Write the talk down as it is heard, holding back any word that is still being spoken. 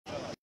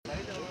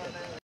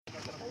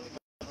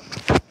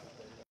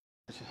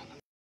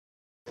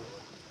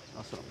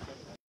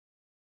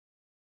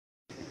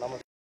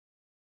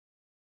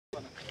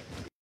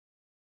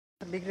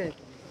Degree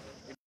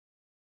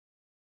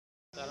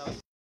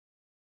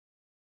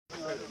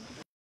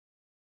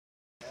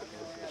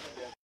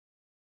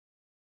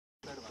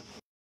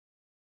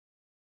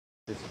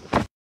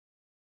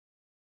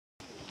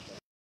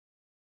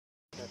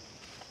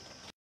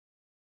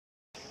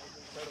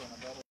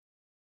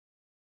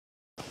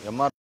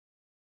MR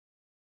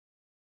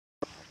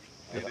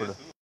ఇప్పుడు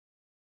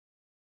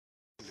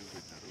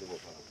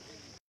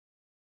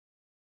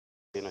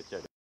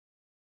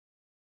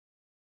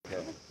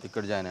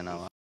ఇక్కడ join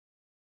అయినావా?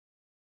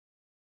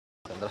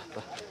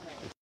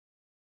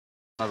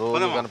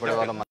 రోజు కనపడే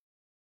వాళ్ళ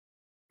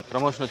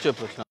ప్రమోషన్ వచ్చి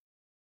ఎప్పుడు వచ్చిన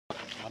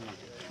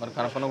మరి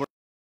కనపడ కూడా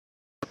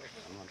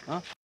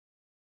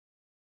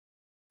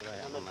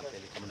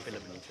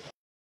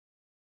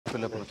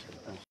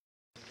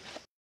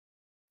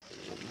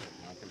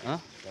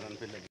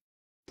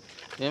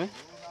ఏమి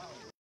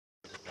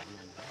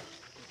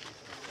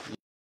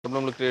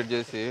ప్రాబ్లంలు క్రియేట్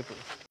చేసి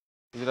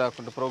ఇది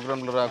రాకుంటే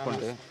ప్రోగ్రాంలు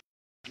రాకుంటే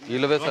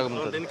వీళ్ళవే సగం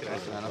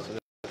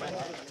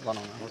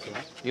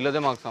వీళ్ళదే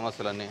మాకు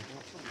సమస్యలన్నీ.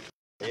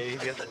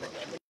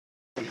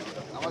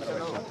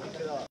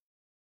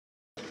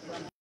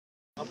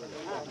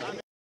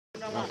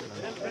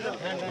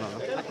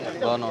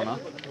 బాగున్నావునా?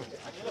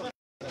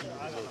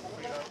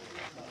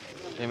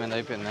 ఏమైంది?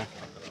 అయిపోయిందా?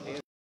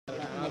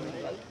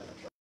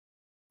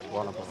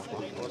 బాగున్నా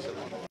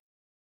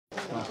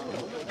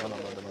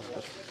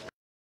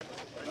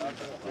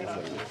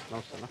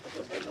నమస్తేనా?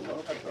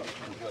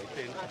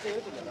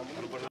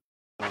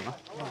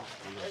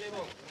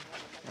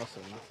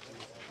 వస్తున్నా.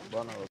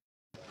 బాగున్నావు?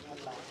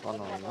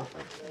 బాగున్నావునా?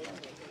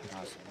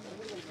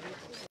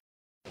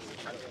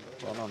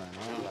 బాగున్నావునా?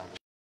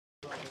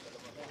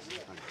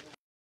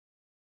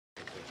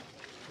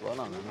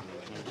 బాగున్నావునా?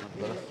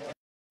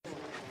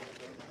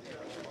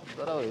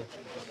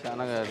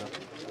 చాలా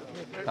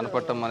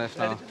కనపడటం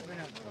మనేసిన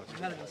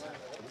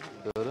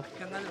ఎవరు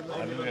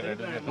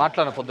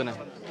మాట్లాడిన పొద్దునే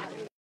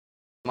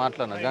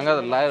మాట్లాడినా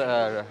గంగాధర్ లాయర్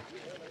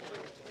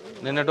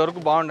నిన్నటి వరకు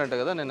బాగుండంట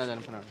కదా, నిన్న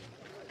చనిపోయినాడు.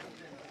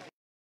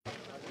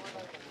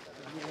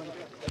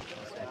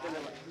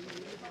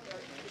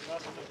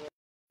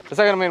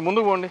 ఎస్ఐ గారు మీరు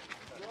ముందుకు పోండి.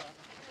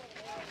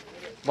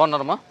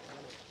 బాగున్నారమ్మా?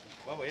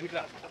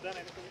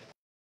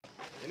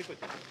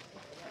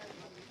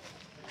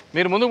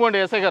 మీరు ముందుకు పోండి.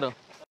 ఎస్ఐ గారు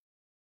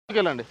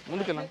ముందుకెళ్ళండి,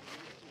 ముందుకెళ్ళండి.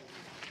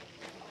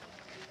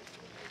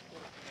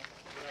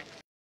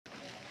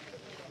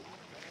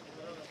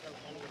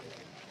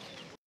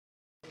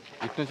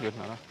 ఇటు నుంచి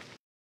పెట్టినారా?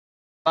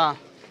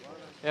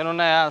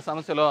 ఏమున్నాయా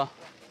సమస్యలు?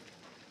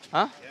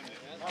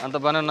 అంత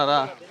పని ఉన్నారా?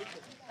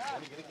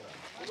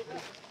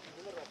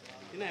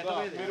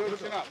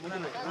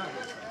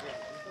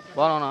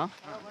 బాగున్నావునా?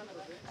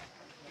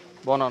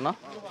 బాగున్నావునా?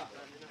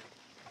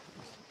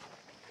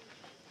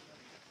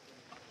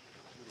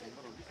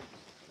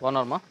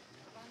 బాగున్నారమ్మా?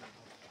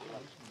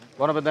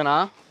 బాగున్నా పెద్దనా?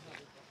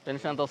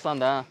 టెన్షన్ అంత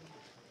వస్తుందా?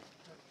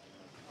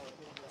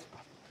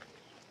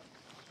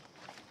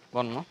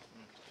 బాగున్నా?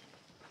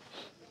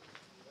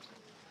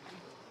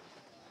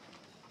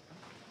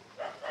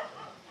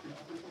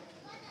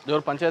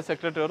 ఎవరు పంచాయత్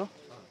సెక్రటరీ ఎవరు?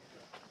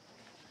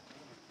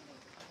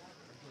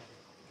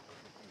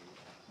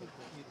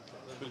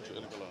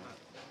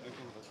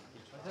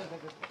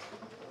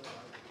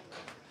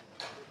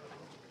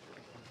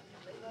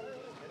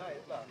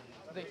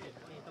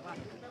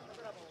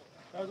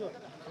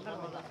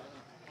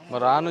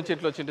 మరి ఆ నుంచి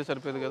ఇట్లా వచ్చింటే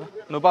సరిపోయేది కదా.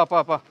 నువ్వు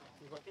పాపా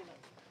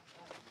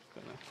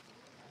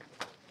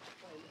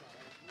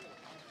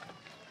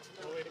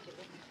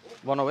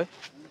బాగున్నావు?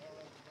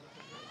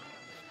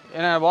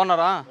 ఏనా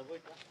బాగున్నారా?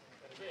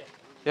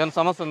 ఏమైనా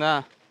సమస్య ఉందా?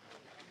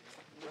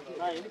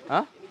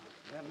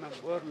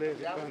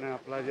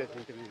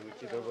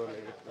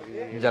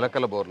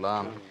 జలకల బోర్లా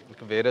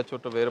ఇంకా వేరే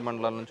చోట వేరే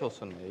మండలాల నుంచి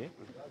వస్తున్నాయి.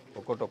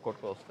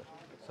 ఒక్కొక్కటి వస్తాయి.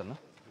 సరేనా?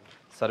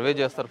 సర్వే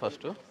చేస్తారు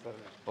ఫస్ట్,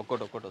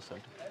 ఒక్కొక్కటి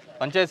వస్తాయి.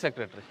 పంచాయత్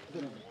సెక్రటరీ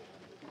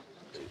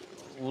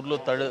ఊర్లో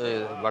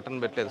బటన్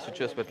పెట్టలేదు,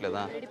 స్విచ్ వేసి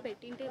పెట్టలేదా?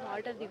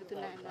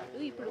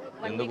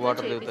 ఎందుకు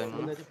వాటర్ దిగుతాయి?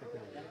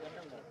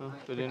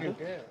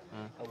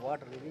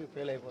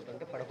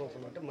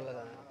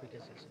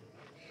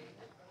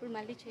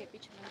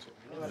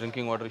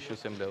 డ్రింకింగ్ వాటర్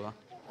ఇష్యూస్ ఏం లేవా?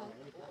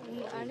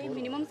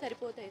 మినిమం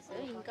సరిపోతాయి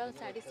సార్. ఇంకా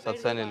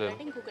సత్సానీలు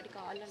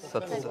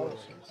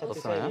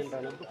వస్తున్నాయా?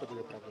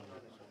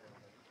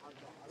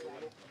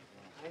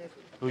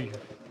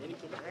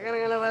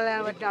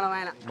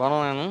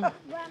 బాగున్నాను.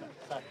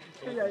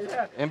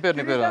 ఏం పేరు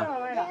నీ పేరు?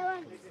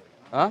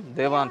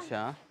 దేవాంశ.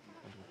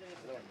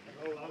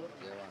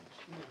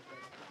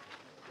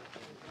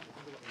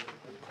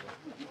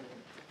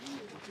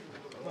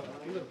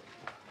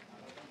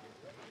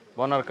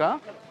 బాగున్నారక్క?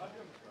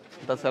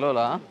 ఇంత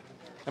సెలవులా?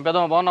 ఏం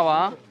పెద్దమ్మా బాగున్నావా?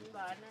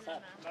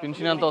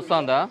 పింఛన్ ఎంత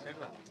వస్తుందా?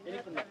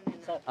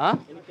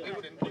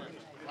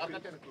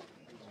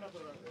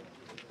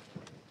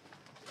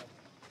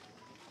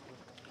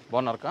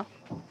 బాగున్నారక్క?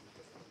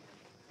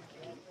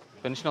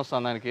 పెన్షన్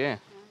వస్తుంది దానికి?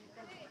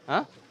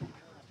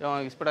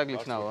 ఇస్పటాకులు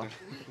ఇచ్చినావు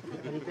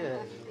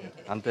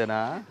అంతేనా?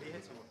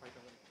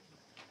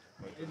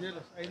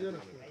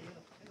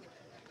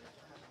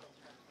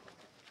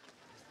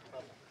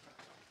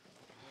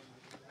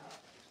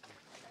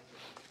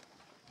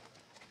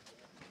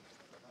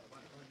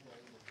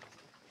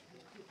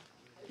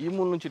 ఈ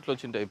మూల నుంచి ఇట్లా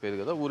వచ్చింటే అయిపోయేది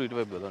కదా, ఊరు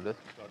ఇటువైపు కదా అంటే.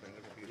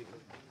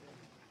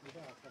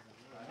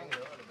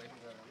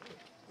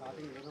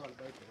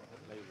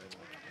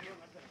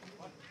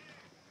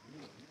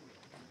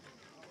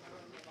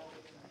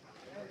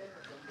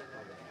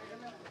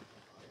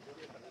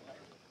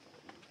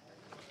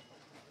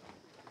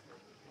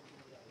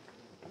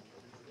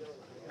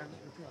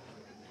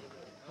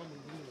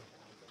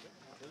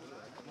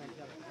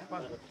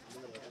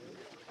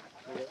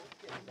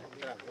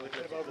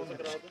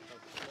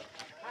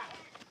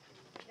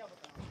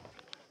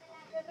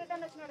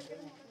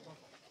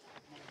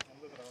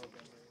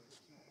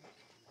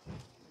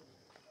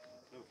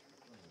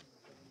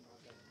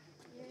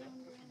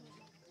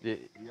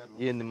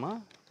 ఏందమ్మా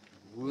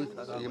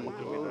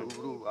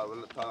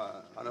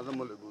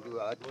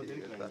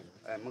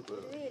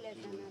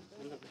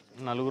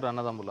నలుగురు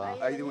అన్నదమ్ములా?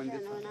 5 మంది.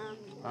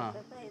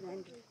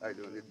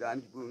 5 మంది.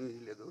 దానికి భూమి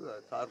లేదు.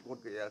 Sir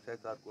court SI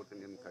sir court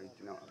నేను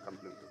ఇచ్చిన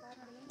కంప్లైంట్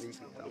నీకు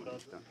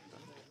ఇస్తాను.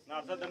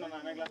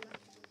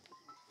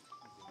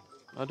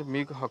 అంటే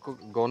మీకు హక్కు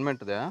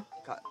గవర్నమెంట్దే?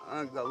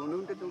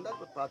 గవర్నమెంట్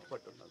ఉండాలి,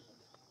 పాస్పోర్ట్ ఉండాలి.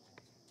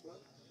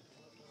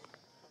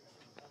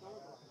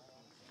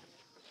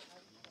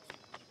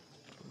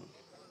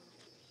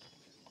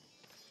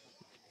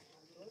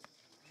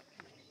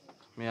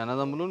 మీ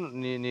అన్నదమ్ములు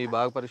నీ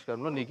బాగా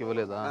పరిష్కారంలో నీకు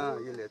ఇవ్వలేదా?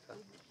 ఇవ్వలేదు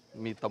సార్.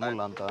 మీ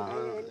తమ్ముళ్ళు అంతా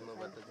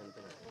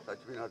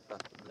చచ్చిపోయినాడు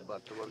సార్.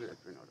 భర్త కూడా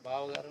చచ్చిపోయినాడు.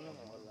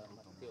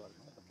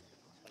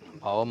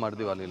 బావ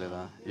మరిది వాళ్ళు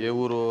లేదా? ఏ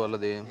ఊరు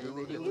వాళ్ళది?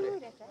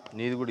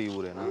 నీది కూడా ఈ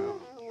ఊరేనా?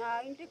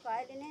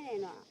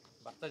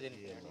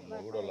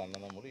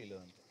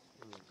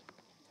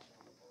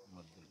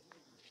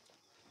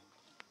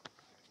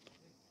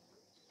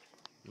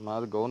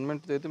 మాది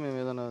గవర్నమెంట్ అయితే మేము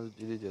ఏదైనా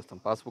ఇది చేస్తాం.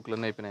 పాస్బుక్లు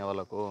అన్నీ అయిపోయినాయి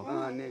వాళ్ళకు.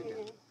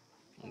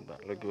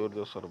 వాళ్ళకి ఎవరు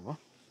చేస్తారు అబ్బా?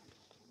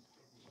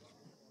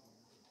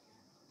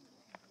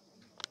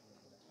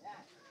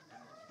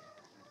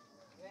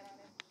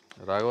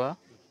 రాఘవా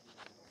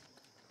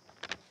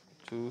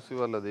చూసి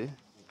వాళ్ళది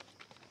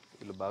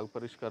వీళ్ళు బాగా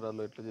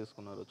పరిష్కారాలు ఎట్లా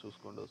చేసుకున్నారో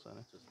చూసుకోండి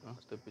ఒకసారి.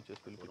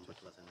 తెప్పించేసి పిలిపించేసి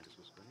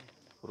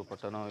ఇప్పుడు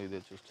పట్టణం ఇదే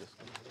చూసి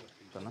చేసుకోండి.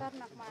 సార్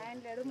నాకు మా ఆయన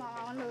లేడు, మా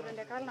మామూలు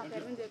 2 ఎకరాలు నా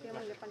పేరు మీద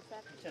చెప్పమని చెప్పండి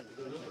సార్.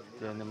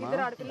 ఏందమ్మా?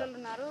 2 ఆడపిల్లలు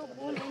ఉన్నారు,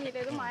 భూమి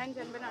లేదు, మా ఆయన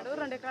చనిపోయినాడు,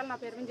 2 ఎకరాలు నా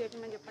పేరు మీద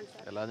చెప్పమని చెప్పండి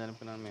సార్. ఎలా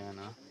చనిపోయినాను మీ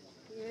ఆయన?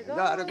 ఏదో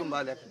ఆరోగ్యం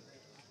బాగాలేక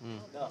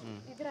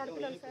 2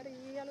 ఆడపిల్లలు సార్,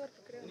 ఇవాళ వరకు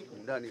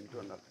ఇక్కడే ఇంట్లో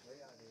ఉన్నారు.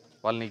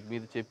 వాళ్ళు నీకు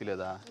మీద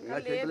చెప్పలేదా?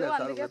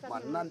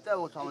 మన్నంతా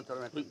 1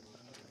 సంవత్సరం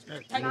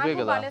నువ్వే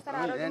కదా? సార్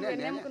ఆరోగ్యం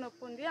వెన్నెముక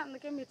నొప్పి ఉంది,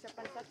 అందుకే మీరు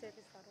చెప్పండి సార్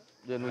చేపిస్తారు.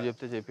 నువ్వు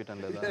చెప్తే చెప్పటం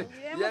లేదా?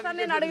 ఏమో సార్,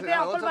 నేను అడిగితే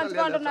అప్పులు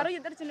పంచుకుంటున్నారు,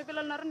 2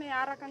 చిన్నపిల్లలు ఉన్నారు, నేను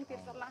ఆ రకంగా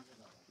తీర్చాలా?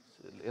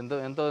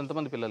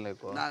 ఎంతమంది పిల్లలు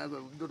నీకు?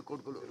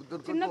 కొడుకులు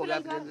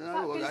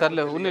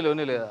సర్లే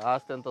ఉన్నిలే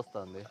ఆస్తి ఎంత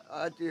వస్తుంది?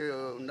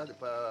 ఉన్నది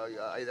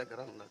 5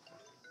 ఎకరాలు ఉన్నది.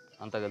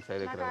 అంతా కలిసి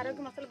 5 ఎకరాలు.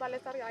 ఆరోగ్యం అసలు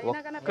బాలేదు సార్. అయినా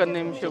కానీ ఒక్క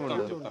నిమిషం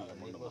ఉండదు.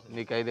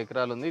 నీకు 5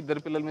 ఎకరాలు ఉంది,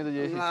 2 పిల్లల మీద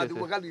చేసి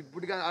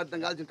ఇప్పుడు అర్థం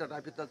కాల్సి ఉంటారు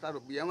రాపిస్తారు సార్.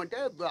 ఏమంటే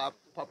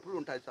పప్పులు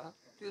ఉంటాయి సార్,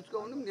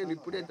 తీసుకోండి. నేను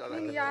ఇప్పుడే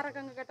ఆ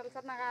రకంగా కట్టాలి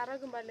సార్, నాకు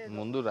ఆరోగ్యం బాలేదు.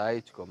 ముందు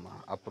రాయించుకోమ్మా,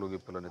 అప్పులు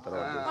గిప్పులు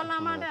తర్వాత వాళ్ళ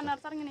మాట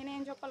అన్నారు సార్,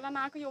 నేనేం చెప్పాలా?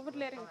 నాకు ఎవరు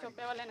లేరు ఇంక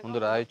చెప్పేవాళ్ళని. ముందు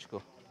రాయించుకో.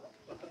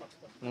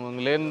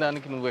 నువ్వు లేని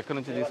దానికి నువ్వు ఎక్కడి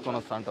నుంచి తీసుకొని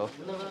వస్తా అంటావు?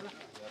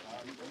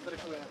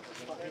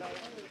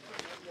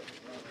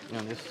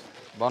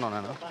 బాగున్నావు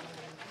నేను?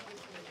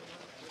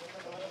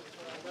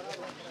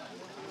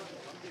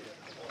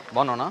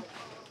 బాగున్నావునా?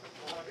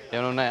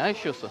 ఏమైనా ఉన్నాయా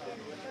ఇష్యూస్?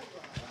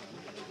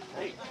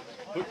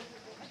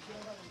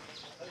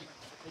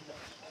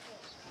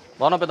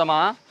 బాగున్నావు పెద్దమ్మా?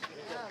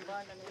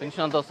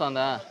 పెన్షన్ అంత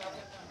వస్తుందా?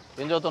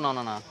 ఏం చదువుతున్నావు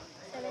నాన్న?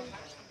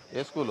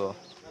 ఏ స్కూలు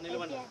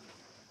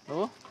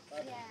నువ్వు?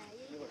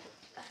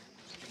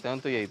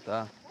 7th 8th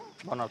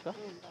బాగున్నావు అక్క?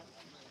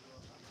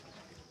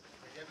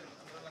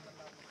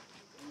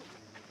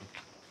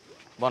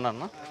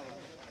 బాగున్నానమ్మా?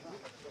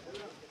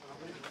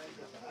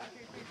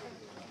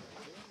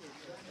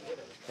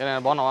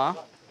 ఏమైనా బాగున్నావా?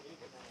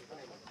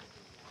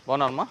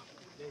 బాగున్నానమ్మా?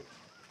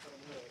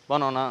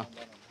 బాగున్నావునా?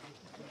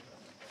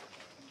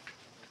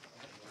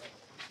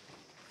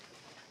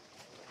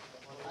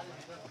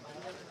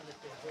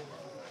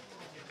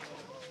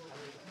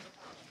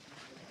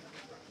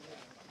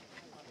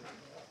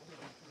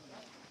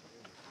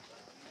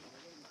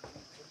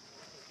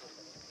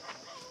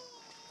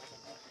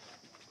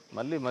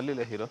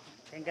 మళ్ళీలే హీరో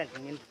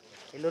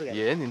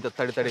ఏంది ఇంత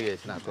తడిగా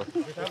వేసి నాకు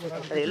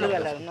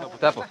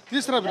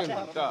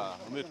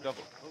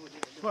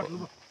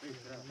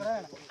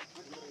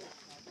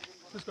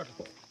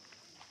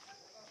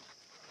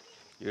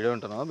ఈడే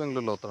ఉంటున్నావా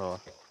బెంగళూరులో వస్తున్నావా?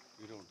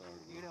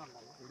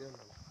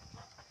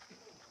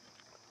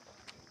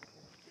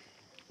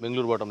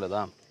 బెంగళూరు పోవటం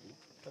లేదా?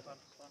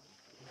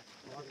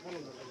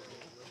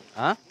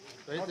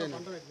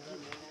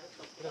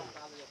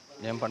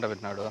 ఏం పంట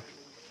పెట్టినాడు?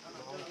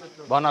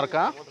 బాగున్నారక్క?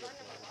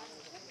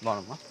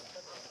 బాగున్నామ్మా.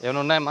 ఏమైనా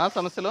ఉన్నాయమ్మా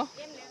సమస్యలు?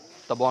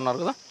 అంత బాగున్నారు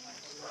కదా?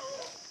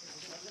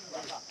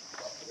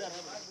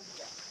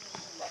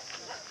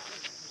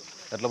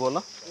 ఎట్లా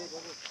పోలా?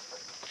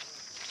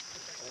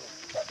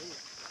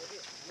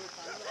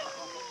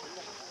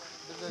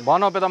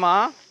 బాగున్నావు పెద్దమ్మా?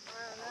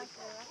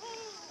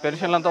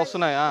 పెన్షన్లు అంతా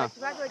వస్తున్నాయా?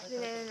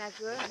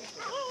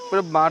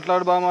 ఇప్పుడు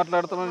బాగా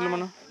మాట్లాడుతున్నాం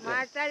మనం.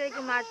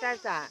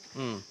 మాట్లాడతా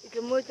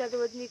ఇట్లా మూడు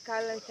చదువుతుంది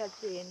కాళ్ళని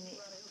చచ్చిపోయింది.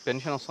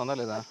 పెన్షన్ వస్తుందా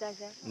లేదా?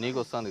 నీకు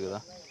వస్తుంది కదా.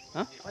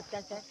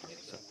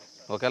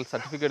 ఒకవేళ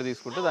సర్టిఫికేట్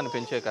తీసుకుంటే దాన్ని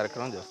పెంచే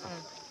కార్యక్రమం చేస్తాం.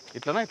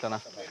 ఇట్లనా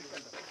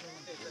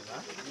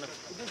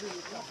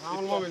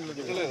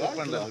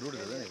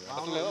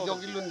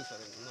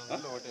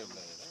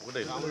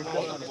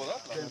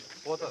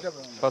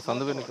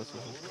సందు వెనుక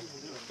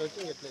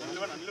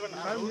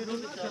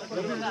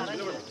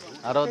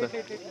అరవద్దు.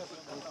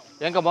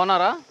 ఇంకా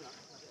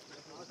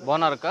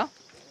బాగున్నారక్క?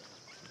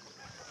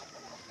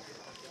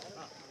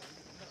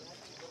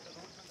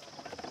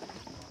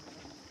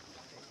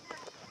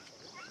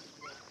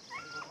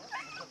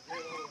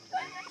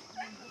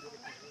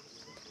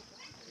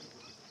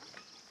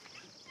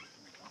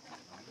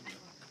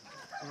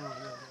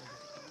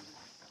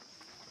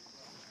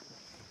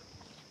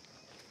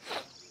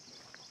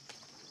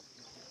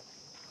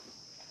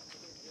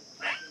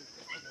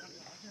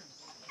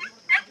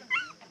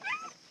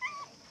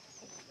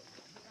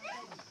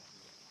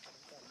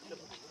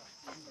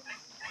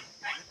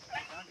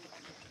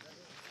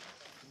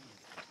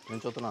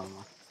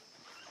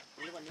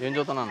 ఏం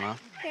చదువుతున్నా అన్న?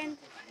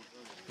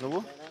 నువ్వు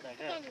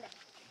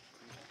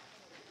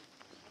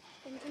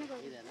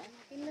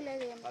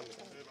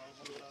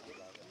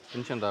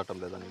పెన్షన్ రావటం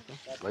లేదా నీకు?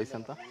 వయసు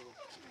ఎంత?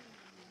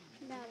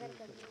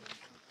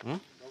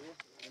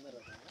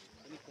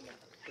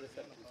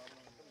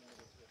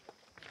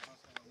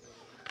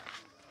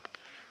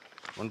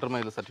 ఒంటరి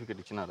మహిళ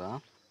సర్టిఫికేట్ ఇచ్చినారా?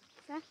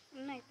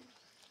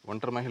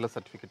 ఒంటరి మహిళ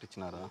సర్టిఫికేట్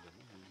ఇచ్చినారా?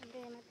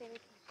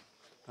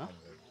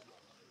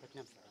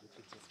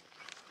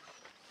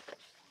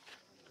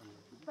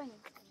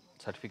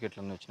 సర్టిఫికేట్లు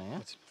అన్నీ వచ్చినాయా?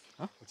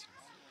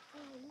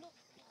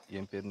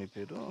 ఏం పేరు నీ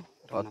పేరు?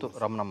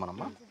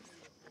 రమణమ్మనమ్మా?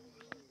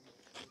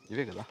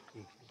 ఇవే కదా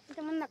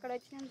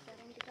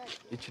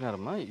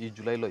ఇచ్చినారమ్మా. ఈ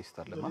జూలైలో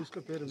ఇస్తారులేమ్మా.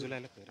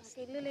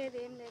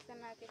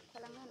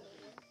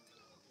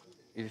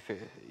 ఇది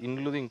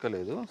ఇండ్లుది ఇంకా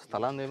లేదు,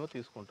 స్థలాన్ని ఏమో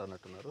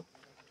తీసుకుంటానట్టున్నారు.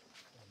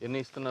 ఎన్ని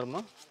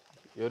ఇస్తున్నారమ్మా?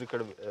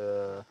 ఎవరిక్కడ?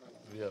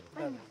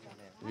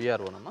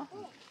 విఆర్ఓనమ్మా.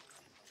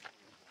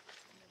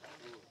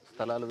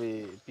 స్థలాలు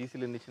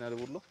పీసీలు ఎన్ని ఇచ్చినారు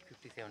ఊర్లో?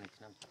 57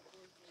 ఇచ్చినాం.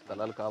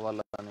 స్థలాలు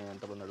కావాలని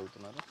ఎంతమంది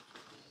అడుగుతున్నారు?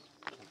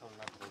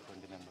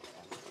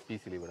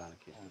 పీసీలు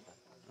ఇవ్వడానికి.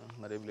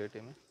 మరి లేట్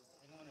ఏమి?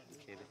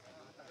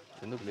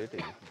 ఎందుకు లేట్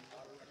అయింది?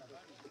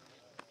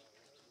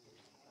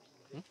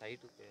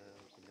 సైట్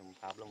కొంచెం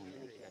ప్రాబ్లం ఉంది,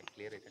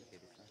 క్లియర్ అయితే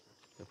చేపిస్తాం.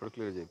 ఎప్పుడు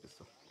క్లియర్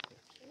చేపిస్తాం?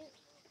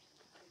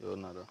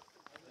 ఎవరున్నారు?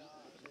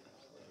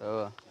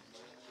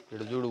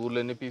 ఇక్కడ చూడు, ఊళ్ళో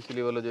ఎన్ని పీసీలు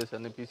ఇవ్వాలో చేసి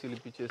అన్ని పీసీలు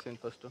ఇప్పించేసి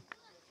ఫస్ట్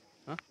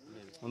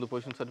ముందు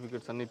పొజిషన్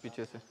సర్టిఫికేట్స్ అన్ని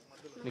ఇప్పించేసి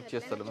నీకు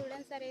చేస్తాను.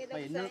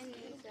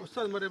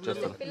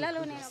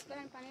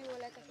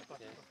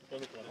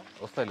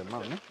 వస్తాయిలేమ్మా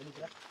అన్నీ.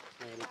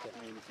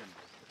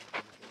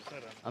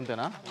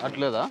 అంతేనా?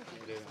 అట్లేదా?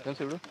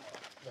 తెలుసు ఇప్పుడు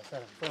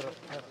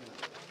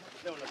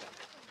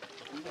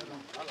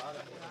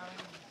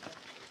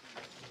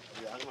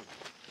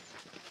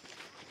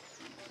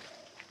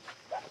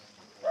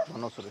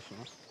మన సురేష్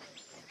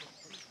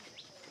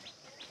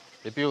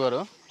ఎపియూ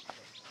గారు,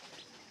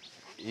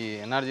 ఈ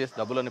ఎన్ఆర్జీఎస్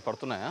డబ్బులన్నీ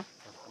పడుతున్నాయా?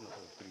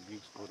 3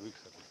 weeks 4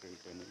 weeks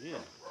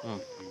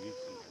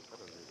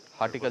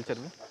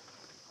హార్టికల్చర్వి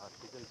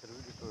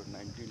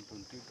 19,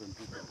 20,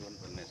 21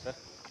 పడినాయి సార్.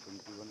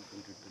 21,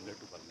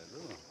 22 పడలేదు.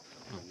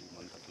 ఈ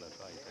మంత్ అట్లా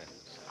అయిపోయాయి.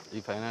 ఈ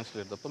ఫైనాన్షియల్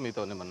ఇయర్ తప్ప మిగతా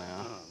అన్నీ పడినాయా?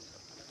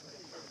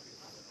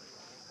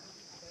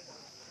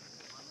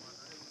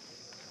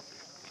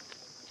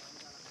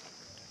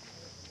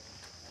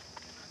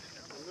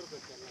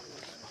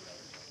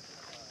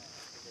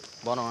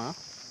 బాగున్నావా?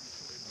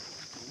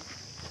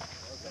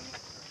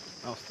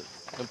 నమస్తే.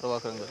 ఏం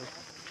ప్రభాకరం గారు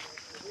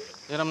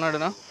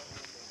ఏమన్నాడునా?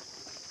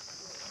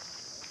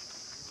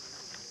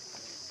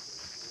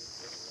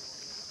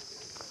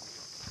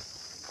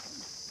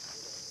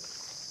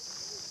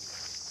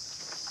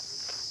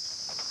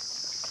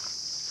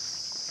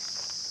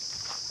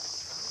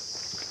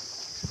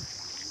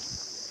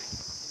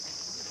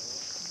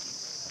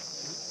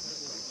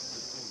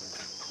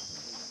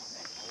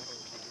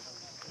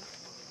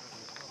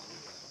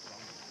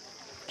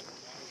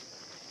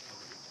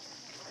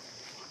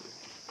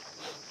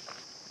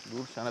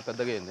 గూడు చాలా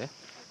పెద్దగా అయింది.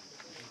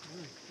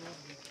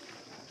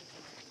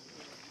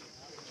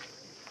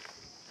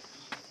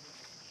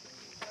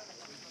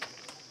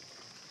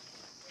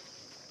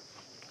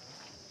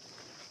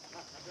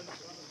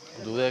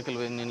 దూదేకలు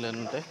వేడి నీళ్ళు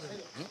ఎన్ని ఉంటాయి?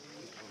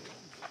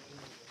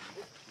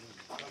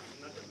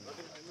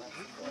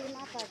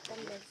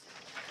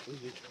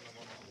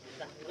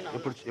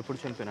 ఎప్పుడు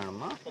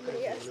చనిపోయినాడమ్మా?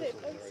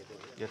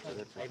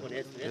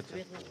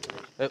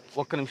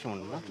 ఒక్క నిమిషం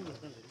ఉండమ్మా.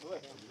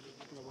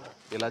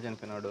 ఎలా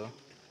చనిపోయినాడు?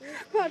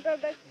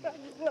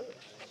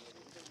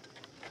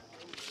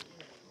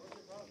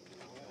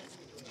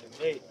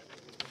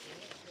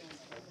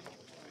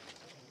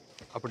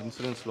 అప్పుడు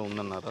ఇన్సూరెన్స్లో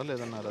ఉందన్నారా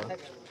లేదన్నారా?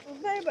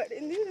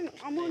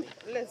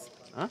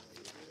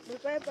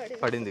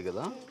 పడింది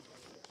కదా.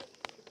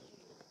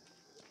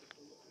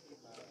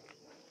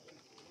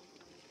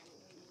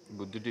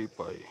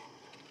 బుద్ధిడీపాయ్.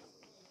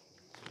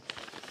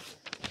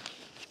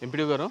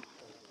 ఎంపీడీ గారు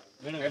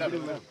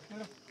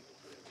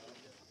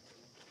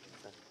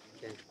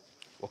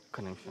ఒక్క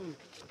నిమిషం.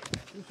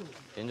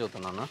 ఏం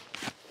చదువుతున్నా?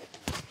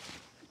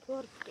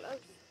 4th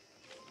class.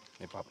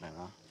 మీ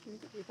పాపనేనా?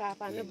 ఈ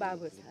పాపను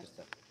బాబు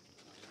సార్.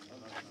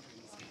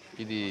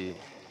 ఇది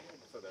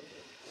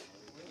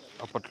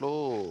అప్పట్లో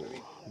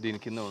దీని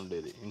కింద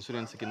ఉండేది,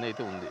 ఇన్సూరెన్స్ కింద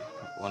అయితే ఉంది.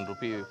 1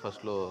 రూపీ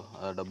ఫస్ట్లో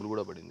డబ్బులు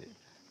కూడా పడింది,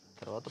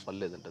 తర్వాత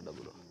పర్లేదంట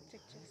డబ్బులు.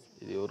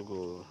 ఇది ఎవరికి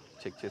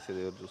చెక్ చేసేది,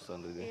 ఎవరు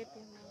చూస్తారు? ఇది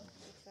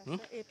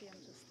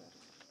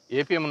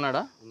ఏపీఎం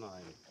ఉన్నాడా?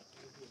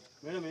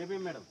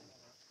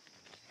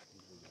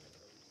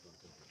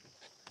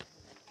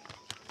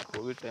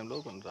 కోవిడ్ టైంలో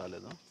కొంచెం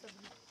రాలేదు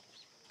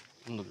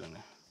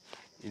ముందుగానే.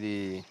 ఇది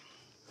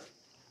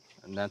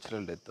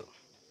న్యాచురల్ డెత్,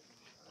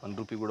 1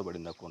 రూపీ కూడా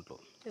పడింది అకౌంట్లో.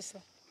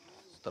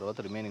 తర్వాత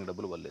రిమైనింగ్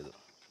డబ్బులు పడలేదు.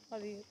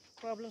 అది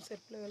ప్రాబ్లమ్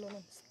సెట్ లెవెల్లో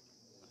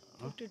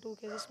 52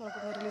 కేసెస్ మనకు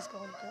రిలీజ్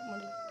కావాలి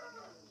మళ్ళీ.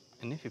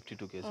 ఎన్ని?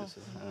 52 కేసెస్.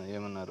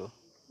 ఏమన్నారు?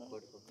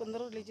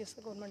 తొందరగా రిలీజ్ చేస్తే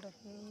గవర్నమెంట్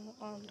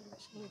ఆన్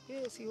రిలేషన్ చెప్పి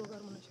సిఓ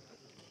గారు మన చెప్పి.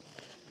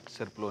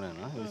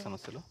 సెర్ప్లోనేనా ఈ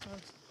సమస్యలు?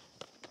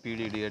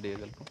 పీడీడీఏ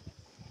కలుపు.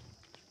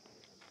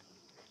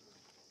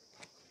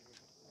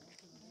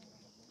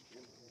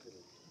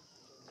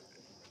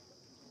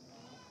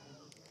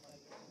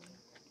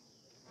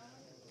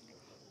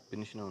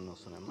 పెన్షన్ ఏమన్నా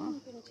వస్తున్నాయమ్మా?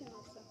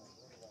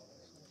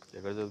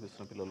 ఎక్కడ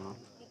చదివిస్తున్న పిల్లలను?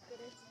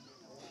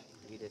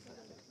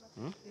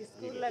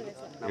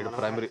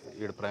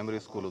 ఈడ ప్రైమరీ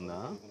స్కూల్ ఉందా?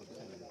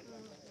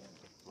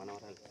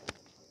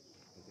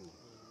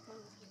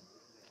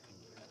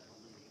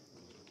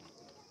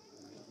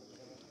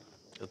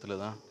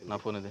 ఎత్తలేదా నా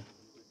ఫోన్? ఇది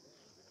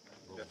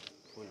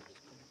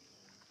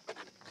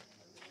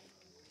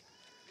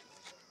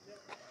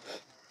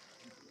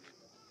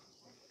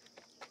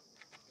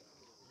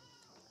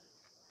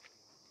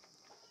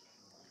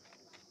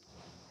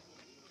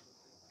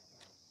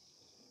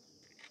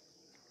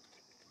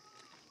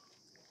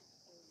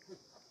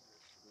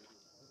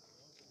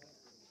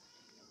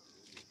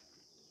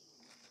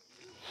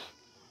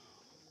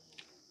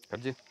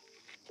కట్ చేయి.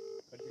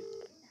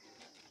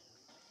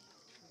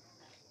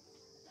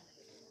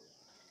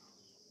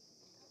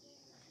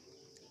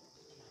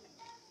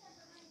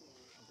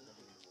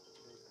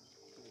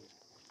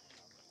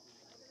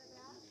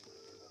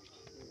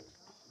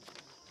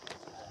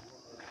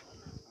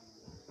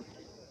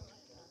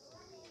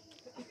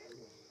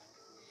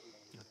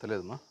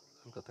 ఎత్తలేదమ్మా,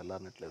 ఇంకా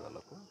తెల్లారినట్లేదు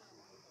వాళ్ళకు.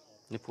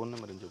 నీ ఫోన్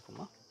నెంబర్ ఏం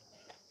చెప్పమ్మా?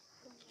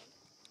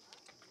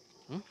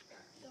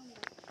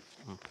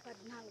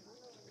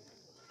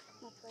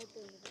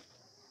 14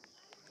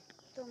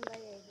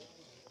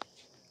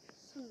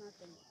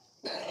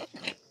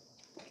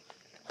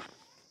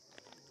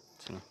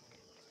 చిన్న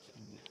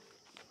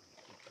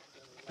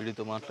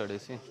వీడితో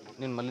మాట్లాడేసి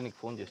నేను మళ్ళీ నీకు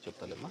ఫోన్ చేసి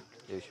చెప్తాలేమ్మా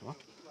ఏ విషయమా.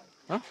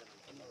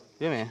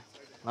 ఏమే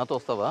నాతో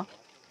వస్తావా?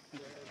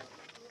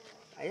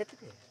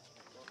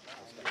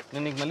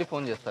 నేను నీకు మళ్ళీ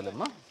ఫోన్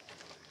చేస్తాలేమ్మా.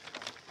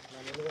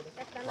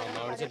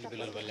 మామిడి చెట్ల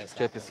పిల్లలు పడలేదు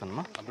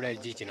చేపిస్తానమ్మా. అప్పుడే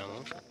అర్జీ ఇచ్చినాము.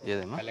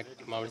 ఏదేమ్మా?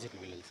 మామిడి చెట్ల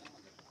పిల్లలు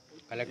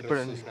కలెక్టర్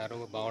చూసినారు,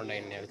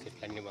 బాగున్నాయి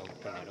చెట్లు అన్ని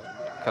బాగుంటున్నారు.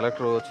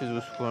 కలెక్టర్ వచ్చి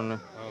చూసుకొని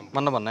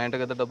మొన్న ఏంట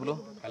కదా డబ్బులు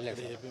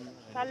పర్లేదు.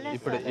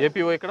 ఇప్పుడు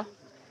ఏపీఓ ఇక్కడ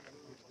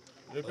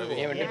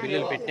ఏమంటే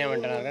బిల్లులు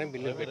పెట్టామంటున్నారు కానీ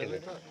బిల్లులు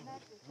పెట్టలేదు.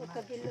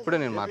 ఇప్పుడే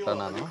నేను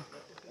మాట్లాడినాను.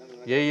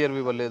 ఏ ఇయర్వి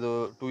ఇవ్వలేదు,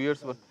 2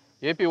 years.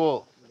 ఏపీఓ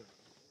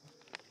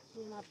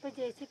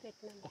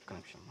ఒక్క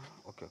నిమిషం.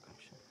 ఓకే ఒక్క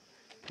నిమిషం.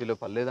 వీళ్ళు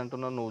పర్లేదు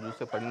అంటున్నావు, నువ్వు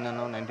చూస్తే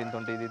పడినాను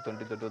 1920 ఇది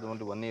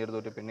 2020 1 year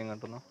తోటి పెండింగ్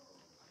అంటున్నావు.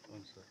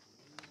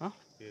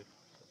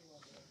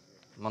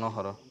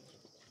 మనోహర్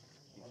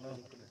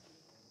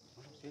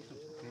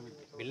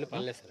బిల్లు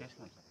పర్లేదు సార్.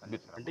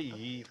 అంటే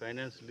ఈ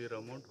ఫైనాన్షియల్ ఇయర్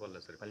అమౌంట్ వల్ల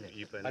సార్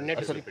ఈ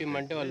అన్నట్టు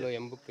చెప్పిమంటే వాళ్ళు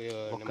ఎంబుక్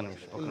ఒక్క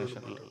నిమిషం.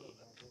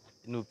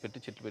 నువ్వు పెట్టి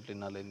చెట్లు పెట్టి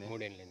నాలుగైంది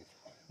 3 ఏళ్ళైంది.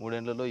 3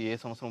 ఏళ్లలో ఏ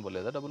సంవత్సరం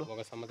పడలేదా డబ్బులు?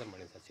 1 సంవత్సరం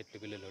పడింది సార్, చెట్లు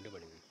బిల్లులు ఒకటి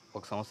పడింది.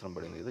 1 సంవత్సరం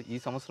పడింది కదా. ఈ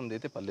సంవత్సరం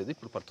అయితే పర్లేదు,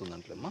 ఇప్పుడు పడుతుంది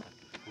అంటలేమ్మా.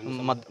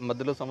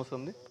 మధ్యలో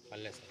సంవత్సరంది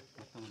పర్లేదు సార్.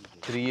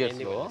 3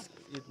 yearsలో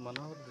ఇది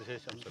మనోహర్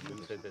చేసాం సార్,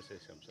 బిల్స్ అయితే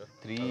చేసాం సార్.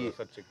 3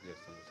 చెక్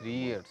చేస్తాం. 3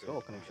 yearsలో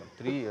ఒక్క నిమిషం.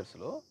 3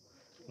 yearsలో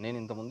నేను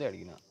ఇంతకుముందే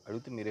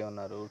అడిగితే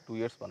మీరేమన్నారు? 2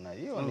 years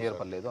పడినాయి, 1 year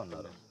పర్లేదు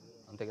అన్నారు,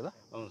 అంతే కదా?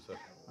 అవును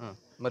సార్.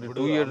 మరి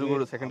 2 years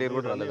కూడా సెకండ్ ఇయర్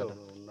కూడా రాలేదు కదా?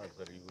 ఉన్నారు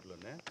సార్ ఈ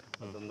ఊర్లోనే.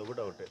 అతను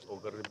కూడా ఒకటే,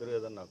 ఒకరిద్దరు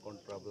ఏదన్నా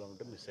అకౌంట్ ప్రాబ్లం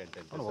ఉంటే మిస్ అయింటే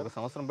 1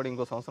 సంవత్సరం పడి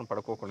ఇంకో సంవత్సరం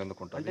పడుకోకుండా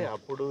ఎందుకుంటా? అంటే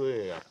అప్పుడు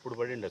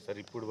పడిండే సార్,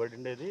 ఇప్పుడు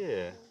పడిండేది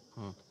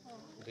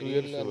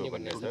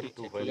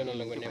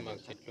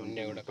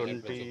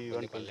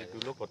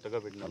 2021-22లో కొత్తగా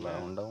పెట్టిన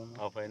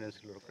ఆ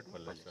ఫైనాన్షియల్ ఇయర్ ఒకటి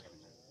పర్లేదు సార్.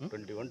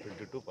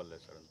 21-22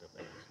 పర్లేదు సార్, అంతే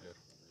ఫైనాన్షియల్ ఇయర్.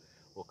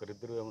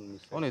 ఒకరిద్దరు ఏమైనా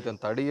మిస్ అవును, ఇతను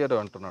 3rd year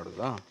అంటున్నాడు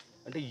కదా.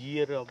 అంటే ఈ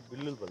ఇయర్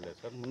బిల్లులు పర్లేదు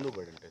సార్, ముందు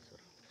పడి ఉంటాయి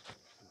సార్.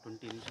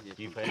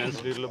 ఈ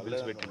ఫైనాన్షియల్ ఇయర్లో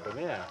బిల్స్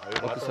పెట్టింటామే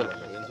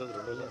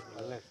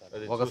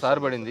ఒకసారి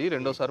పడింది,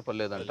 రెండోసారి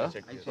పర్లేదంట.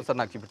 సార్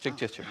నాకు ఇప్పుడు చెక్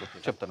చేసి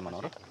చెప్తాను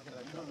మనవరా.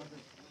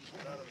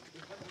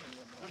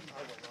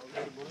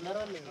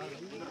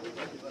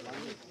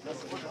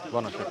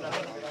 బాగున్నా సార్,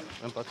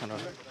 ఏం పర్సన్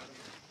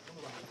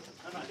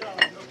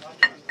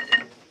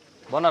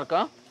బాగున్నారు అక్క?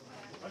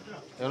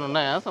 ఏమైనా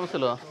ఉన్నాయా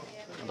సమస్యలు?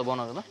 అంత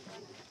బాగున్నారు కదా?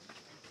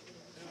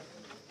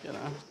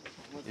 ఓకేనా?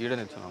 ఈడే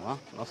నిల్చున్నామా?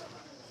 నమస్తే.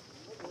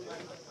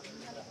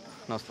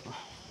 నమస్తే.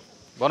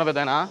 బాగున్నా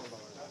పెద్దయినా?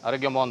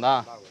 ఆరోగ్యం బాగుందా?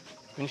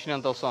 పెన్షన్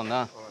ఎంత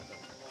వస్తుందా?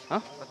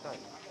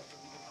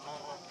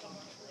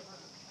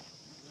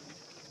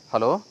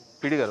 హలో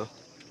పీడి గారు,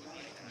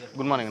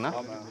 గుడ్ మార్నింగ్ అన్నా.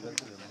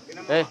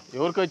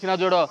 ఎవరికి వచ్చినా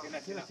చూడు.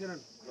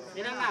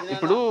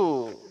 ఇప్పుడు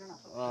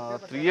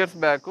 3 years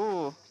బ్యాక్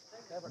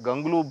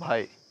గంగులు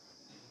భాయ్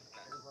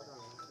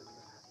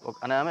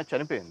అనే ఆమె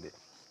చనిపోయింది.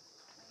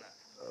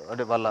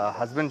 అంటే వాళ్ళ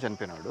హస్బెండ్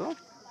చనిపోయినాడు.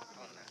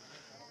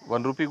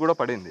 1 రూపీ కూడా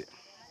పడింది.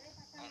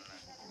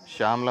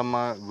 శ్యామలమ్మ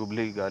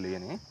గుబ్లీ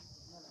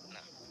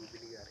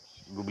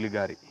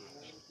గారి.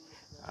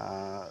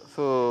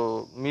 సో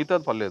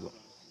మిగతాది పర్లేదు.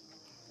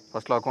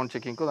 ఫస్ట్లో అకౌంట్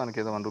చెకింగ్కు దానికి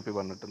ఏదో 1 రూపీ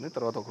పడినట్టుంది,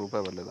 తర్వాత 1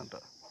 రూపాయి పడలేదంట.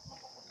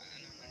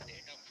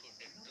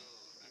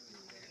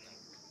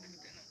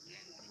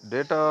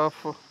 డేట్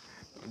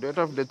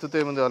ఆఫ్ డెత్తో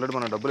ఏముంది, ఆల్రెడీ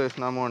మనం డబ్బులు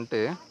వేసినాము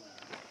అంటే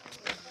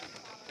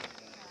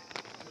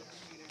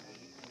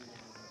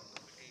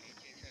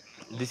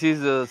this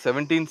is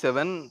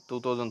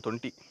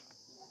 17/7/2020.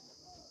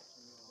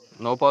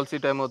 No policy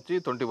time వచ్చి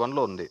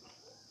 21లో ఉంది.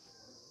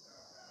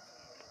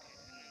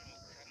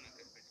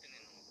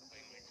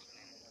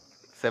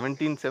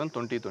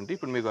 17/7/2020.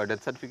 ఇప్పుడు మీకు ఆ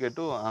డెత్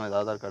సర్టిఫికేట్, ఆమె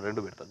ఆధార్ కార్డు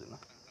 2 పెడతాది.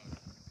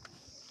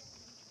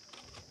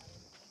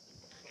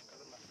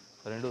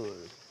 2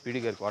 పీడీ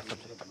గారికి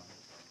వాట్సాప్ చేస్తాను.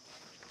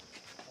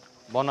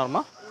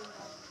 బాగున్నారమ్మా?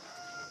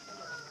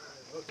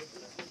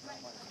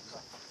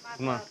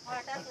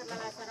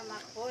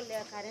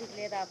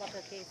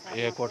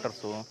 ఏ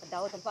క్వార్టర్స్?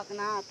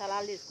 పక్కన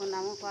తలాలు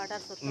తీసుకున్నాము.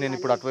 క్వార్టర్స్ నేను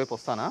ఇప్పుడు అటువైపు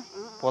వస్తానా?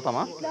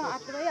 పోతామా?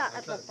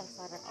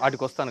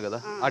 ఆడికి వస్తాను కదా,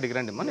 ఆడికి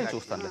రండి అమ్మా, నేను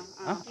చూస్తానులే.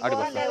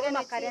 ఆడికి వస్తాను.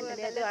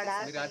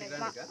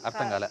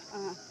 అర్థం కాలే.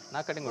 నా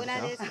కటింగ్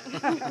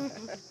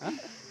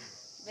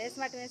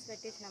బేస్మెంట్ వేసి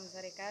పెట్టించినాం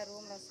సార్. ఇక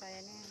రూమ్లు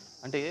వస్తాయని.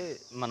 అంటే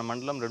మన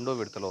మండలం 2వ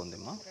విడతలో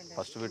ఉందమ్మా.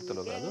 ఫస్ట్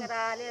విడతలో కాదు,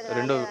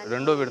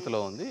 రెండో విడతలో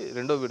ఉంది.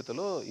 2వ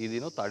విడతలో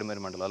ఇదిను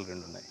తాడిమేరి మండలాలు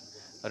 2 ఉన్నాయి.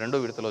 2వ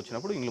విడతలో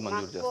వచ్చినప్పుడు ఇండ్లు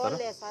మంజూరు చేస్తారు.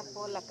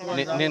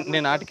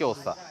 నేను ఆటికే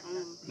వస్తా.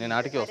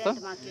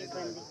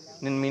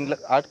 నేను మీ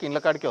ఇండ్ల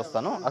కాడికే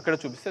వస్తాను. అక్కడ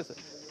చూపిస్తే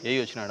ఏ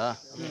వచ్చినాడా,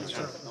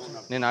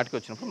 నేను ఆటికి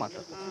వచ్చినప్పుడు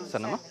మాట్లాడతాను.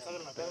 సరేనమ్మా?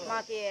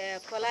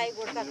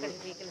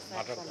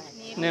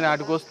 నేను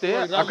ఆటికి వస్తే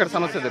అక్కడ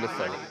సమస్య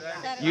తెలుస్తుంది.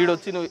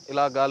 ఈడొచ్చి నువ్వు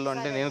ఇలా గాల్లో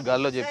అంటే నేను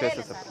గాల్లో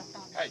చెప్పేస్తే సార్.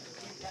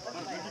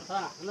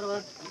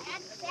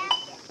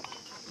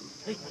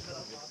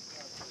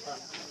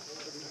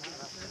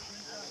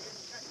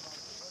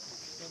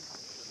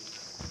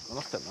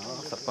 నమస్తే అమ్మా,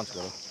 సర్పంచ్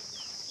గారు.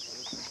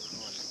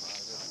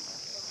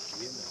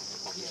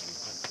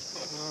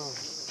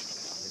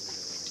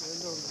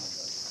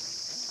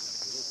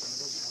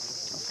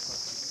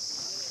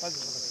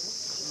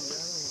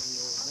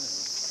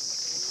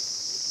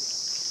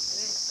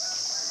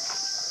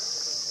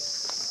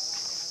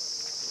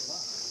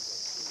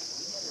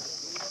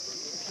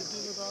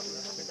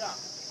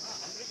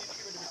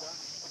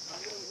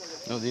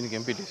 నువ్వు దీనికి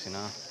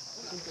ఎంపీటీసీనా?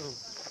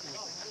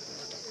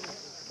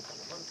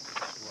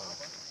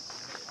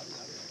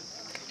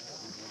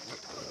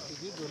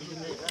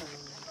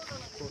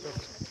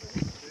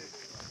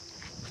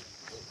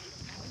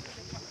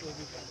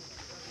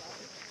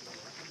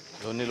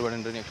 ఎవరు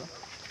నిలబడిండ్రు నీకు?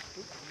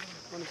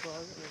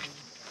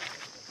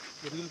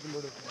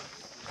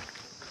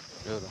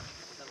 ఎవరు?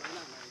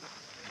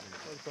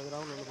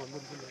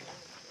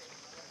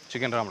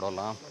 చికెన్ రాముడు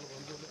వాళ్ళ?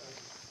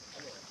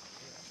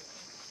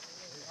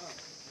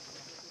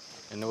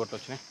 ఎన్ని ఓట్లు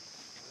వచ్చినాయి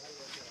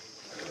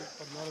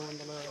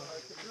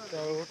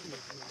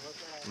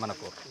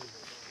మనకు?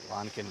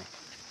 వానికి ఎన్ని?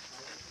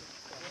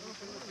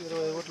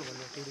 20 ఓట్లు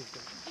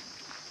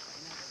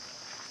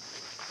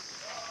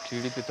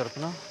టీడీపీ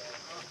తరఫున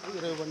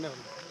 20 పడినా.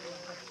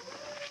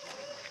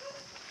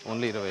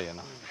 ఓన్లీ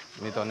 20ఏనా?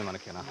 మిగతా అన్నీ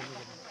మనకేనా?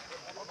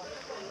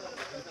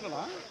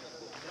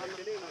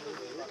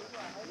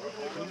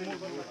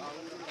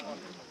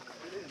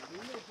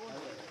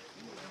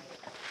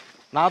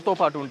 నాతో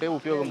పాటు ఉంటే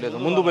ఉపయోగం లేదు.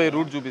 ముందు పోయి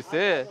రూట్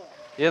చూపిస్తే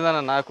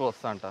ఏదైనా నాకు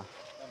వస్తా అంట.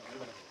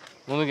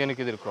 ముందుకు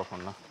వెనక్కి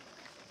తిరుక్కోకుండా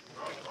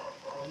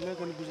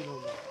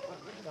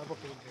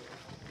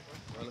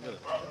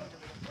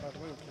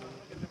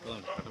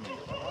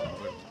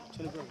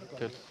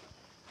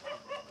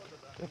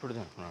ఎప్పుడు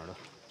చనిపోయినాడు?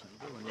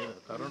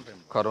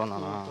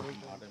 కరోనానా?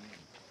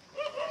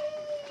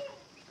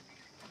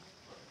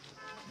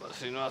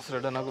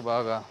 శ్రీనివాసరెడ్డి నాకు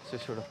బాగా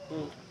శిష్యుడు.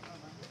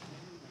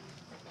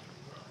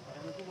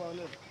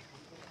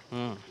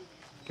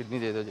 కిడ్నీ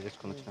ఏదో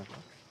చేసుకుని వచ్చినట్టు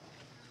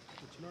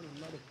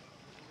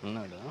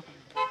ఉన్నాడా?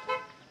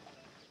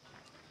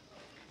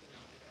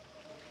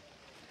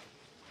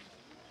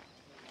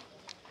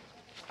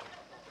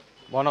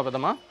 బాగున్నావు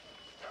పెద్దమ్మా?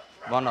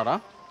 బాగున్నారా?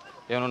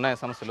 ఏమైనా ఉన్నాయా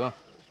సమస్యలు?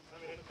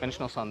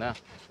 పెన్షన్ వస్తుందా?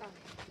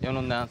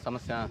 ఏమైనా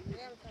సమస్య?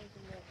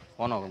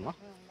 బాగున్నావు కదమ్మా?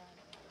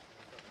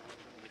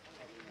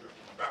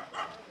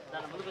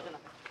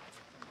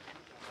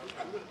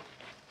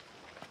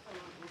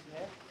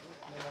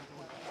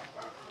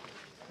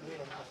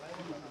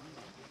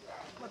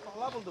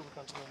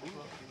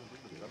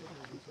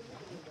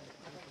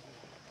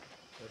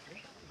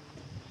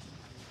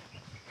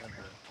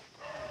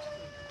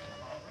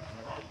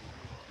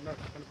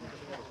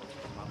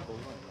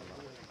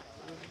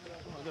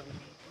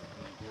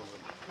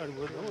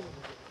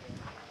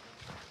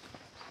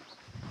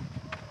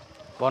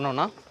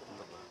 బాగున్నావునా?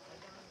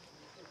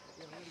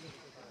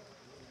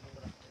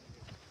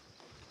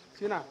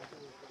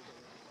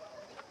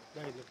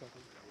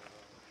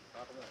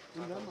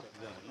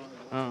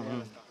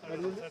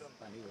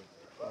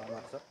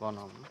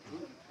 బాగున్నావు.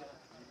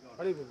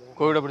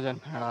 కోవిడ్ అప్పుడు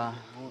చనిపోయాడా?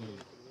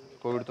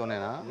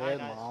 కోవిడ్తోనేనా?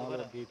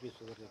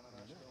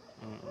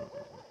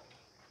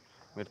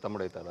 మీరు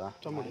తమ్ముడు అవుతారా?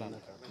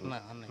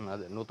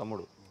 అదే నువ్వు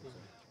తమ్ముడు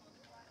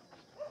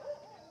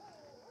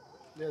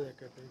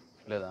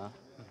లేదా?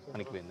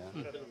 అనికిపోయిందా?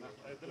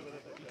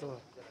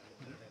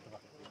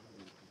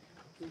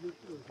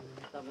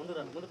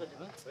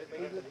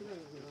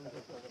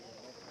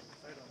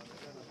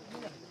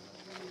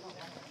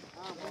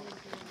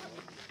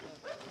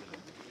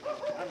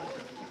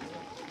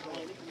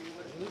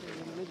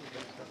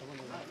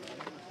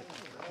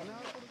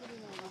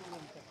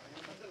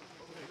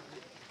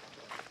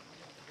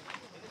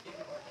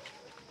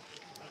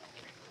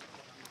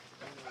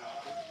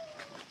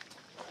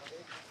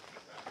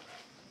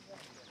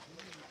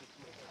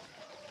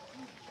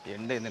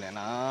 ఎండైంది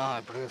నేనా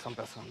ఇప్పటికే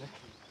చంపేస్తుంది.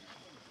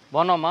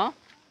 బాగున్నావమ్మా?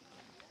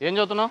 ఏం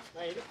చదువుతున్నావు?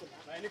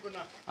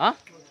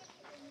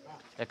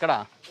 ఎక్కడా?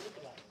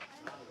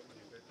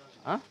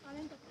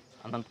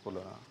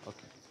 అనంతపూర్లోనా?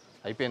 ఓకే,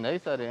 అయిపోయిందా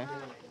ఈసారి?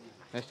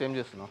 నెక్స్ట్ ఏం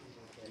చేస్తున్నావు?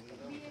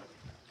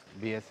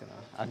 బీఎస్సీనా?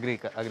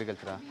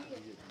 అగ్రికల్చరా?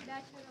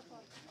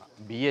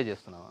 బిఏ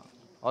చేస్తున్నావా?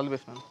 All the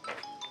best ma'am.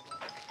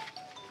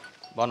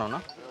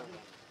 బాగున్నావునా?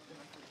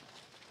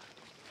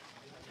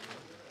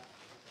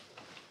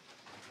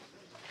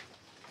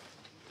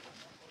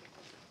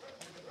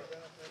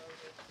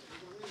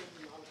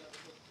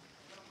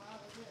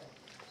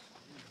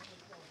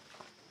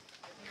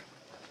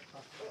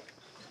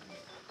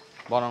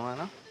 బాగున్నావు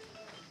నాయనా?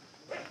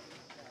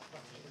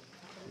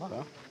 బాగా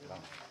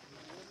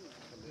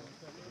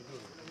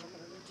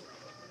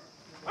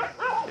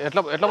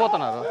ఎట్లా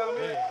పోతున్నారు?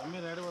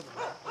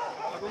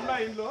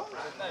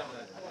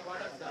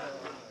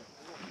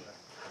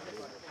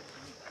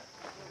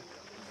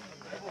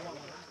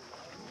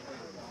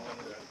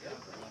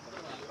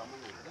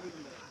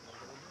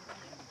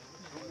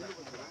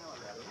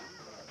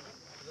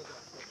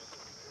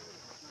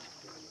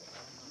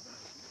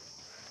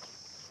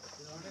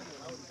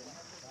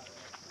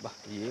 బా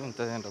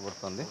ఏముంటుంది అంటే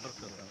పడుతుంది.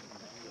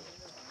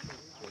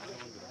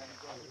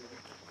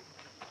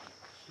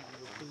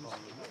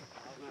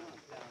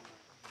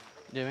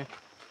 ఏమి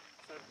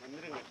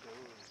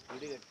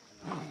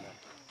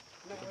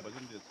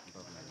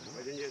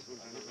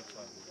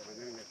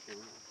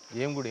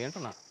ఏం గుడి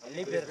ఏంటన్నా?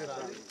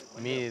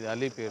 మీ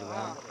అలీ పేరుదా?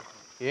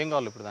 ఏం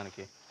కావాలి ఇప్పుడు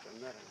దానికి?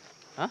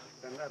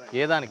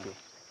 ఏ దానికి?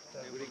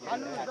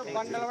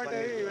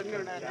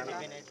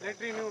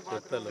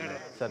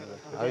 సరే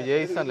అవి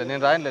చేయిస్తానులే,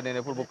 నేను రాయనులే. నేను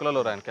ఎప్పుడు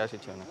బుక్లలో రాయను, క్యాష్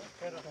ఇచ్చాను.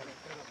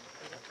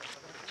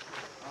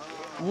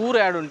 ఊరు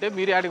యాడ్ ఉంటే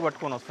మీరు యాడికి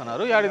పట్టుకొని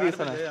వస్తున్నారు, యాడికి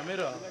తీస్తాను.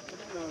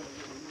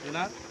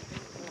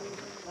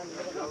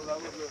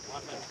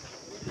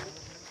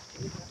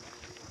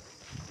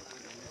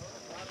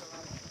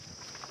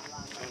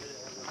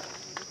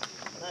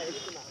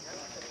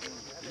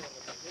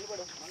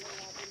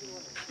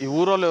 ఈ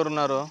ఊరోళ్ళు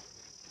ఎవరున్నారు?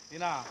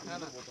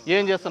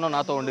 ఏం చేస్తున్నావు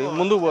నాతో ఉండి?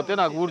 ముందుకు పోతే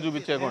నాకు ఊరు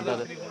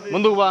చూపించేకుంటుంది.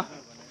 ముందుకు బా.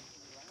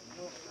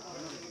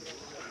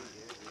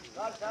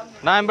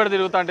 నా ఎంబడి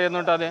తిరుగుతా అంటే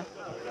ఏందుంటుంది?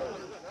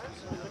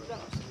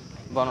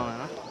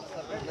 బాగున్నావునా?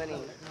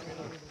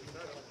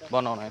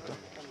 బాగున్నావునా? ఇక్కడ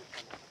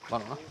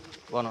బాగున్నావునా?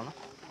 బాగున్నావునా?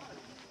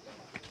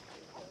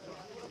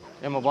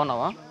 ఏమో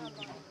బాగున్నావా?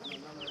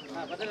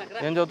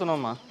 ఏం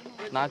చదువుతున్నావమ్మా?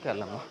 నాకే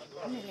వెళ్ళమ్మా.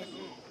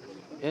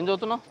 ఏం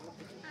చదువుతున్నావు?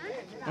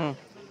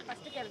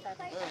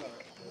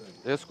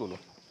 ఏ స్కూలు?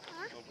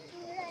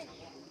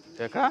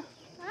 ఎక్కడ?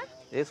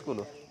 ఏ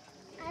స్కూలు?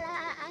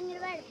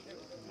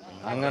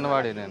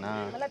 అంగన్వాడీనేనా?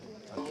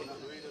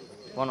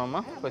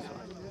 పోనమ్మా. కొంచెం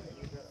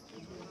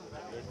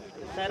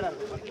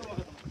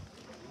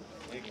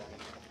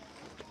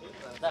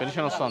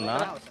పెన్షన్ వస్తుందా?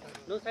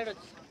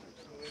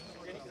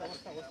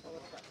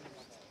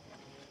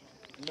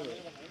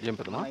 ఏం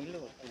పెద్దమ్మా?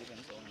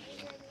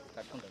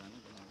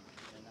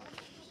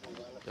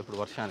 ఇప్పుడు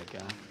వర్షానికి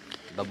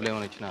డబ్బులు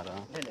ఏమైనా ఇచ్చినారా?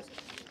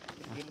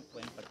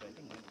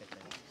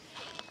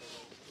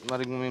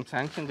 మరి మేము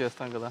శాంక్షన్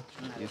చేస్తాం కదా,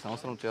 ఈ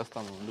సంవత్సరం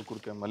చేస్తాము.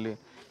 ఎందుకురికే మళ్ళీ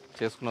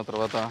చేసుకున్న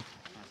తర్వాత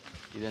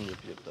ఇదని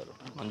చెప్తారు.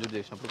 మంజూరు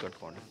చేసినప్పుడు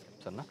కట్టుకోండి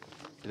సరేనా?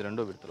 ఇది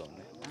 2వ విడతలో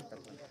ఉంది.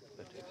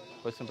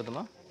 క్వశ్చన్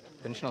పెద్దమ్మా,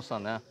 పెన్షన్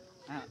వస్తుందా?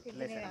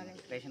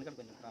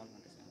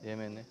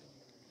 ఏమైంది?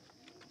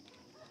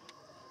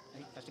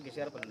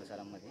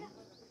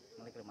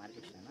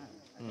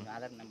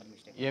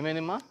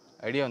 ఏమైందమ్మా?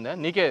 ఐడియా ఉందా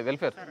నీకే?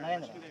 వెల్ఫేర్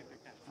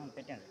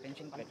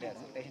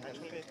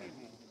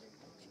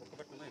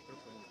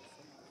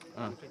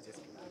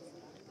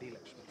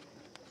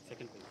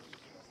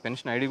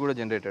పెన్షన్ ఐడి కూడా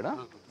జనరేటెడా?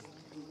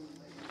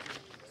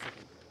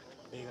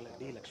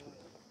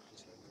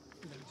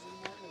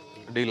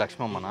 డి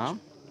లక్ష్మమ్మనా?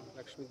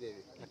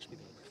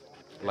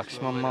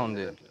 లక్ష్మమ్మ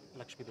ఉంది.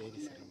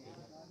 లక్ష్మీదేవి సార్,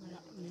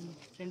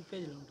 ఫ్రంట్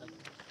పేజ్లో ఉంటాను.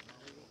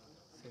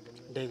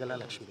 డేగల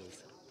లక్ష్మీదేవి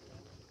సార్.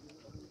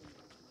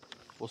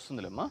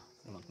 వస్తుందిలేమ్మా.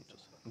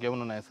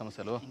 ఇంకేమైనా ఉన్నాయా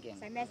సమస్యలు?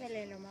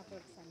 సమస్యలు మాకు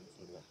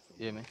సమస్యలు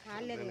ఏమి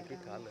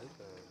కాలేదు.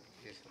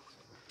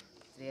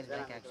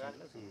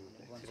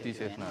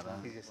 తీసేసినారా?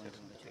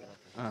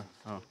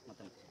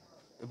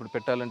 ఇప్పుడు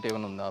పెట్టాలంటే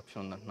ఏమైనా ఉందా,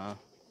 ఆప్షన్ ఉందంటున్నా?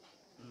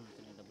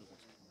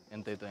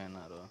 ఎంత అవుతాయి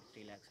అన్నారు?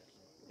 3 lakhs సార్.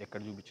 ఎక్కడ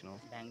చూపించినావు?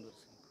 బెంగళూరు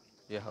సార్.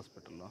 ఏ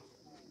హాస్పిటల్లో?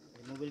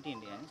 మొబిలిటీ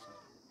ఇండియా అని సార్.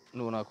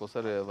 నువ్వు నాకు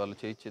ఒకసారి వాళ్ళు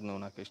చేయించేది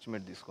నువ్వు నాకు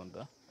ఎస్టిమేట్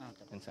తీసుకుంటా,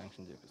 నేను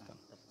శాంక్షన్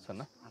చేపిస్తాను.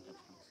 సరేనా?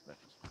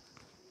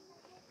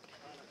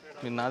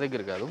 మీరు నా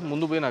దగ్గర కాదు,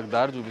 ముందు పోయి నాకు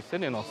దారి చూపిస్తే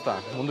నేను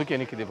వస్తాను, ముందుకు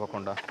వెనక్కి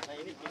తిప్పకుండా.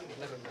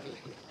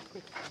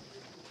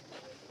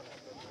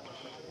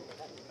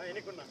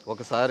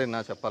 ఒకసారి నా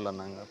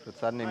చెప్పాలన్నా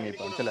ప్రతిసారి నేను మీ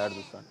పంచలు యాడ్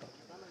చూస్తా అంట.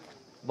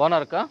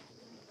 బాగున్నారక్క?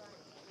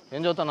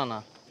 ఏం చదువుతానన్నా?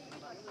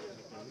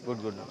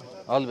 Good good,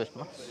 all the best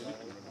మా.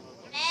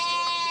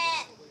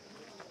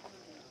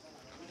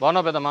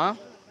 బాగున్నావు పెద్దమ్మా?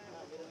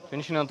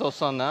 పెన్షన్ ఎంత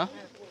వస్తుందా?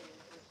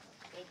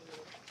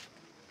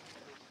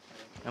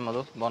 ఏం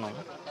మధు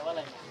బాగున్నావు?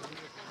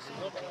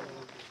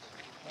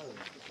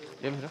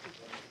 ఏం హీరో?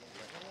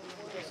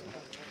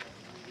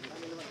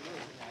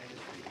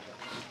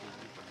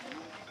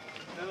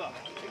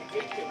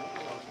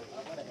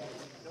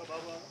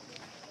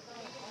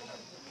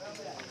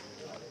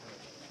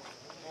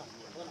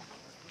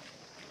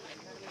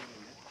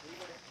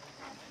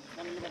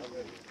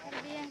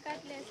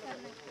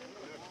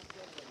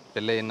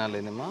 పెళ్ళి అయినా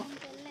లేదమ్మా?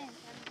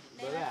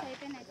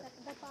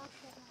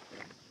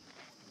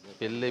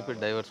 పెళ్ళి అయిపోయి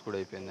డైవర్స్ కూడా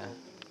అయిపోయిందా?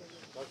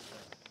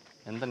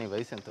 ఎంత నీ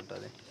వయసు ఎంత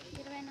ఉంటుంది?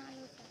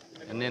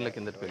 ఎన్ని ఏళ్ళ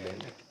కిందట పెళ్ళి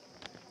అయింది?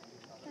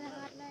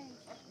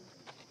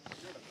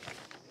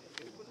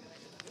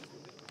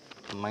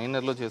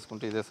 మైనర్లో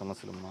చేసుకుంటే ఇదే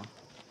సమస్యలమ్మా.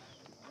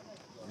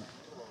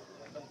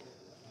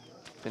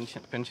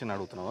 పెన్షన్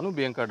అడుగుతున్నావా నువ్వు?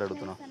 బియ్యం కార్డు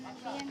అడుగుతున్నావు?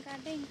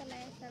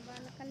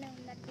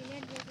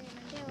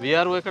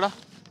 విఆర్ఓ ఎక్కడ?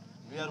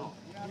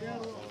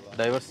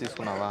 డైవర్స్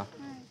తీసుకున్నావా?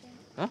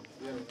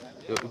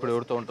 ఇప్పుడు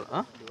ఎవరితో ఉంటావు?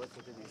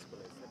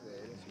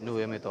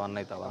 నువ్వేమవుతావు?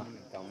 అన్న అవుతావా?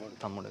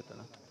 తమ్ముడు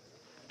అవుతాడా?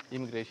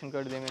 ఈమెకి రేషన్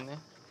కార్డుది ఏమైంది?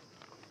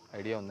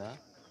 ఐడియా ఉందా?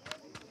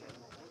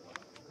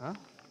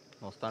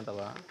 వస్తా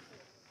అంటావా?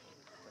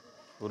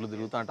 ఊళ్ళు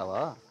తిరుగుతా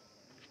అంటావా?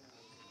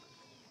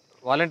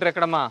 వాలంటీర్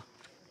ఎక్కడమ్మా?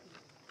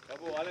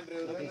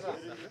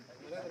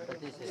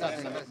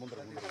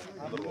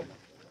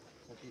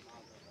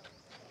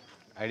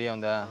 ఐడియా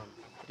ఉందా?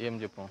 ఏం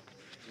చెప్పు.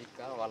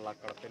 ఇంకా వాళ్ళు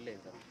అక్కడ పెళ్ళి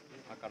అయింది సార్,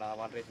 అక్కడ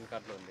వాళ్ళ రేషన్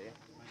కార్డులో ఉంది.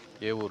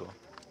 ఏ ఊరు?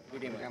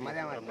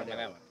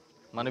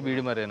 మన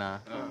బీడి మరేనా?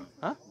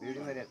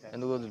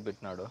 ఎందుకు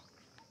వదిలిపెట్టినాడు?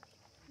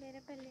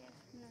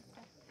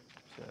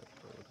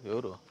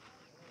 ఎవరు?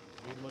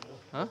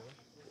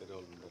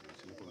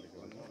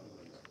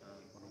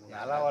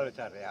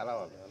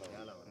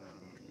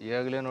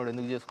 ఏగలేనోడు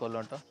ఎందుకు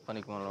చేసుకోవాలంట?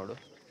 పనికి మనోడు.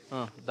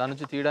 దాని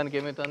నుంచి తీయడానికి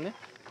ఏమవుతుంది?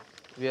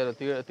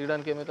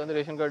 తీయడానికి ఏమవుతుంది?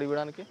 రేషన్ కార్డు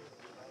ఇవ్వడానికి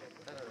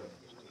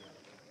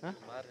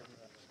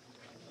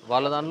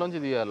వాళ్ళ దాంట్లోంచి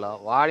తీయాలా?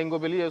 వాడు ఇంకో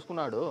పెళ్ళి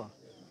చేసుకున్నాడు,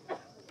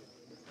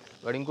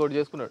 వాడు ఇంకోటి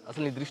చేసుకున్నాడు.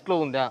 అసలు నీ దృష్టిలో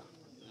ఉందా?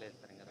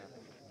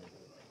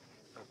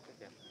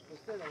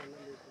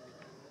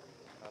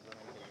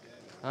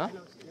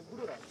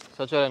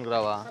 సచివాలయానికి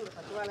రావా?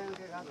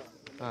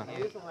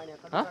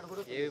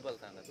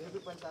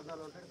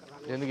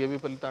 ఎందుకు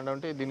ఏబీపల్లి తాండా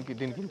ఉంటే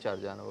దీనికి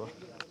ఇన్ఛార్జా నువ్వు?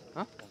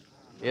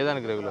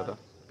 ఏదానికి రెగ్యులర్?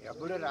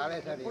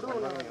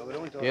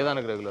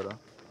 ఏదానికి రెగ్యులర్?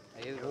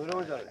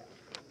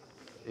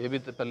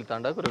 ఏబీపల్లి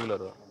తాండాకు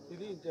రెగ్యులర్.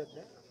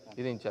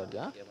 ఇది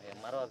ఇన్ఛార్జా?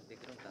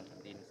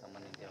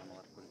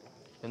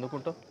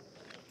 ఎందుకుంటావు?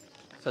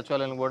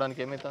 సచివాలయానికి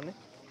పోవడానికి ఏమవుతుంది?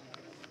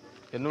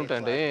 ఎన్ని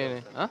ఉంటాయండి?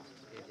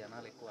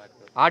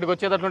 ఆడికి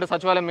వచ్చేటట్లుంటే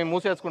సచివాలయం మేము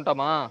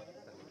మూసేసుకుంటామా?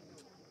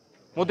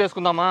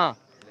 మూసేసుకుందామా?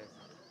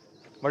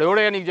 మరి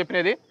ఎవడయ్యా నీకు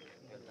చెప్పినది?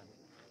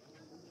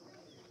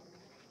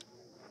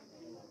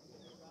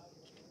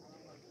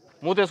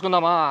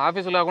 మూసేసుకుందామా?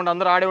 ఆఫీసు లేకుండా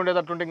అందరూ ఆడే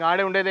ఉండేటట్లుంటే ఇంకా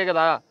ఆడే ఉండేదే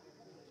కదా.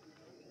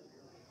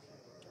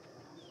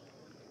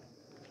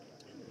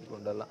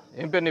 గుండల్లా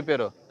ఏం పేరు నీ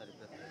పేరు?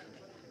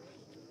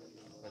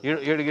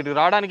 ఇటు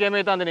రావడానికి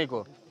ఏమవుతుంది నీకు?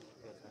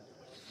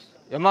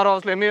 ఎంఆర్ఓ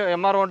హౌస్లో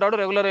ఎంఆర్ఓ ఉంటాడు,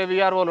 రెగ్యులర్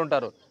విఆర్ఓలు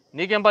ఉంటారు.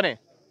 నీకేం పని?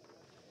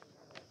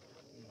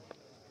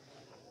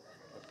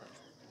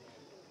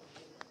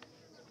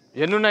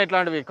 ఎన్నున్నాయి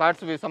ఇట్లాంటివి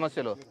కార్డ్స్వి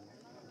సమస్యలు?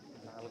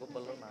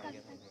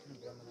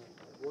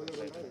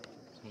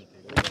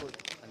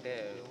 అంటే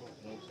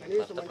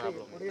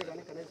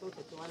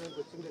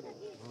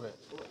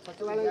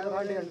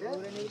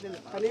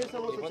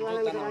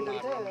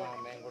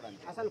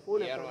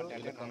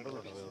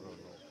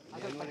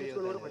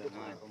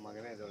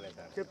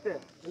చెప్తే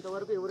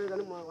ఇంతవరకు ఎవరే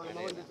కానీ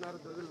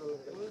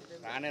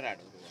రానే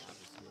రాడు.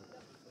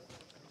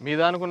 మీ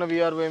దానికున్న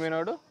విఆర్ఓ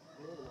ఏమైనాడు?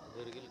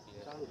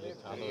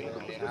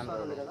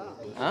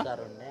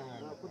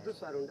 కుద్దు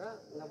సార్ ఉండ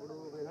అప్పుడు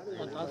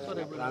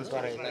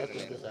ట్రాన్స్ఫర్ అయితే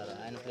కుద్దు సార్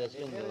ఆయన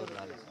ప్లేస్లో ఇంకెవరు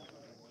రాలేదు సార్.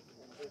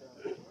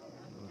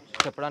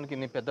 చెప్పడానికి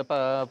నీ పెద్ద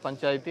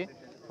పంచాయతీ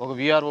ఒక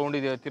విఆర్ఓ ఉండి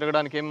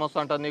తిరగడానికి ఏం వస్తా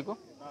ఉంటుంది నీకు?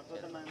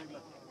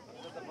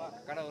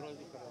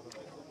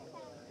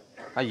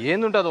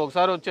 ఏంది ఉంటుంది?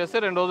 ఒకసారి వచ్చేస్తే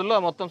 2 రోజుల్లో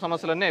మొత్తం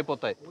సమస్యలన్నీ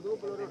అయిపోతాయి.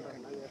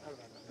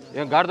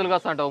 ఏం గాడిదలు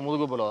కాస్తా అంటావు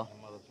ముదుగుబ్బలో?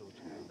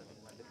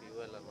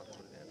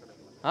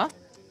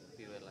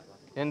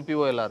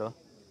 ఎన్పిఓ వెళ్ళారు.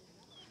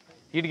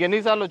 వీటికి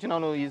ఎన్నిసార్లు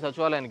వచ్చినావు నువ్వు ఈ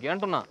సచివాలయానికి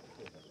అంటున్నా?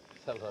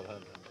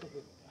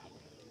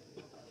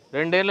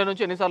 2 ఏళ్ళ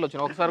నుంచి ఎన్నిసార్లు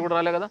వచ్చినావు? ఒకసారి కూడా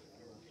రాలే కదా?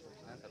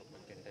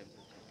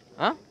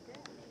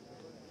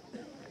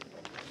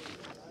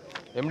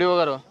 ఎండిఓ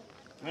గారు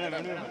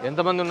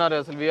ఎంతమంది ఉన్నారు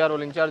అసలు?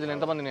 విఆర్ఓలు ఇన్ఛార్జీలు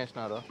ఎంతమందిని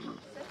వేసినారు?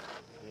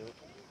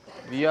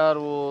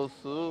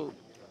 విఆర్ఓస్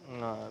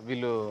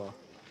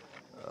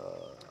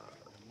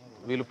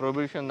వీళ్ళు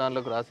ప్రొబిషన్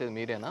దాంట్లోకి రాసేది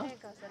మీరేనా?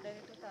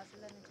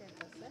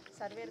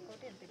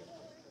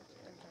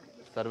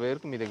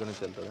 సర్వేయర్కు మీ దగ్గర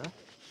నుంచి వెళ్తుందా?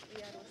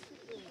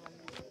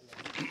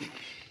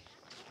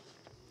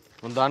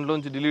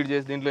 దాంట్లోంచి డిలీట్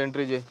చేసి దీంట్లో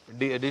ఎంట్రీ చేయి.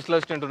 డిజిటల్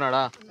అసిస్టెంట్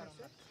ఉన్నాడా?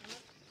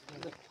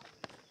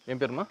 ఏం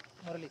పేరుమా?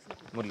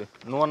 మురళి.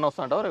 నువ్వన్నా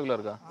వస్తా అంటావా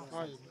రెగ్యులర్గా?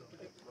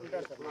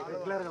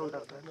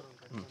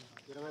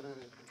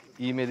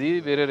 ఈమెది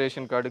వేరే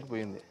రేషన్ కార్డుకి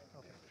పోయింది,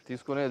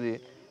 తీసుకుని అది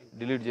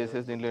డిలీట్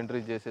చేసేసి దీంట్లో ఎంట్రీ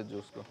చేసేది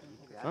చూసుకో.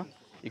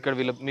 ఇక్కడ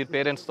మీరు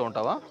పేరెంట్స్తో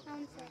ఉంటావా?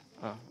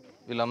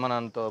 వీళ్ళ అమ్మ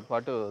నాన్నతో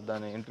పాటు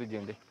దాన్ని ఎంట్రీ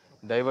చేయండి.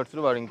 డైవర్స్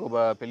వాడు ఇంకో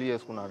పెళ్లి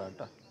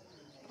చేసుకున్నాడంట,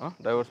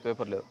 డైవర్స్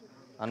పేపర్ లేవు,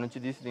 ఆ నుంచి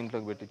తీసి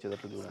దీంట్లోకి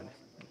పెట్టించేటట్టు చూడండి.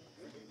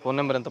 ఫోన్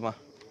నెంబర్ ఎంతమ్మా?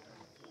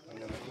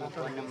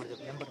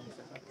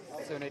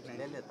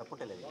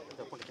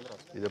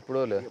 ఇది ఎప్పుడో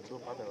లే.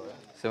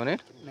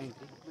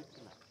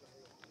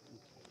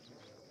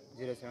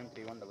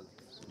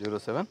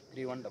 78073166.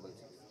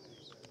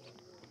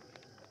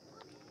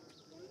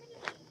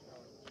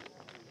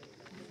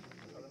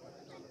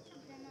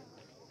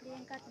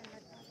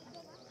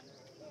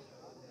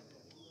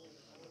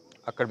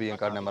 అక్కడ బియ్యం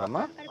కార్డు నెంబర్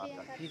అమ్మా?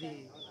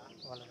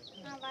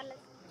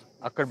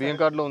 అక్కడ బియ్యం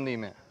కార్డులో ఉంది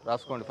ఈమె,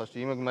 రాసుకోండి ఫస్ట్.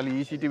 ఈమెకి మళ్ళీ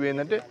ఈసీటీ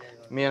పోయిందంటే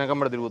మీ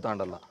వెనకమ్మడ తిరుగుతా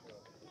ఉండల్లా.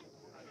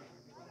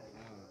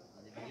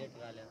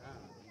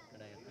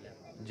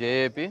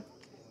 జేఏపీ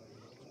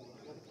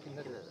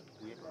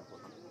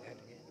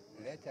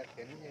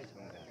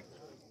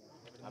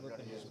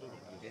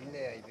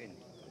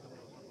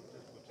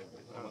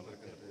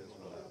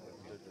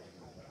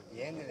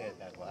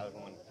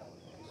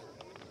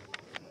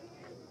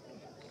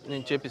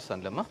నేను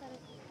చేపిస్తానులేమ్మా.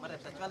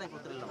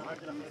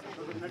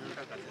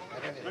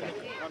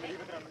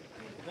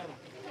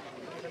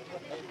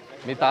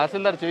 మీ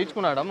తహసీల్దార్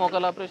చేయించుకున్నాడా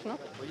మోకాల ఆపరేషన్?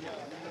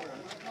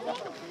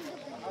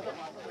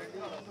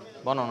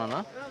 బాగున్నావునా?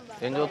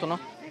 ఏం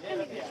చదువుతున్నావు?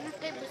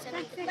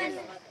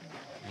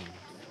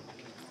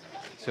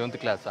 7th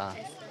క్లాసా?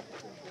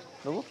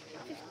 నువ్వు?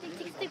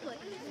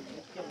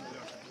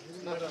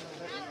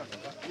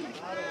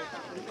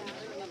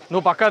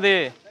 నువ్వు పక్కది.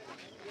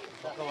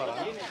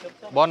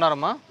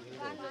 బాగున్నారమ్మా?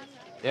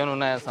 ఏమైనా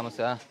ఉన్నాయా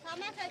సమస్య?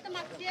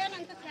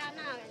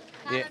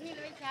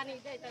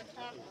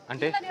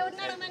 అంటే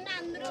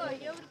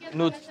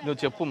నువ్వు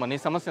చెప్పుమ్మా, నీ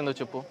సమస్య ఏందో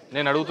చెప్పు.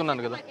 నేను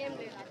అడుగుతున్నాను కదా.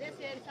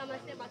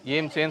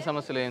 ఏం చేయని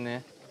సమస్యలు ఏంది?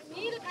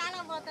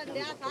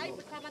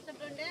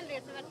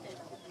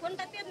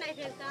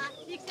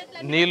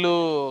 నీళ్ళు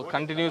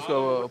కంటిన్యూస్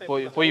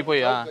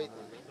పోయిపోయా?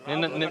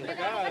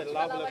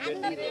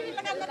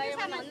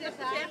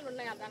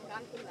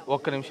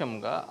 ఒక్క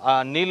నిమిషంగా ఆ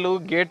నీళ్ళు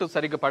గేటు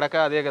సరిగ్గా పడక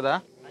అదే కదా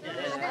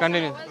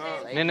కంటిన్యూ.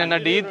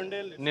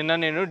 నిన్న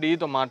నేను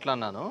డీతో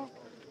మాట్లాడినాను.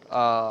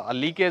 ఆ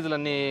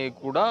లీకేజ్లన్నీ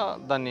కూడా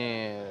దాన్ని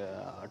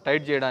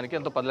టైట్ చేయడానికి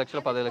ఎంతో 10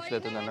 లక్షలు 15 లక్షలు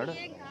అవుతుంది అన్నాడు.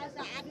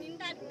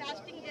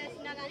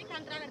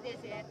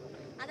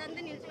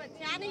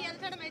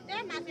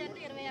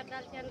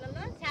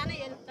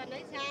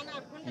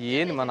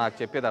 ఏంది మా నాకు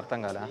చెప్పేది అర్థం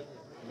కాదా?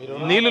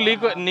 నీళ్ళు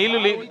లీక్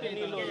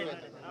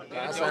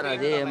సార్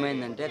అదే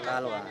ఏమైందంటే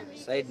కాలువ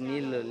సైడ్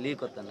నీళ్ళు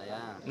లీక్ వస్తున్నాయా?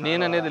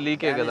 నేను అనేది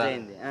లీకే కదా,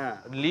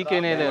 లీక్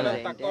అనేది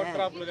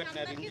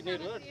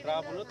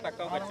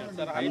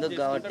అందుకు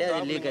కాబట్టి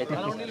అది లీక్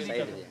అవుతుంది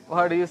సైడ్.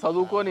 వాడి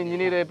చదువుకొని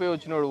ఇంజనీర్ అయిపోయి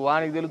వచ్చినాడు,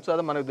 వానికి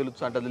తెలుస్తుందా మనకు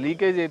తెలుసు అంటది.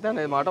 లీకేజ్ అయితే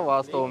అనేది మాట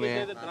వాస్తవమే.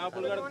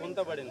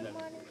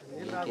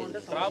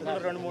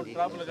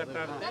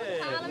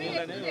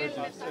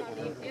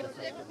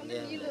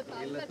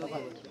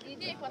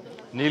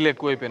 నీళ్ళు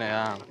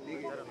ఎక్కువైపోయినాయా?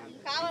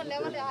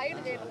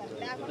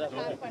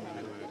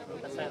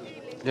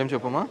 ఏం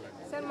చెప్పమ్మా?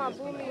 సార్ మా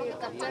భూమి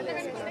కబ్జా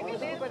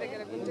చేసేసారు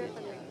దగ్గర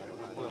గుంజేపల్లి.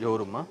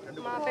 ఎవరమ్మా?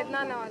 మా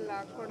పెద్దనాన్న వాళ్ళ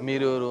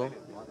మీరు ఎవరు?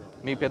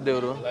 మీ పెద్ద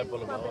ఎవరు?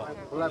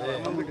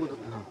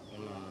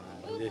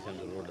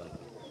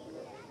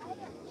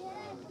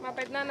 మా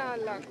పెద్దనాన్న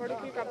వాళ్ళ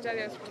కొడుకులు కబ్జా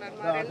చేసుకున్నారు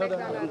మా 2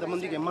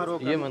 ఎకరాలు.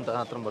 ఏమంత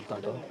ఆత్రం పడతా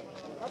అంటావు?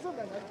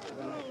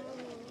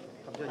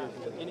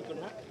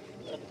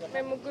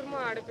 మేము ముగ్గురు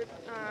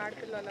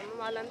ఆడపిల్లలము.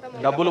 వాళ్ళంతా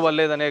డబ్బులు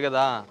వల్లేదనే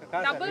కదా?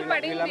 డబ్బులు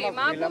పడింది,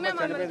 మా భూమి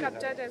మమ్మల్ని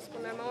కబ్జా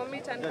చేసుకున్నారు. మా మమ్మీ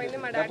చనిపోయింది,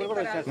 మా డాడీ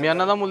మీ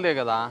అన్నదమ్ములదే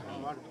కదా?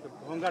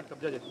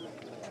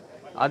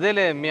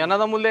 అదేలే మీ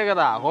అన్నదమ్ములే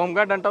కదా,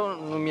 హోంగార్డ్ అంటావు,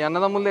 మీ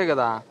అన్నదమ్ములే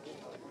కదా.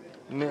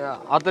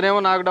 అతనేమో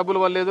నాకు డబ్బులు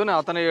పడలేదు అని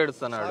అతనే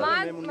ఏడుస్తున్నాడు.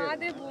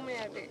 మాదే భూమి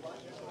అది,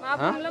 మా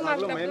భూమిలో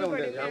మాకు డబ్బులు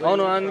పడింది.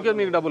 అవును, అందుకే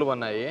మీకు డబ్బులు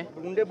పడినాయి.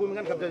 ఉండే భూమి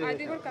కానీ కబ్జా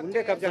అది కూడా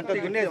ఉండే కబ్జా అంతా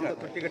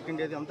తొట్టి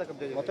కట్టిండేది అంతా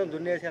కబ్జా మొత్తం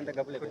దున్నేసి అంత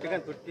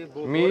తొట్టి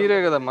మీరే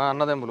కదా మా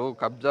అన్నదమ్ములు.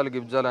 కబ్జాలు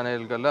గిబ్జాలు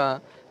అనేది కల్లా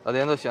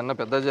అదేందో చిన్న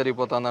పెద్ద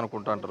జరిగిపోతుంది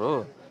అనుకుంటుంటారు.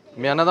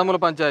 మీ అన్నదమ్ముల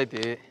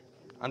పంచాయతీ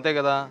అంతే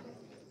కదా.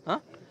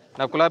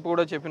 నా కులాపి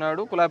కూడా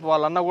చెప్పినాడు, కులాపి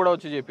వాళ్ళ అన్న కూడా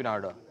వచ్చి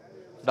చెప్పినాడు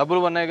డబ్బులు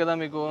పడినాయి కదా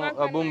మీకు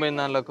భూమి పోయిన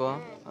దానిలకు.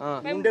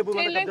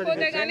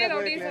 పోతే కానీ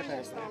రౌడీజం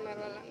చేస్తా ఉన్నారు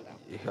వాళ్ళంతా.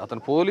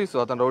 అతను పోలీసు,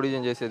 అతను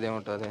రౌడీజం చేసేది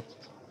ఏముంటుంది.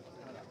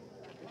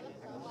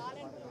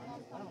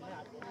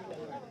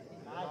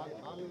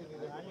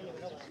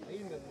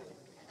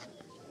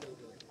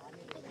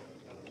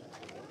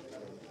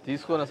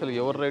 తీసుకొని అసలు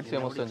ఎవరి రైట్స్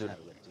ఏమొస్తాయి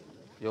చూడండి,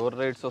 ఎవరి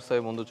రైట్స్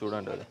వస్తాయి ముందు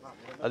చూడండి.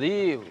 అది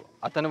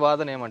అతని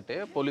వాదన ఏమంటే,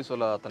 పోలీసు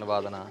వాళ్ళ అతని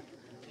వాదన,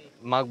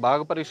 మాకు భాగ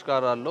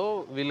పరిష్కారాల్లో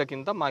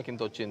వీళ్ళకింత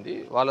మాకింత వచ్చింది,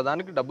 వాళ్ళ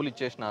దానికి డబ్బులు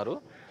ఇచ్చేసినారు,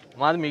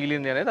 మాది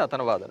మిగిలింది అనేది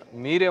అతని వాదన.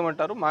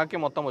 మీరేమంటారు, మాకే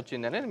మొత్తం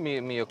వచ్చింది అనేది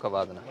మీ యొక్క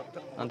వాదన,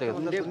 అంతే కదా.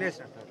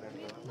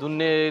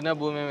 దున్నేన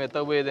భూమి ఏమి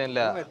ఎత్తకపోయేదేం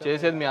లే,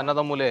 చేసేది మీ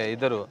అన్నదమ్ములే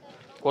ఇద్దరు,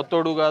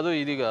 కొత్తోడు కాదు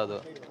ఇది కాదు.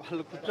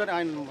 వాళ్ళు కూర్చొని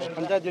ఆయన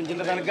పంచాయతీ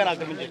జిల్లా దానికి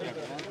ఆక్రమించేసారు.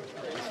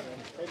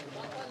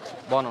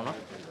 బాగున్నా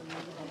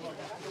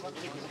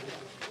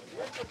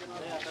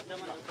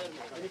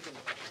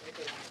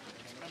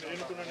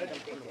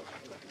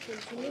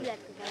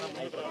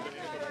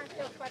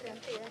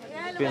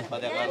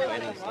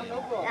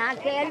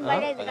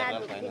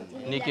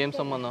నీకేం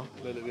సంబంధం?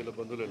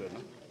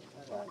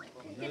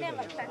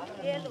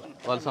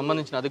 వాళ్ళకి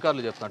సంబంధించిన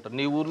అధికారులు చెప్తాంటారు.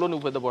 నీ ఊర్లో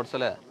నువ్వు పెద్ద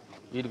పొడసలే,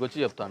 వీటికి వచ్చి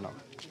చెప్తాను.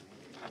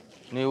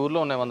 నీ ఊర్లో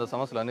ఉన్నాయి 100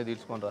 సమస్యలు అన్నీ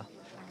తీర్చుకోనరా.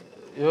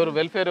 ఎవరు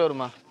వెల్ఫేర్ ఎవరు?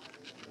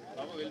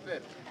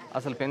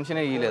 అసలు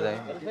పెన్షనే ఇయ్యలేదా?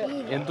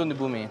 ఎంత ఉంది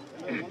భూమి?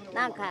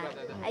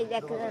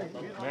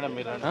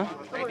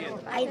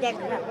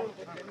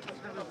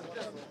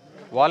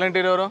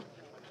 వాలంటీర్ ఎవరు?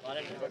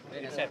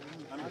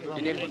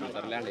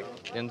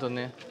 ఎంత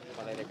ఉంది?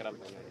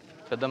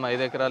 పెద్దమ్మ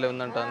 5 ఎకరాలే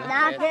ఉందంట.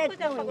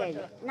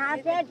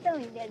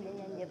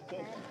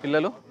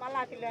 పిల్లలు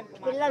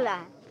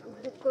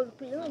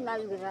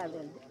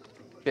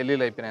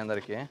పెళ్ళిళ్ళు అయిపోయినాయి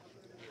అందరికి?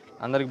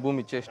 అందరికి భూమి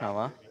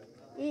ఇచ్చేసినావా?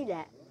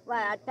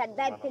 పెద్ద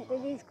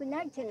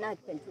తీసుకున్నాడు, చిన్న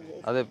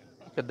అదే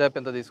పెద్ద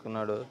ఎంత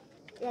తీసుకున్నాడు?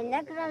 2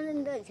 ఎకరాలు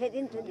ఉందో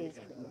చరింత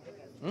తీసుకున్నారు.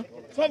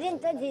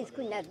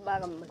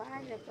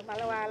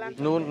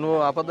 నువ్వు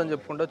అబద్ధం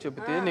చెప్పుకుంటా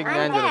చెప్తే నీకు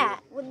న్యాయం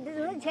జరుగుతుంది.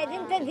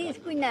 చరింత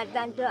తీసుకున్నారు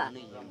దాంట్లో.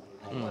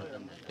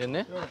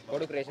 ఎన్ని?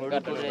 కొడుకు రేషన్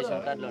కార్డు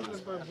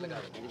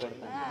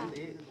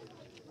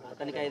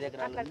అతనికి 5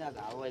 ఎకరాలు ఉంది,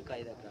 అవ్వకి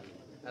 5 ఎకరాలు.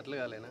 అట్లా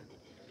కాలేనా?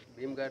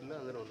 భీమ్ కార్డులో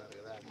అందరూ ఉన్నారు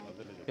కదా.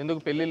 ఎందుకు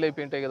పెళ్ళిళ్ళు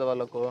అయిపోయింటాయి కదా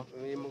వాళ్ళకు?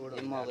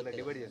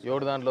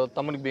 ఎవడు దాంట్లో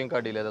తమ్మునికి బియ్యం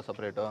కార్డు లేదా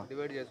సపరేట్?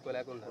 డివైడ్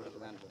చేసుకోలేకుండా.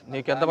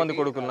 నీకు ఎంతమంది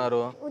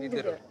కొడుకున్నారు?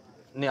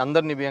 నీ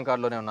అందరు నీ బియ్యం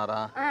కార్డులోనే ఉన్నారా?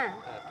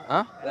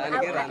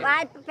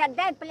 పెద్ద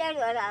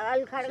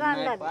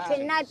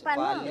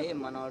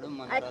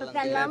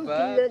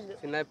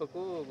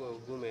చిన్నప్పకు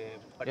భూమి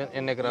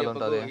ఎన్ని ఎకరాలు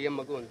ఉంటుంది?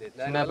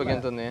 చిన్నప్పకి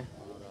ఎంత ఉంది?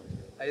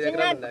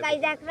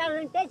 5 ఎకరాలు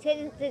ఉంటే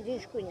చరిత్ర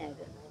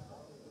తీసుకున్నారు.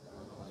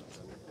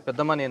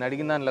 పెద్దమ్మ నేను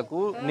అడిగిన దానిలకు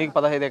నీకు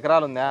 15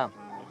 ఎకరాలు ఉందా?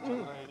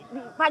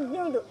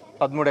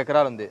 13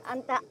 ఎకరాలు ఉంది.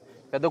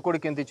 పెద్ద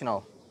కొడుకు ఎంత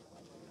ఇచ్చినావు?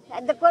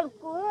 పెద్ద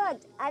కొడుకు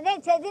అదే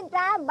చదింత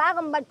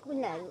భాగం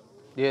పట్టుకున్నారు.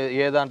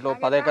 ఏ దాంట్లో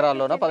 10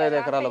 ఎకరాల్లోనా 15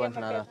 ఎకరాల్లో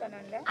పంచినారా?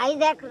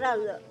 5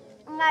 ఎకరాల్లో.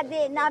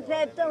 అది నా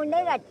పేరుతో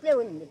ఉండేది అట్లే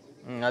ఉంది.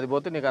 అది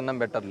పోతే నీకు అన్నం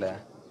పెట్టర్లే.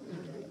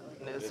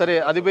 సరే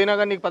అది పోయినా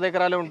కానీ నీకు 10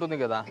 ఎకరాలే ఉంటుంది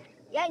కదా.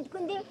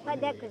 ఎంచుకుంది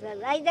 10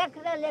 ఎకరాలు, 5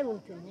 ఎకరాలే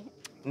ఉంటుంది.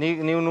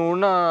 నువ్వు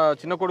ఉన్న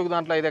చిన్న కొడుకు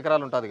దాంట్లో 5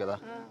 ఎకరాలు ఉంటుంది కదా.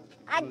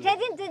 అది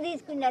చదింత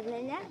తీసుకున్నారు.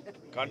 నేను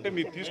అంటే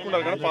మీరు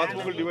తీసుకున్నారు కానీ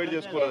పాస్బుక్ డివైడ్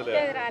చేసుకోలేదు.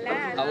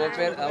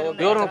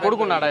 ఎవరు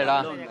కొడుకున్నాడా?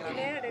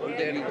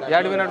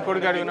 ఏడు వినాడు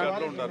కొడుకు, ఏడు వినాడు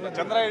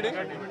చంద్ర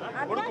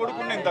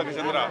కొడుకున్నా ఇంత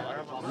చంద్ర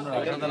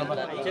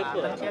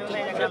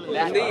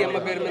అమ్మ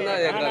పేరు మీద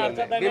 5 ఎకరాలు,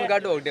 భీమ్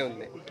కార్డు ఒకటే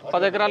ఉంది.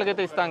 10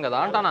 ఎకరాలకైతే ఇస్తాం కదా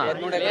అంటానా?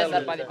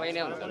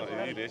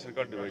 రేషన్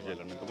కార్డు డివైడ్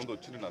చేయాలి. ఇంతకుముందు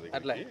వచ్చింది నా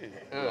దగ్గరికి,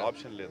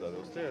 ఆప్షన్ లేదు. అది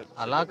వస్తే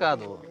అలా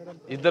కాదు,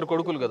 ఇద్దరు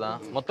కొడుకులు కదా,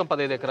 మొత్తం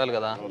 15 ఎకరాలు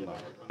కదా.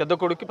 పెద్ద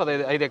కొడుకు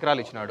 5 ఎకరాలు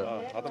ఇచ్చినాడు,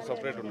 అతను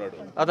సపరేట్ ఉన్నాడు.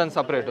 అతను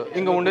సపరేట్.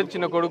 ఇంకా ఉండేది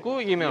చిన్న కొడుకు,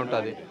 ఈమె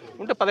ఉంటుంది.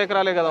 ఉంటే 10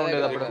 ఎకరాలే కదా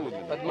ఉండేది. అప్పుడు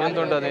ఎంత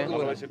ఉంటుంది?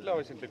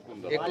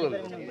 ఎక్కువ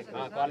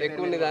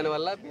ఉంది.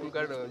 దానివల్ల భీమ్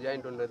కార్డు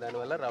జాయింట్ ఉండదు,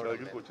 దానివల్ల రావడం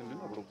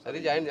అది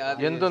జాయింట్.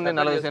 ఎంత ఉంది?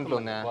 40 సెంట్లు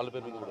ఉందా? వాళ్ళ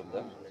పేరు మీద కూడా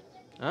ఉందా?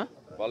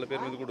 వాళ్ళ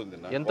పేరు మీద కూడా ఉంది.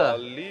 ఎంత?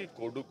 తల్లి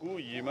కొడుకు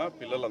ఈమె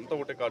పిల్లలంతా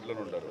ఒకటే కార్డులో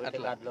ఉంటారు.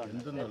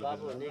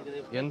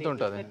 ఎంత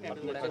ఉంటుంది?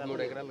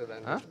 13 ఎకరాలు కదా.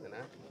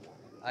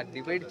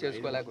 డివైడ్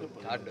చేసుకోలేకుండా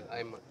కార్డు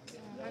ఆయమ్మ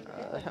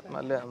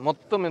మళ్ళీ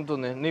మొత్తం ఎంత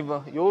ఉంది? నీ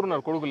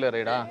ఎవరున్నారు కొడుకులు లేరా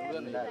ఈడ?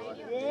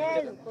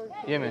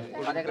 ఏమి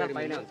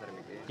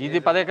ఇది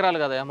 10 ఎకరాలు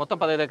కదా, మొత్తం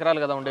 15 ఎకరాలు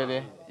కదా ఉండేది.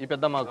 ఈ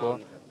పెద్ద మాకు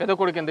పెద్ద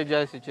కొడుకు ఎంత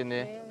జాయిస్ ఇచ్చింది?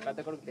 పెద్ద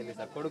కొడుకు తెలియదు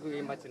సార్. కొడుకు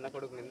ఈమె చిన్న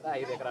కొడుకు మీద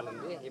 5 ఎకరాలు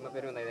ఉంది, ఈమె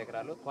పేరు మీద 5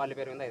 ఎకరాలు, వాళ్ళ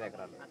పేరు మీద 5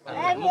 ఎకరాలు.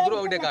 ముగ్గురు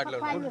ఒకటే కార్డులో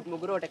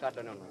ముగ్గురు ఒకటే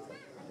కార్డులోనే ఉన్నారు సార్.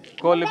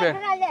 కోళ్ళిపే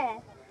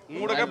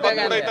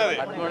 13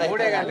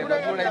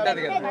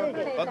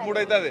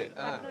 అవుతుంది.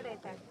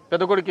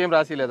 పెద్ద కొడుకు ఏం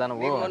రాసిలేదా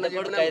నువ్వు?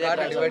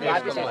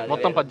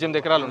 మొత్తం 18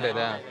 ఎకరాలు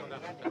ఉండేదా?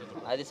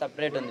 అది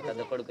సపరేట్ ఉంది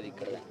పెద్ద కొడుకు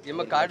ఇక్కడ.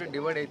 ఏమో కార్డు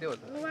డివైడ్ అయితే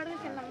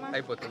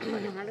అయిపోతుంది.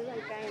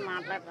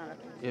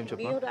 ఏం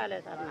చెప్పు?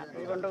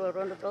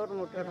 రెండు టోర్లు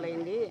 3 టోర్లు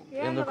అయింది.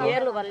 ఎందుకు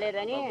ఏర్లు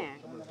పడలేదని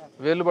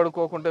వేలు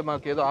పడుకోకుంటే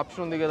మాకు ఏదో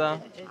ఆప్షన్ ఉంది కదా.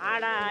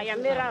 ఆడ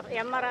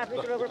ఎంఆర్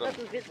ఆఫీసులో కూడా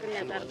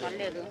తీసుకున్నాను సార్,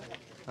 పడలేదు.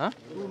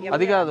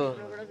 అది కాదు,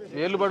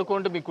 వేలు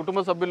పడుకుంటే మీ కుటుంబ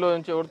సభ్యుల్లో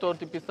నుంచి ఎవరితో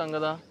తిప్పిస్తాం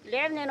కదా.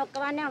 లేదు, నేను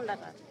ఒక్కదాన్నే ఉండా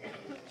సార్.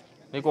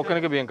 నీకు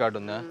ఒక్కనికి బియ్యం కార్డు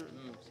ఉందా?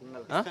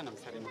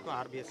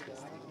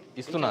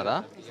 ఇస్తున్నారా?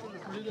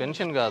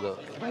 పెన్షన్ కాదు,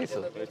 రైస్.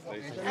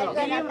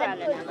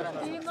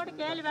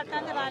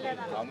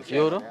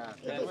 ఎవరు?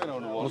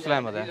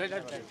 ముస్లాం అదే.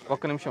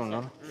 ఒక్క నిమిషం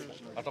ఉన్నాను.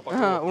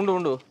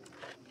 ఉండు.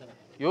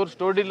 ఎవరు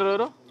స్టోర్ డీలర్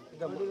ఎవరు?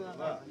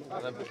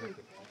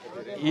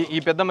 ఈ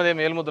పెద్దమ్మది ఏం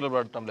ఏలు ముద్రలు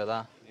పడటం లేదా?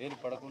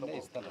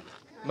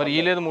 మరి ఈ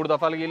లేదు, 3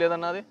 దఫాలు ఈ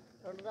లేదన్నది.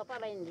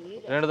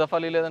 2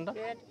 దఫాలు ఈ లేదంట.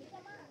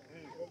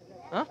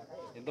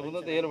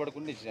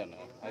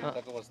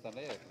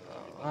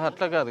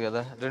 అట్లా కాదు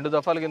కదా, 2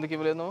 దఫాలకి ఎందుకు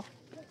ఇవ్వలేదు నువ్వు?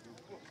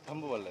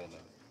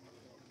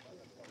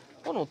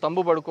 నువ్వు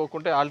తంబు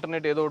పడుకోకుంటే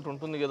ఆల్టర్నేట్ ఏదో ఒకటి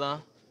ఉంటుంది కదా.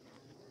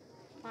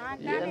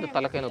 ఏదంటే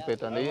తలకాయ నొప్పి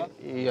అవుతుంది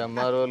ఈ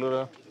అమ్మారోలు.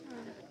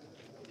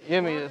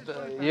 ఏమి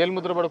ఏలు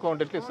ముద్ర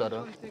పడుకోమంటే ఎట్లా ఇస్తారు?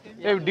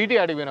 డీటీ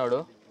అడిగిపోయినాడు.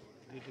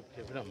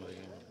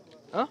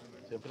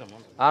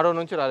 6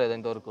 నుంచి రాలేదు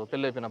ఇంతవరకు,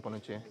 పెళ్ళి అయిపోయినప్పటి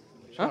నుంచి.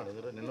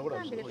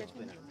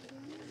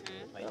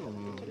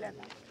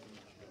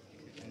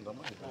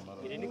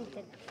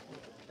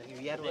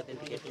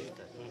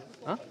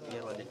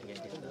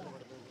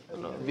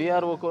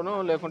 విఆర్ఓకోను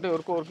లేకుంటే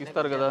ఎవరికో ఎవరికి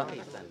ఇస్తారు కదా,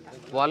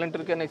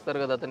 వాలంటీర్కైనా ఇస్తారు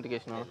కదా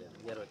అథెంటికేషన్.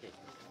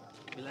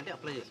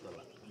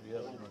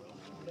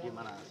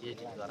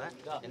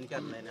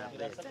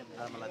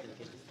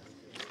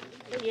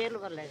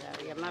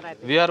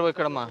 విఆర్ఓ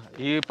ఎక్కడమ్మా?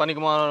 ఈ పనికి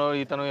మా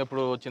ఇతను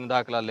ఎప్పుడు వచ్చిన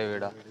దాఖలాలు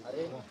లేవేడా?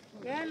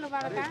 ఏళ్ళు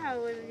పడక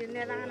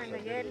నిదానంగా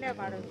ఏళ్ళే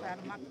పడదు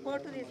సార్. మాకు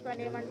కోర్టు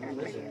తీసుకొని ఏమంటే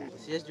కోర్టు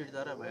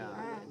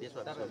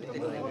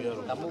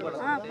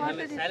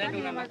తీసుకొని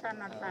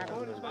ఏమంటున్నాడు సార్.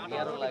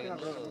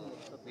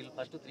 వీళ్ళు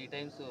ఫస్ట్ 3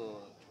 times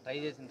ట్రై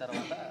చేసిన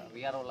తర్వాత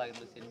విఆర్ఓ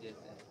లాగిన్లో సెండ్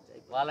చేస్తే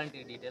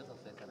వాలంటీర్ డీటెయిల్స్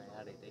వస్తాయి సార్.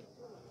 యాడైతే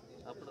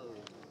అప్పుడు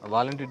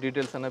వాలంటీర్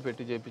డీటెయిల్స్ అన్నా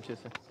పెట్టి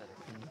చేయించేసా.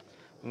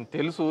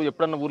 తెలుసు,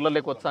 ఎప్పుడన్నా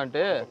ఊర్లలోకి వచ్చా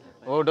అంటే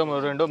 1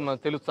 2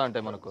 తెలుస్తా అంటే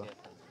మనకు.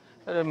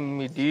 అరే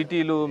మీ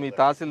డీటీలు, మీ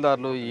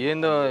తహసీల్దార్లు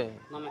ఏందో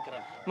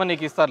మరి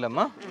నీకు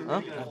ఇస్తారులేమ్మా.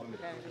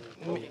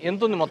 ఎంత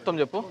ఉంది మొత్తం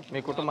చెప్పు మీ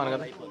కుటుంబానికి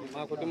కదా?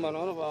 మా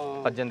కుటుంబంలో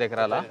 18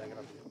 ఎకరాలా?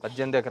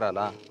 18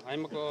 ఎకరాలా?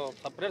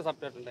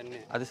 సపరేట్ ఉంటుంది.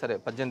 అది సరే,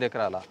 18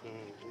 ఎకరాలా?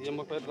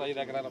 5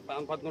 ఎకరాలు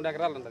 13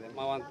 ఎకరాలు ఉంటుంది.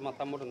 మా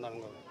తమ్ముడు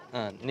ఉన్నాడు.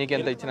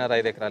 నీకెంత ఇచ్చినారు?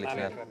 5 ఎకరాలు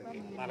ఇచ్చినారు.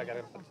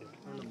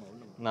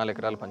 4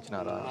 ఎకరాలు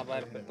పంచినారా?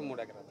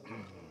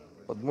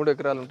 13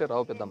 ఎకరాలు ఉంటే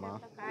రావు పెద్దమ్మా.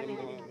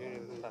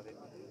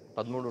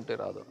 13 ఉంటే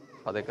రాదు,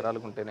 10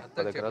 ఎకరాలకు ఉంటేనే.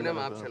 10 ఎకరాలు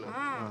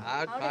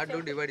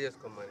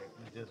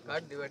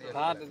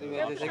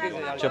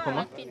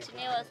చెప్పమ్మా.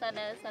 పింఛనే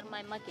వస్తాను సార్ మా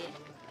అమ్మకి.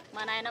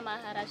 మా నాయన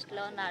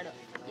మహారాష్ట్రలో ఉన్నాడు.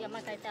 ఈ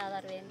అమ్మకైతే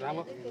ఆధార్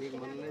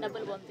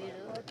డబ్బులు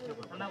పంపిడు,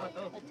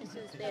 వచ్చి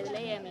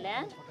చూసేదిలే ఏంలే.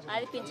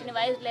 అది పింఛని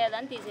వయసు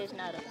లేదని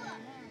తీసేసినారు.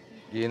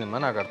 ఏందమ్మా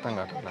నాకు అర్థం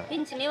కావట్లేదు.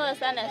 పింఛని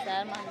వస్తానే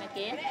సార్ మా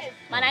అమ్మకి.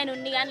 మా నాయన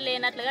ఉండి కానీ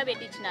లేనట్లుగా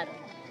పెట్టించినారు.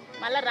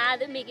 మళ్ళీ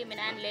రాదు, మీకు మీ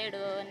నాయన లేడు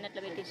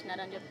అన్నట్లు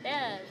పెట్టించినారు అని చెప్తే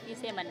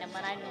తీసేయమన్నా. మా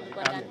నాయన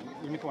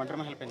ఉండుకోవడానికి ఒంటరి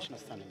మహిళ పెన్షన్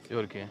వస్తాను.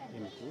 ఎవరికి?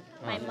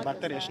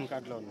 భర్త రేషన్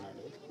కార్డులో ఉన్నాడు.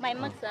 మా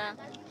అమ్మకి సార్.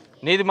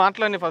 నీది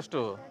మాట్లాడి ఫస్ట్.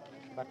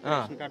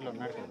 రేషన్ కార్డులో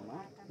ఉన్నాడు కదమ్మా,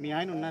 మీ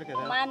ఆయన ఉన్నారు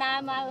కదా. మా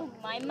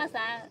అమ్మ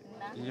సార్,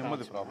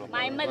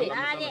 మా అమ్మది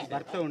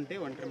భర్త ఉంటే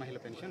ఒంటరి మహిళ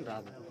పెన్షన్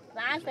రాదు.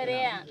 సరే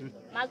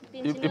మాకు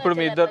ఇప్పుడు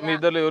మీ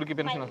ఇద్దరు ఎవరికి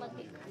పెన్షన్?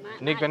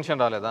 నీకు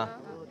పెన్షన్ రాలేదా?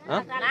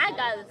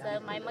 కాదు సార్,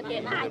 మా అమ్మకే.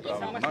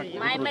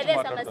 మా అమ్మదే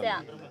సమస్య.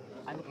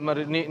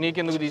 మరి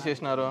నీకెందుకు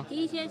తీసేసినారు?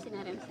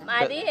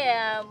 మాది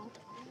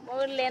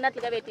మూడు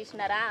లేనట్లుగా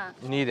పెట్టించినారా.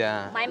 నీదా?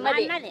 మా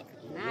అమ్మది.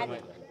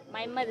 మా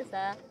అమ్మది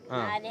సార్.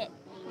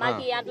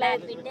 మాకు అట్లా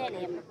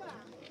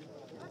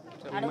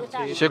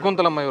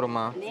శకుంతలమ్మ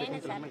ఎవరమ్మా?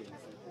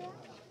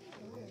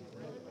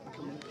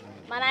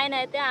 మా నాయన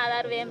అయితే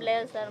ఆధార్ ఏం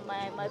లేదు సార్. మా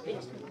అమ్మ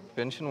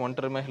పెన్షన్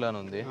ఒంటరి మహిళ అని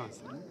ఉంది,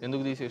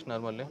 ఎందుకు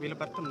తీసేసినారు మళ్ళీ?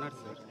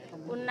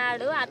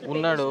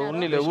 ఉన్నాడు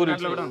ఉన్నిలే ఊరు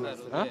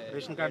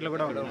రేషన్ కార్డులో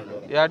కూడా ఉన్నాడు.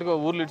 యాటికో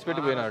ఊర్లు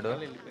ఇడిచిపెట్టి పోయినాడు.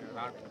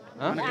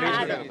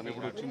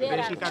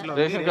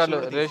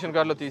 రేషన్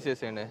కార్డులో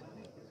తీసేసేయండి,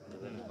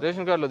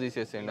 రేషన్ కార్డులో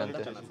తీసేసేయండి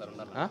అంతే.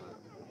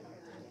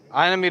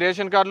 ఆయన మీ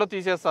రేషన్ కార్డులో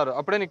తీసేస్తారు,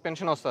 అప్పుడే నీకు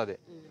పెన్షన్ వస్తుంది.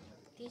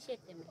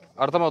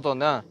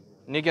 అర్థమవుతుందా?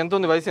 నీకు ఎంత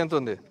ఉంది, వయసు ఎంత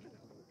ఉంది?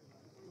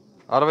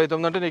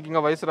 69 అంటే నీకు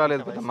ఇంకా వయసు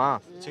రాలేదు పెద్దమ్మా.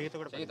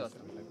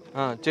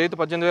 చేతి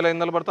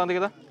 18,500 పడుతుంది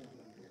కదా,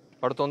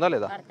 పడుతుందా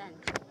లేదా?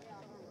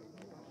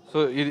 సో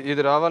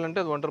ఇది రావాలంటే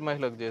అది ఒంటరి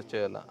మహిళకు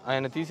చేయాలి.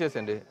 ఆయన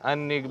తీసేసండి, ఆయన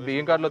నీకు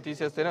బియ్యం కార్డులో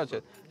తీసేస్తేనే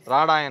వచ్చేది.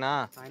 రాడా ఆయన?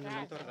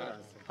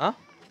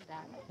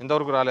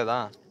 ఇంతవరకు రాలేదా?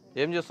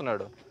 ఏం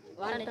చేస్తున్నాడు?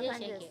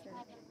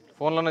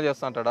 ఫోన్లోనే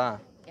చేస్తా అంటాడా?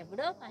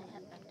 ఎప్పుడో పని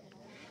చేస్తాడు.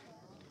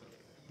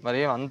 మరి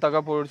ఏం అంతగా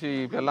పొడిచి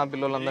ఈ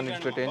పిల్లలందరినీ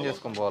నిలిచిపెట్టి ఏం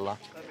చేసుకొని పోవాలా?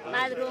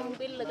 మాది రూమ్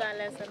బిల్లు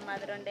కాలేదు సార్,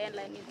 మాది 2 ఏళ్ళ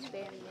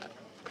నిలిచిపోయింది.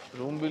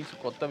 రూమ్ బిల్స్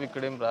కొత్తవి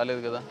ఇక్కడేం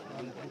రాలేదు కదా.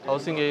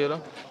 హౌసింగ్ వేయరు,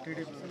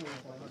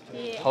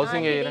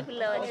 హౌసింగ్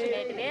బిల్లు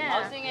వచ్చినట్టువే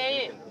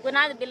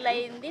పునాది బిల్లు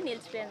అయింది,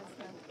 నిలిచిపోయింది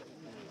సార్.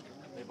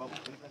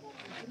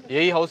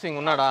 ఏ హౌసింగ్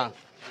ఉన్నాడా?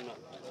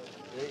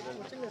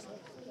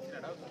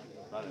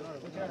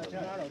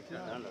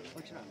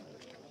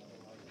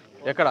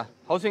 ఎక్కడ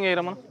హౌసింగ్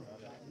వేయరమ్మా?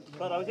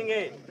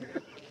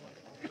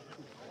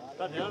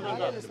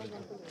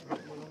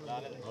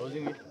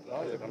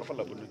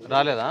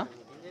 రాలేదా?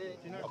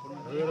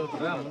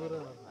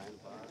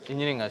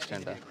 Engineering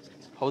assistant.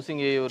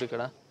 హౌసింగ్ ఏ ఊరు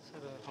ఇక్కడ?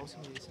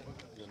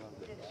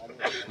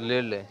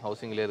 లేదులే,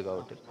 హౌసింగ్ లేదు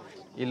కాబట్టి.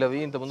 వీళ్ళవి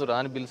ఇంతకుముందు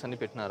రాని బిల్స్ అన్ని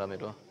పెట్టినారా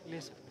మీరు?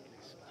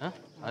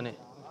 అని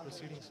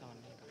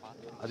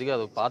అది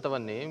కాదు,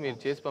 పాతవన్నీ మీరు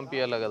చేసి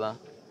పంపించాలా కదా.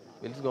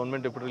 బిల్స్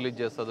గవర్నమెంట్ ఎప్పుడు రిలీజ్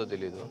చేస్తుందో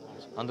తెలియదు.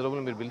 అందులో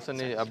మీరు బిల్స్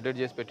అన్ని అప్డేట్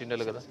చేసి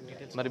పెట్టిండాలి కదా.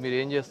 మరి మీరు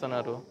ఏం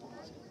చేస్తున్నారు?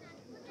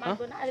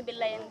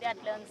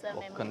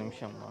 ఒక్క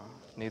నిమిషం,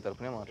 నీ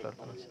తరపునే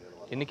మాట్లాడుతున్నాను.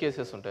 ఎన్ని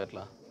కేసెస్ ఉంటాయి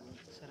అట్లా?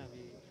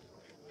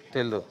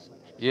 తెలియదు.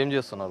 ఏం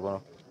చేస్తున్నారు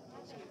మనం?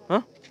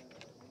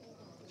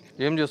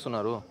 ఏం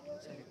చేస్తున్నారు?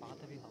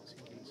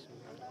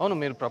 అవును,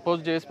 మీరు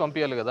ప్రపోజ్ చేసి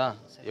పంపించాలి కదా.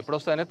 ఎప్పుడు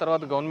వస్తాయనే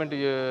తర్వాత గవర్నమెంట్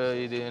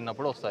ఇది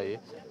అన్నప్పుడు వస్తాయి.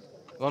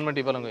 గవర్నమెంట్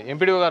ఇవ్వాలి.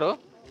 ఎంపీడీఓ గారు,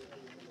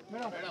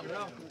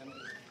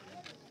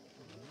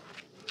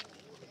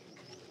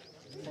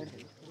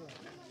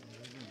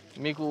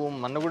 మీకు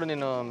మొన్న కూడా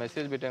నేను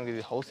మెసేజ్ పెట్టాను,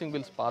 ఇది హౌసింగ్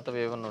బిల్స్ పాతవి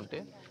ఏమన్నా ఉంటే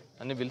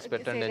అన్ని బిల్స్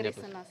పెట్టండి అని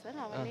చెప్పి.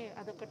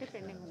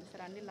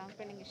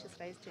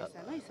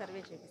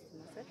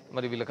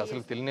 మరి వీళ్ళకి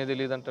అసలు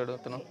తెలియదు అంటాడు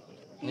అతను.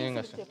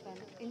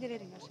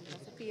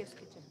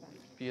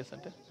 పిఎస్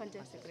అంటే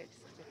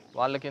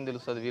వాళ్ళకేం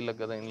తెలుస్తుంది? వీళ్ళకి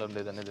కదా ఇంట్లో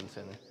లేదని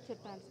తెలిసేది.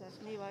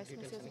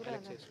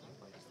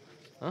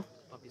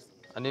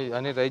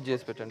 అని రైట్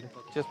చేసి పెట్టండి,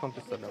 చేసి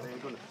పంపిస్తాను.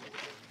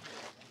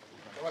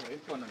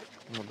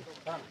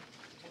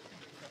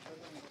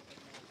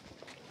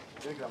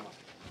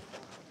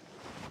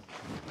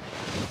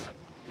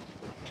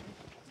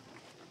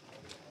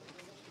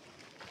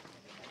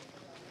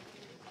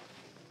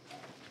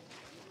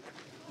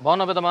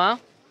 బాగున్నా పెద్దమ్మా?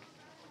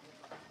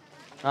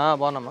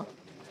 బాగున్నామ్మా.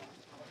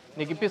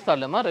 నీకు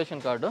ఇప్పిస్తాడులేమ్మా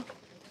రేషన్ కార్డు.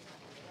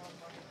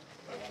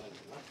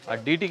 ఆ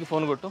డీటీకి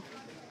ఫోన్ కొట్టు.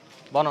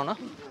 బాగున్నావునా?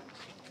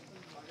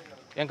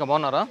 ఇంకా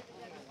బాగున్నారా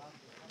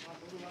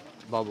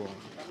బాబు?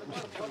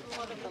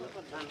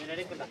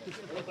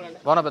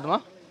 బాగున్నా పెద్దమ్మా?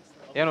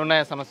 ఏమైనా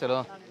ఉన్నాయా సమస్యలు?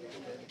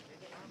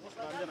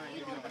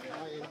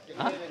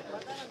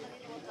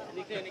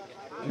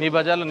 మీ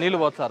బజార్లో నీళ్ళు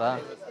పోతారా?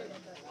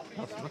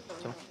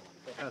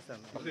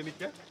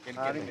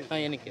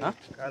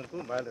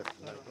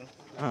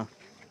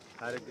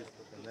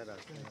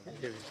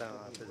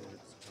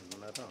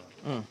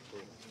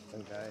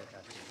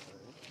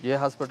 ఏ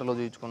హాస్పిటల్లో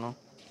చూపించుకున్నావు?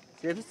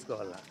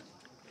 చేయించుకోవాలా?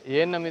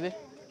 ఏన్నమ్మ ఇది?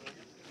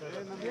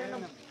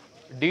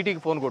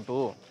 డీటీకి ఫోన్ కొట్టు.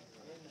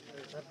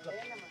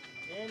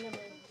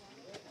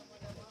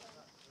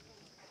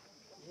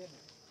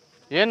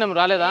 ఏన్నమ్మ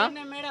రాలేదా?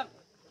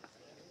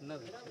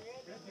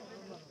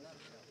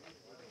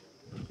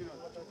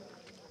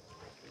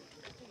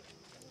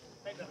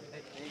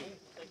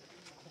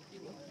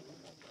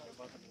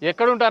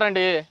 ఎక్కడ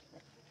ఉంటారండి?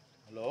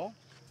 హలో,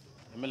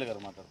 ఎమ్మెల్యే గారు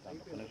మాట్లాడతాను.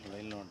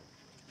 లైన్లో ఉండి.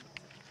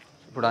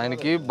 ఇప్పుడు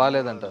ఆయనకి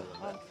బాగాలేదంట.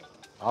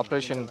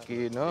 ఆపరేషన్కి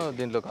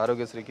దీంట్లోకి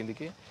ఆరోగ్యశ్రీ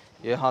కిందికి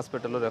ఏ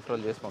హాస్పిటల్లో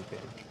రెఫరల్ చేసి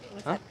పంపారు.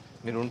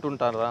 మీరు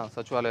ఉంటుంటారా?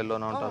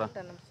 సచివాలయంలోనే ఉంటారా?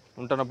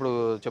 ఉంటున్నప్పుడు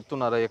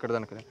చెప్తున్నారా ఎక్కడ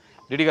దానికి?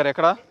 డిడి గారు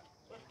ఎక్కడా?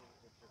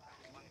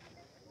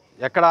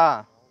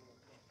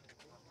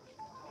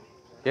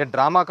 ఏ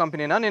డ్రామా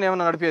కంపెనీనా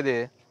నేనేమన్నా నడిపేది?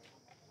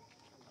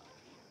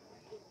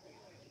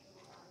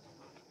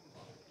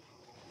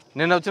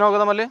 నిన్న వచ్చినావు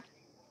కదా, మళ్ళీ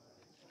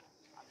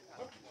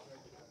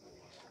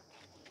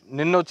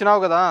నిన్న వచ్చినావు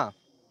కదా.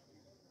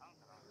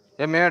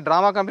 మేము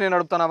డ్రామా కంపెనీ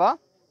నడుపుతున్నావా?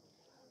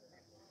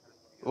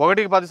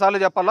 1కి 10 సార్లు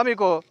చెప్పాలా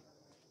మీకు?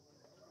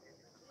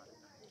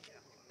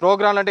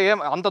 ప్రోగ్రాంలు అంటే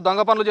ఏం అంత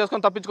దొంగ పనులు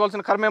చేసుకొని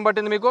తప్పించుకోవాల్సిన కర్మ ఏం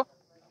పట్టింది మీకు?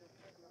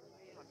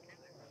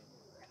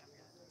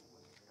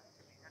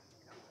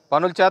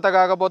 పనులు చేత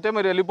కాకపోతే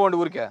మీరు వెళ్ళిపోండి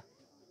ఊరికే.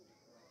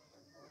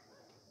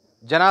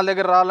 జనాల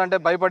దగ్గర రావాలంటే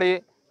భయపడి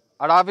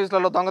ఆడ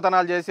ఆఫీసులలో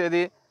దొంగతనాలు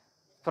చేసేది,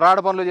 ఫ్రాడ్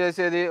పనులు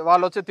చేసేది,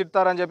 వాళ్ళు వచ్చి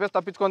తిడతారని చెప్పేసి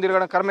తప్పించుకొని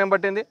తిరగడం కర్మ ఏం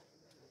పట్టింది?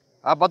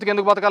 ఆ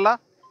బతుకెందుకు బతకల్లా?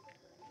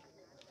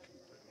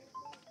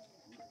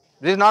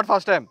 This not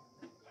first time.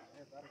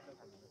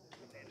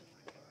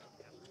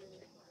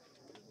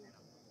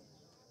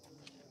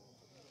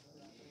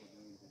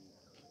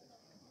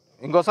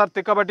 ఇంకోసారి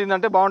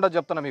తిక్కబట్టిందంటే బాగుంటుంది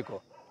చెప్తున్నా మీకు.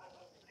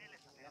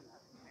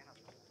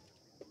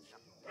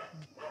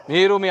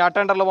 మీరు మీ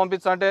అటెండర్లో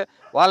పంపిస్తా అంటే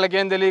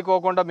వాళ్ళకేం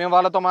తెలియకోకుండా మేము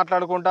వాళ్ళతో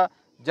మాట్లాడుకుంటా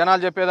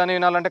జనాలు చెప్పేదని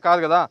వినాలంటే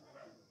కాదు కదా.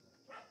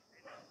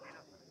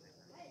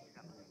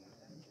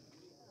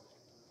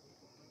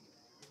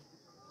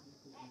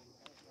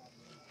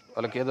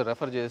 వాళ్ళకి ఏదో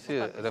రెఫర్ చేసి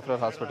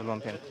రెఫరల్ హాస్పిటల్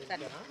పంపించండి.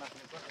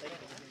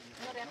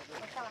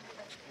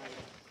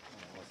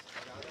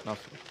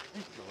 నమస్తే.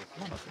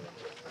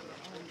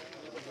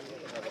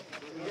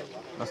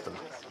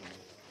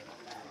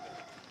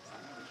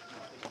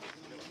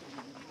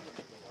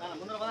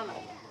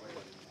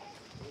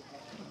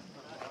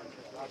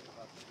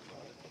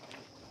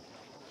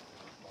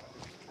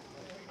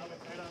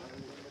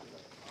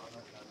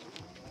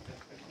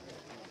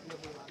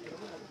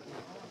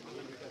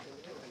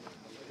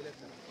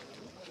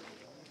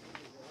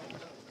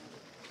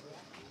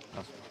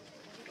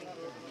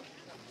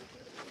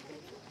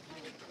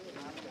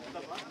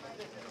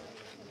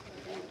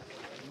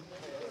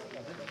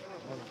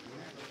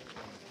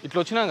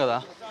 ఇట్లా వచ్చినాం కదా,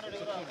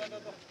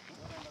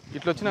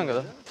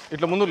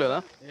 ఇట్లా ముందు లేదా?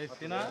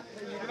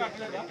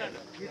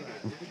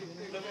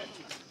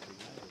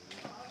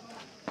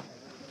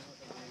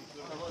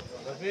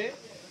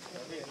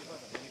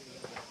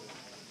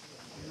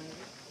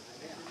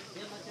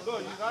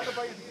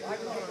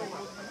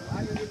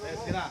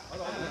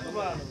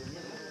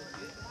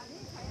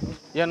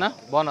 ఏనా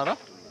బాగున్నారా?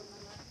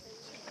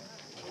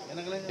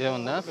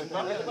 ఏముందా?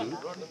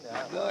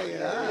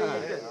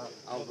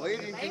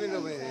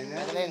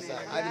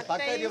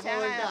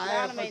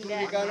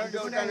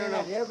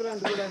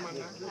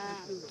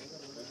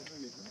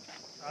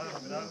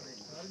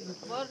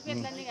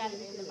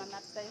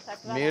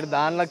 మీరు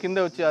దానిలో కింద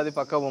వచ్చి అది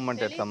పక్క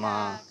పోమ్మంటే ఎట్లమ్మా?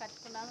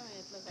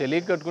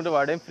 తెలియక కట్టుకుంటే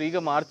వాడేం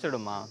ఫ్రీగా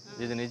మార్చాడమ్మా,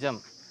 ఇది నిజం.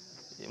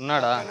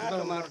 ఉన్నాడా?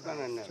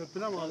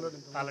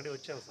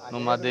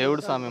 నువ్వు మా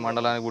దేవుడు స్వామి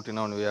మండలానికి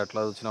పుట్టినావు, నువ్వు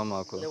అట్లా వచ్చినావు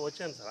మాకు.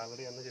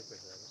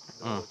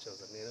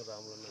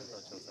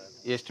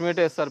 ఎస్టిమేట్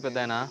వేస్తారు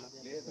పెద్దాయన,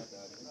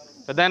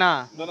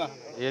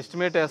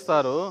 ఎస్టిమేట్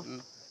వేస్తారు.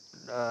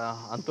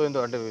 అంతో ఇంతో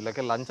అంటే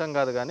వీళ్ళకి లంచం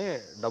కాదు కానీ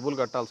డబ్బులు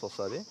కట్టాల్సి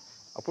వస్తుంది,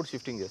 అప్పుడు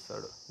షిఫ్టింగ్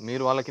చేస్తాడు.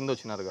 మీరు వాళ్ళ కింద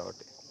వచ్చినారు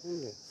కాబట్టి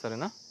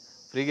సరేనా?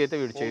 ఫ్రీగా అయితే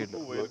వీడు చేయడు,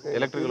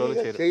 ఎలక్ట్రికల్ వాళ్ళు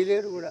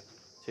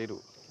చేయరు,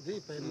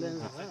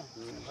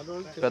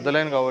 పెద్ద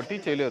లైన్ కాబట్టి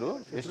చేయలేరు.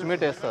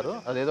 ఎస్టిమేట్ వేస్తారు,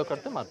 అదేదో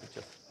కడితే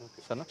మార్పిచ్చేస్తారు.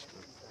 సరేనా?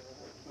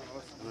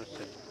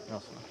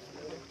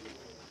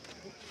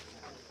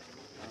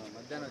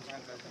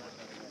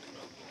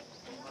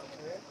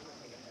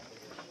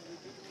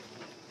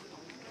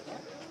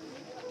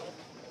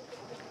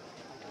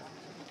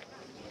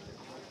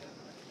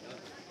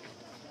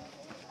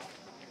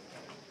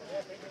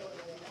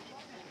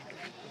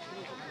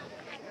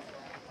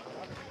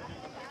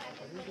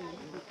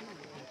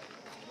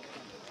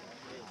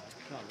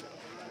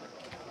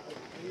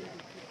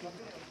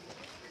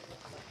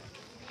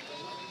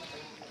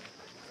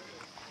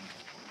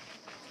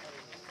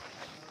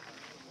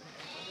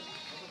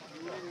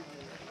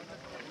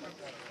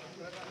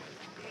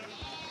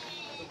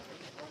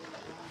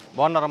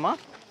 బాగున్నారమ్మా?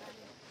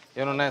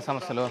 ఏమన్నాయి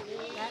సమస్యలు?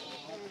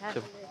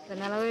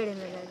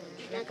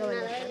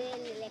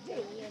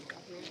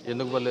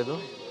 ఎందుకు పర్లేదు?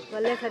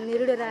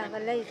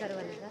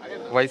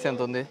 వయసు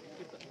ఎంత ఉంది?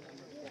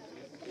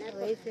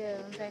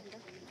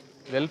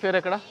 వెల్ఫేర్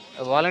ఎక్కడ?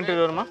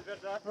 వాలంటీర్ ఎవరమ్మా?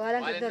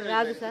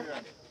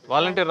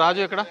 వాలంటీర్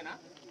రాజు ఎక్కడ?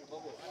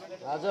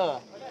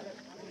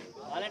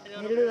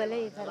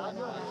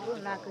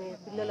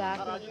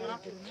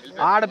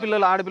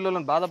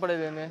 ఆడపిల్లలను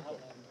బాధపడేది ఏంది?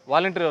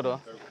 వాలంటీర్ ఎవరు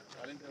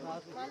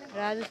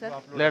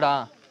లేడా?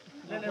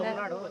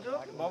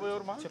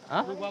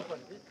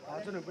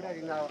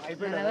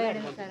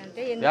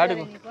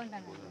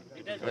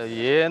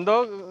 ఏందో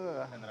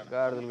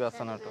గాడిదలు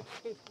కాస్తున్నట్టు.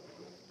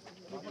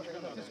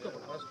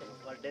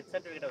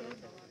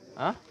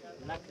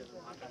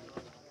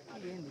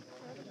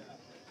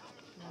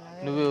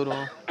 నువ్వెవరు?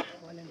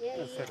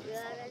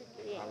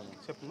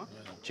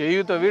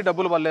 చేయుతవి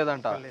డబ్బులు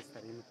పడలేదంట.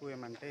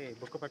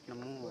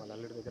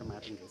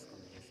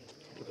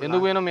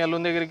 ఎందుకు పోయినా మీ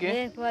అల్లుని దగ్గరికి?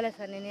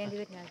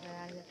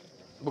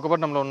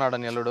 బుక్కపట్నంలో ఉన్నాడా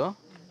నీ అల్లుడు?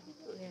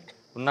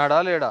 ఉన్నాడా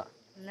లేడా?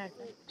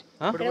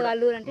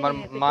 మరి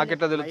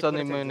మాకెట్లా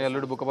తెలుస్తుంది మీ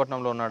అల్లుడు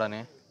బుక్కపట్నంలో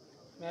ఉన్నాడని?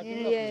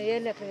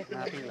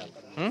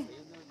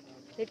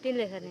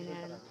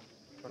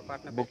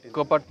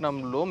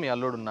 బుక్కపట్నంలో మీ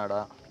అల్లుడు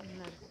ఉన్నాడా?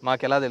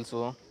 మాకెలా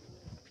తెలుసు?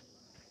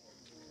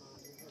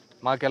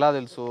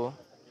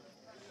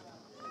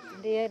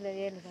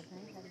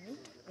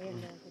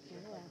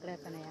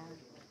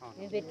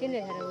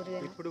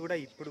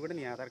 ఇప్పుడు కూడా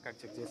నీ ఆధార్ కార్డ్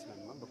చెక్ చేసినా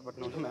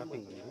బుక్కపట్నంలో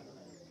మ్యాపింగ్ ఉంది.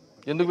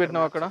 ఎందుకు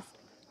పెట్టినావు అక్కడ?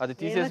 అది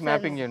తీసేసి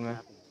మ్యాపింగ్ చేయండి.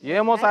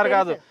 ఏమో సార్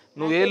కాదు,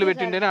 నువ్వు ఏళ్ళు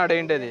పెట్టింటేనే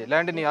ఆడేంటది.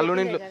 లేదంటే నీ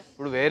అల్లుడింట్లో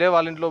ఇప్పుడు వేరే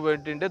వాళ్ళ ఇంట్లో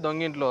పెట్టింటే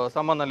దొంగింట్లో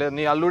సంబంధం లేదు,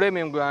 నీ అల్లుడే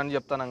మేము అని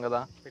చెప్తాను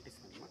కదా.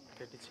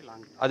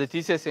 అది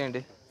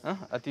తీసేసేయండి,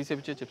 అది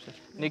తీసేపించే చెప్పి.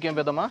 నీకేం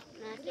పెద్దమ్మా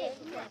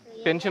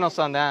పెన్షన్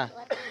వస్తుందా?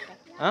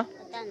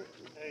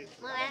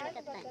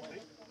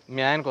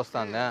 మీ ఆయనకు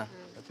వస్తుందా?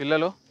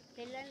 పిల్లలు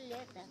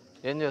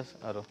ఏం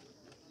చేస్తున్నారు?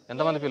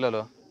 ఎంతమంది పిల్లలు?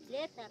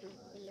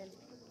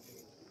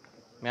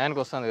 మీ ఆయనకు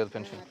వస్తుంది కదా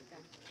పెన్షన్.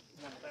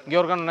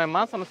 ఇంకెవరికైనా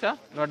ఉన్నాయమ్మా సమస్య?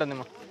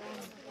 నోటందిమ్మా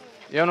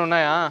ఏమైనా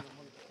ఉన్నాయా?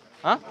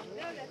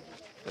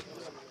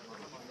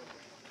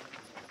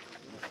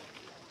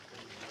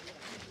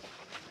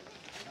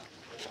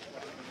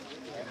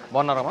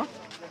 బాగున్నారమ్మా?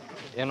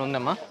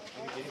 ఏముందమ్మా?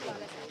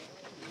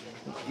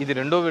 ఇది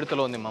రెండో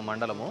విడతలో ఉంది మా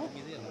మండలము,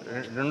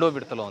 రెండో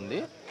విడతలో ఉంది.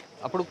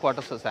 అప్పుడు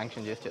క్వార్టర్స్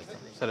శాంక్షన్ చేసి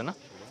చేస్తాను, సరేనా?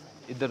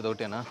 ఇద్దరిది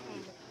ఒకటేనా?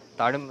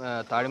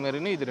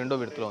 తాడిమేరిని ఇది 2వ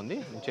విడతలో ఉంది,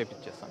 నేను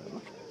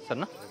చేపిచ్చేస్తాను,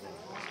 సరేనా?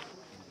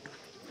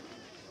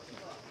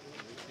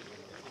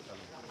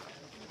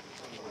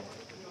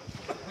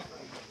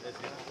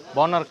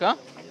 బాగున్నారక్క?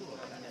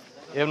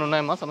 ఏమైనా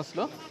ఉన్నాయమ్మా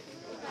సమస్యలు?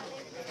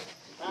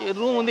 ఈ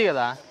రూమ్ ఉంది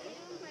కదా?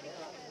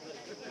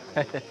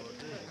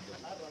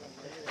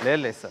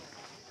 లేదు సార్.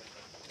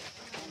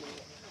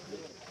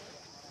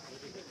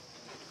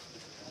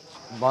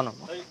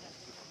 బాగున్నామ్మా.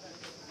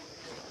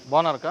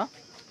 బాగున్నారక్క?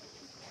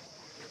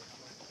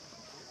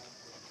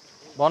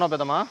 బాగున్నావు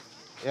పెద్దమ్మా?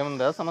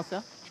 ఏముందా సమస్య?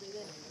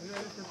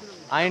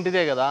 ఆ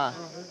ఇంటిదే కదా,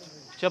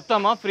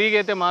 చెప్తామా. ఫ్రీగా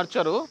అయితే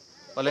మార్చారు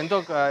వాళ్ళు, ఎంతో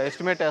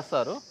ఎస్టిమేట్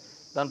వేస్తారు,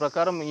 దాని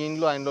ప్రకారం ఈ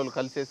ఇంట్లో ఆయన రోజులు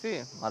కలిసేసి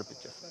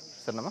మార్పిచ్చేస్తారు,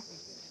 సరేనమ్మా?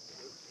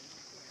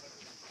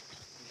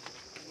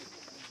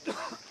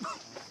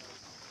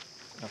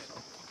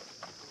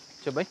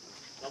 చెప్పాయి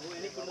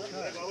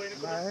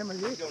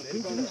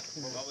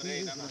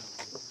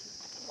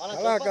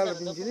కళాకారుల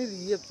పింఛని ఇది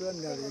ఇయ్యచ్చు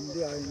అన్నాడు,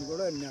 ఆయన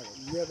కూడా అన్నాడు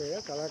ఇయ్యబోయా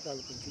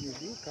కళాకారుల పింఛని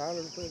ఇది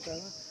కాలంతో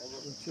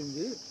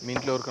వచ్చింది. మీ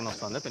ఇంట్లో ఎవరికైనా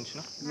వస్తుందా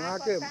పెన్షన్?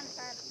 నాకే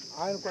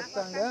ఆయనకు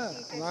వస్తాగా,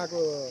 నాకు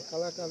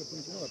కళాకారుల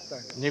పింఛని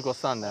వస్తాగా. నీకు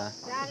వస్తుందా?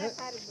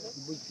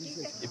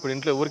 ఇప్పుడు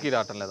ఇంట్లో ఊరికి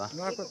రావటం లేదా?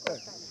 నాకు వస్తా.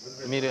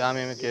 మీరు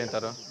ఆమెకి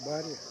ఏంటారు?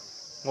 భార్య.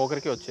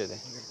 ఒకరికి వచ్చేది.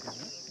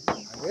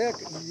 అదే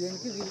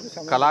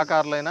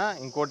కళాకారులైనా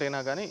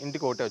ఇంకోటైనా కానీ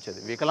ఇంటికి ఒకటే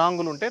వచ్చేది.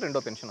 వికలాంగులు ఉంటే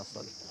 2వ పెన్షన్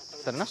వస్తుంది,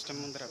 సరేనా?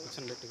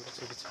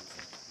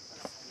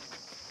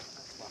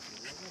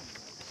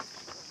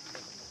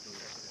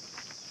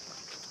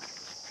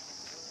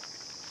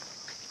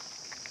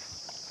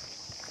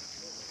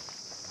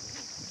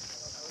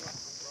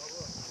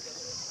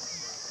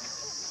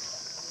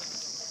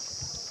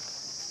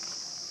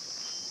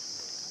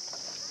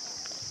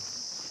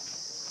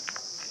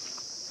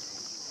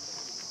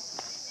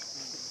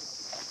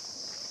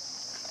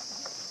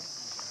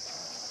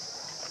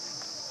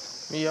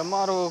 మీ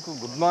ఎంఆర్ఓకు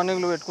గుడ్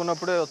మార్నింగ్లు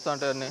పెట్టుకున్నప్పుడే వస్తా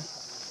అంటే అన్నీ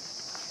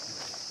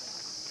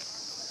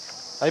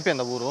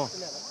అయిపోయిందా? ఊరు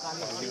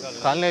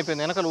కాలనీ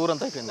అయిపోయింది, వెనకాల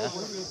ఊరంతా అయిపోయిందా?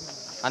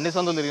 అన్ని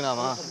సందులు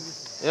తిరిగినామా?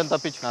 ఏం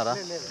తప్పించినారా?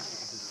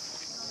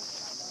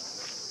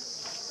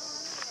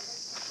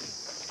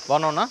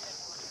 బాగున్నా?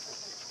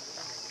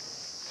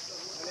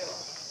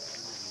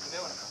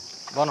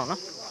 బాగున్నా?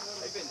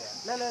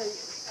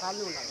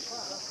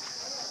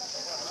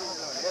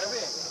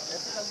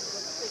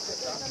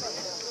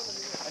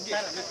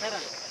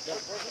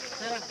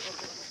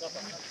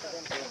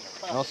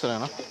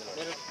 నమస్తేనా?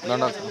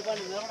 దండాలి.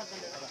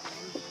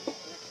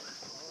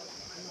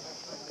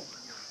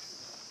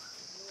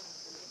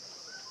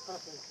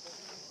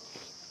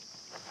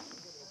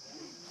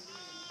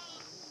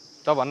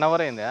 సార్ 1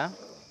 అవర్ అయిందా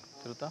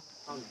తిరుగుతా?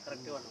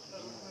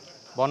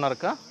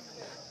 బాగున్నారక్క?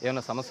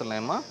 ఏమైనా సమస్యలు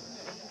ఉన్నాయమ్మా?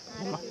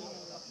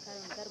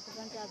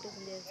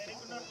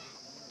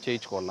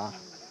 చేయించుకోవాలా?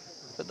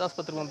 పెద్ద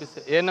ఆసుపత్రికి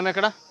పంపిస్తే ఏమన్నా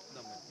ఎక్కడ?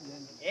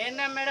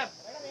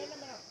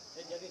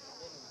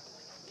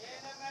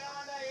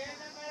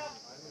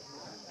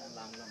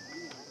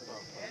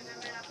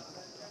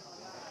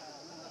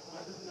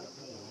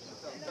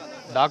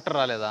 డాక్టర్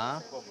రాలేదా?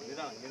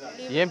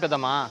 ఏం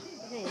పెద్దమ్మా?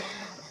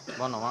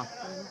 బాగున్నావా?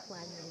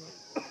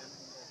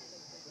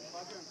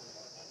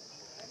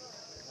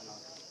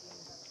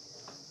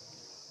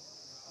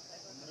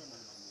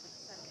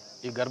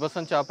 ఈ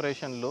గర్భసంచి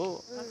ఆపరేషన్లు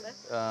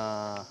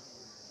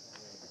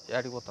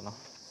యాడికి పోతున్నావు?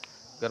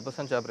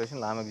 గర్భసంచి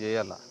ఆపరేషన్లు ఆమెకు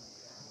చేయాలా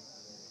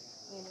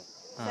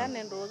సార్?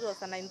 నేను రోజు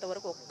వస్తాను,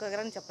 ఇంతవరకు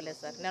ఒక్కగాని చెప్పలేదు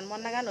సార్. నేను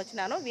మొన్నగానే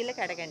వచ్చినాను,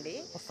 వీళ్ళకి అడగండి.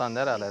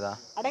 వస్తుందా రాలేదా?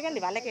 అడగండి,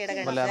 వాళ్ళకి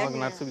అడగండి. మళ్ళీ ఆమెకు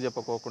నర్సుకి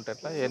చెప్పకోకుంటే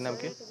ఎట్లా?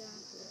 ఏఎన్ఎంకి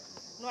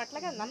నువ్వు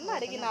అట్లాగా నన్ను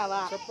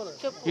అడిగినావా?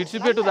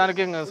 ఇడిచిపెట్టు,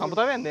 దానికి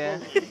సంపుతావేంది?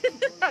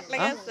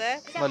 అట్లాగే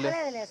సార్, మళ్ళీ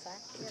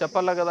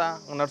చెప్పాలా కదా.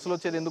 నర్సులు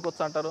వచ్చేది ఎందుకు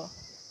వస్తా అంటారు?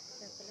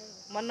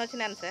 మొన్న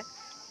వచ్చినాను సార్,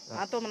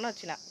 నాతో మొన్న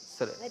వచ్చిన.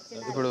 సరే,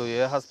 ఇప్పుడు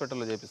ఏ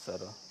హాస్పిటల్లో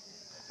చేపిస్తారు?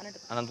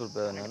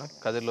 అనంతపురం.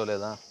 కదిర్లో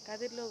లేదా?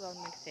 కదిర్లో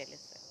గవర్నమెంట్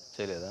చేయలేదు సార్.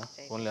 చేయలేదా?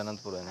 ఓన్లీ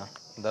అనంతపురం?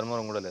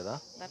 ధర్మవరం కూడా లేదా?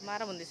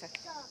 ధర్మవరం ఉంది సార్.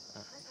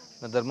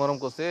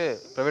 ధర్మవరంకి వస్తే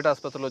ప్రైవేట్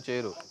ఆసుపత్రిలో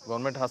చేయరు,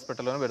 గవర్నమెంట్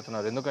హాస్పిటల్లోనే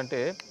పెడుతున్నారు. ఎందుకంటే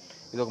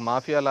ఇది ఒక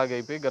మాఫియా లాగా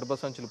అయిపోయి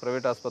గర్భసంచులు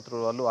ప్రైవేట్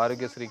ఆసుపత్రుల వాళ్ళు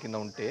ఆరోగ్యశ్రీ కింద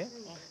ఉంటే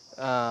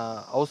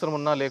అవసరం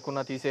ఉన్నా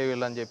లేకున్నా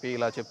తీసేయాలని చెప్పి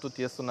ఇలా చెప్తూ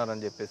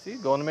తీస్తున్నారని చెప్పేసి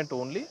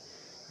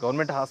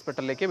గవర్నమెంట్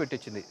హాస్పిటల్లోకే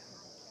పెట్టించింది.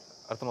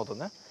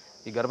 అర్థమవుతుందా?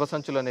 ఈ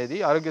గర్భసంచులు అనేది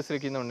ఆరోగ్యశ్రీ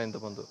కింద ఉండే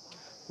ఇంతకుముందు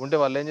ఉంటే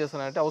వాళ్ళు ఏం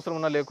చేస్తున్నారంటే అవసరం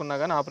ఉన్నా లేకున్నా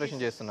కానీ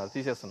ఆపరేషన్ చేస్తున్నారు,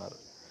 తీసేస్తున్నారు.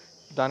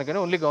 దానికని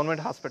ఓన్లీ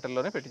గవర్నమెంట్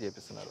హాస్పిటల్లోనే పెట్టి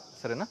చేపిస్తున్నారు,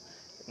 సరేనా?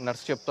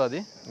 నర్స్ చెప్తుంది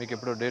మీకు,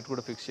 ఎప్పుడు డేట్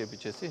కూడా ఫిక్స్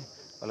చేయించేసి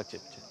వాళ్ళకి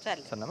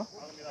చెప్పించండి, సరేనా?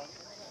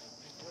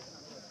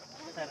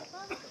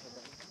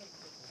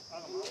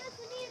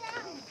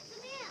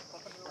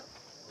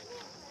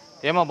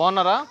 ఏమో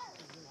బాగున్నారా?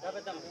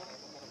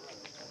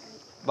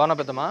 బాగున్నా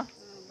పెద్దమ్మా?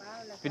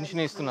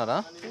 పెన్షన్ ఇస్తున్నారా?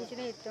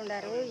 పెన్షన్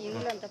ఇస్తున్నారు.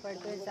 ఇల్లు అంతా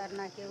పడిపోయింది సార్,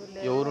 నాకు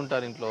ఎవరు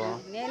ఎవరుంటారు ఇంట్లో?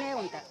 నేనే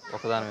ఉంటా.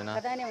 ఒకదానివేనా?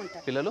 ఒకదానే ఉంటా.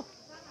 పిల్లలు?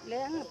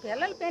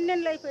 పిల్లలు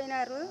పెన్నెళ్ళు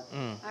అయిపోయినారు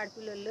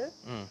ఆడపిల్లలు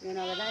నేను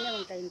ఒకదానే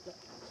ఉంటా ఇంట్లో.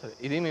 సరే,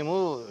 ఇది మేము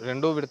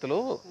 2వ విడతలో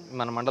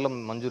మన మండలం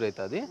మంజూరు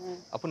అవుతుంది,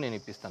 అప్పుడు నేను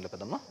ఇప్పిస్తానులే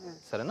పెద్దమ్మ,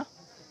 సరేనా?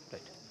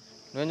 రైట్.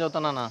 నువ్వేం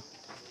చదువుతానా?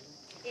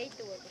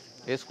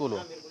 ఏ స్కూలు?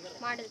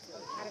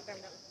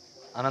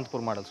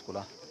 అనంతపూర్ మోడల్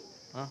స్కూలా?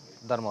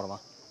 ధర్మవరమా?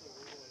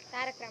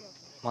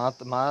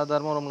 మా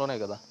ధర్మవరంలోనే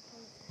కదా.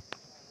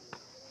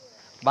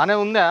 బాగానే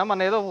ఉందా?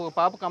 మన ఏదో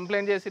పాప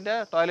కంప్లైంట్ చేసిందే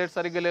టాయిలెట్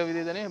సరిగ్గా లేవు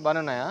ఇది అని.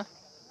 బాగానే ఉన్నాయా?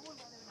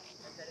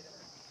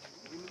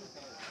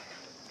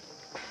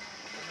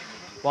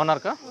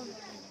 బాగున్నారుకా?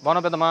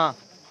 బాగున్నా పెద్దమ్మా?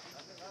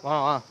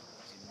 బాగున్నావా?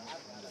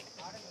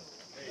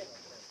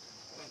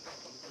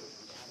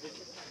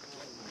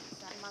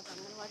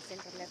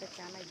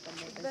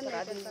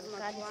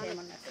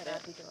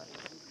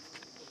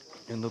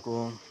 ఎందుకు?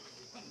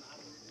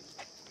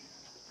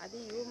 అది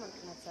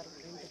ఇవ్వమంటున్నారు సార్.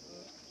 ఇంటికి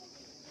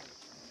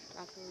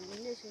నాకు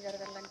ఇంజక్షన్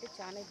జరగాలంటే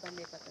చాలా ఇబ్బంది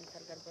అయిపోతుంది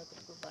సార్.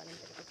 గర్భవతులకు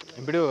బాలింతలకు.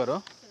 ఎంపీడీఓ గారు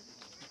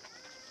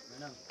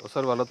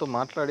ఒకసారి వాళ్ళతో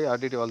మాట్లాడి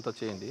ఆర్డీటీ వాళ్ళతో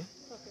చేయండి.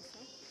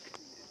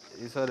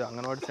 ఈసారి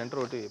అంగన్వాడీ సెంటర్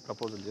ఒకటి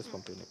ప్రపోజల్ చేసి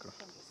పంపింది ఇక్కడ,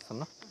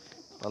 సన్నా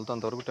వాళ్ళతో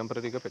అంతవరకు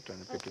టెంపరీగా పెట్టి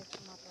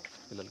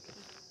పిల్లలకి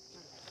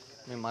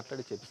మేము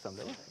మాట్లాడి చేపిస్తాం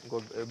కదా. ఇంకో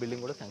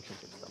బిల్డింగ్ కూడా శాంక్షన్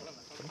చేపిస్తాం.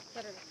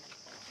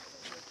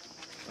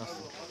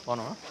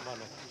 బాగున్నావా?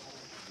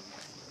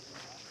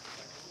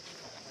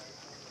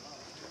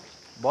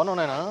 బాగున్నావు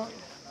నాయనా?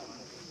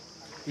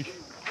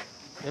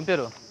 ఏం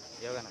పేరు?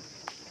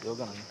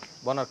 యోగానంద.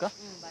 బాగున్నారక్క?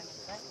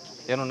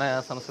 ఏమున్నాయా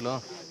సమస్యలు?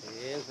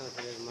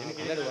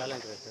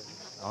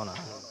 అవునా?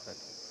 సరే,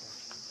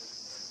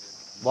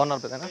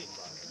 బాగున్నారు పెద్దనా?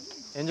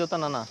 ఏం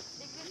చదువుతాను నాన్న?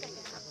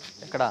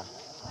 ఎక్కడా?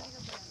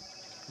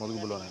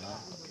 ములుగులోనేనా?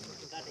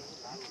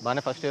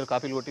 బాగానే ఫస్ట్ ఇయర్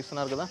కాపీలు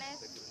కొట్టిస్తున్నారు కదా?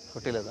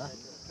 కొట్టలేదా?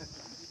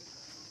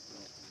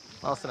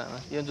 అవసరమేనా?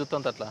 ఏం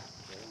చూస్తాంత అట్లా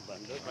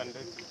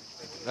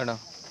మేడం?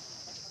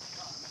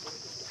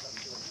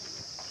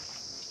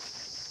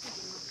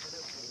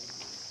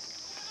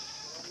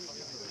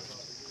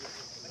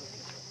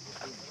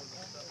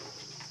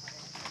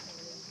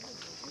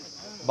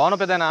 బాగున్నా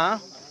పెద్దనా?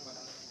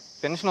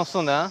 పెన్షన్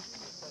వస్తుందా?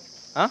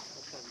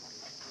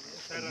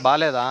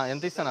 బాగాలేదా?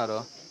 ఎంత ఇస్తున్నారు?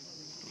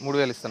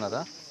 3000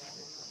 ఇస్తున్నారా?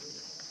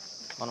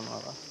 మనం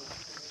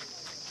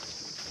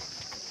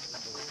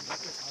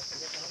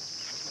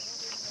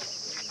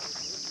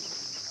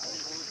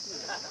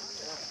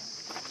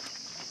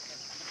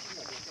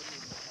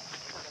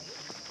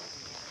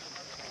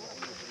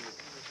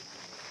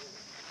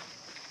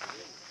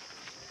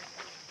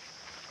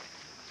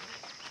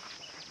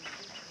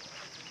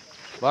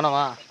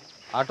బాగున్నావా?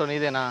 ఆటో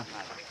నీదేనా?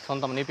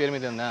 సొంతం నీ పేరు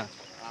మీదే ఉందా?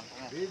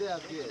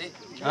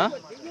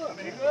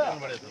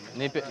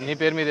 నీ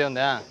పేరు మీదే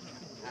ఉందా?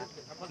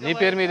 నీ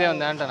పేరు మీదే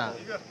ఉందా అంటనా?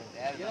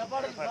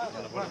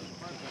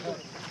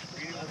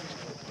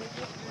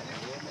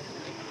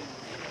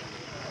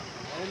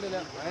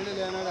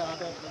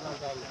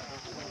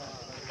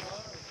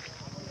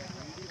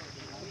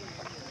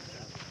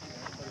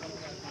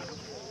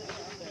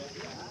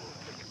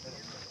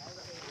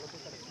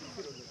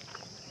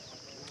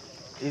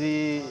 ఇది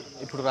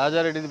ఇప్పుడు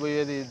రాజారెడ్డిది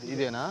పోయేది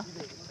ఇదేనా?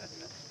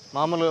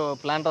 మామూలు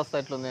ప్లాంట్ వస్తా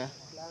ఎట్లుంది?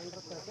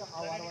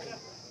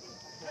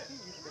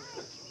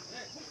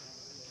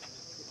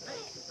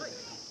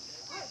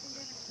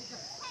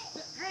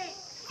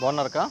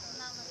 బాగున్నారక్క?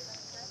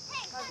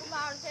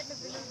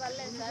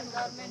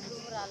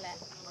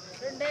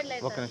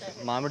 ఒక నిమిషం.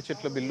 మామిడి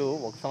చెట్ల బిల్లు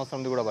 1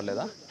 సంవత్సరం కూడా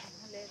పర్లేదా?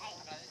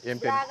 ఏం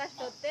పేరు?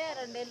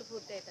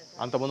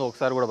 అంతకుముందు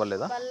ఒకసారి కూడా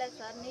పర్లేదా?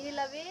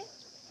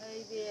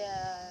 ఇది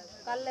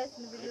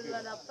కల్లేసిన బిల్లులు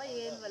తప్ప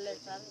ఏం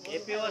వెళ్ళలేదు సార్.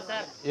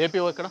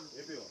 ఏపీఓ ఎక్కడ?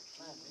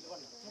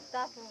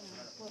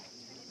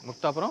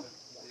 ముక్తాపురం.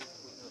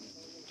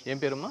 ఏం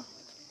పేరమ్మా?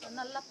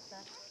 నల్లప్ప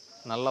సార్.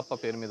 నల్లప్ప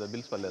పేరు మీద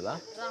బిల్స్ పర్లేదా?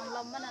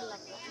 రాములమ్మ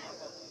నల్లప్ప.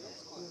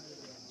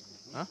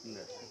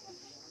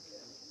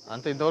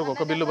 అంతే, ఇంతవరకు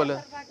ఒక బిల్లు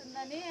పర్లేదు.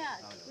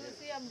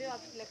 చూసి ఎండి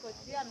ఆఫీస్లోకి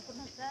వచ్చి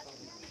అనుకున్నాం సార్.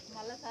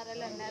 మళ్ళీ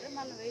సరేలే అన్నారు.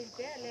 మళ్ళీ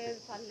వెళ్తే లేదు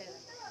పర్లేదు.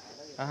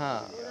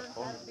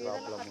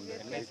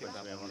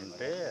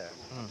 ఏమంటే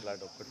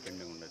ఇట్లాంటి ఒక్కటి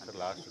పెండింగ్ ఉండదు sir.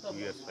 Last 2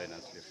 years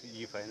finance years.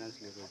 ఈ ఫైనాన్స్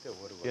ఇయర్ అయితే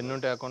ఎవరు ఎన్ని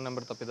ఉంటాయి అకౌంట్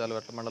నెంబర్ తప్పిదాలు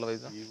ఎట్లా మండల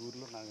వైజ్? ఈ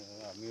ఊర్లో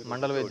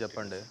మండల వైజ్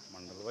చెప్పండి.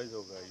 మండల వైజ్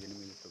ఒక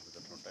 8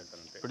 తగ్గుతట్లు ఉంటాయి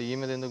సార్. అంటే ఇప్పుడు ఈ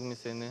మీద ఎందుకు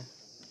మిస్ అయింది?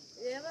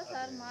 ఏమో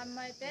సార్, మా అమ్మ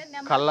అయితే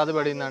కళ్ళది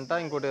పడిందంట,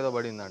 ఇంకోటి ఏదో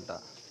పడిందంట,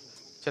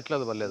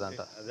 చెట్లది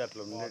పడలేదంట. అదే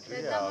అట్లా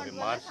ఉండేవి. అవి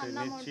మార్చి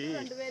నుంచి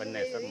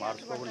పన్నాయి సార్.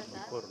 మార్చుకోకుండా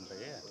బిఫోర్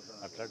ఉంటాయి.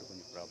 అట్లాంటి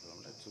కొంచెం ప్రాబ్లం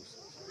ఉండదు. చూస్తాం.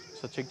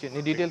 సో చెక్ చేయి.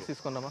 నీ డీటెయిల్స్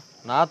తీసుకుందామా?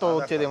 నాతో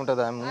వచ్చేది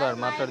ఏముంటుంది? ముందు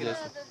మాట్లాడి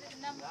చేస్తాం.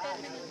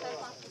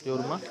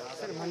 ఎవరమ్మా?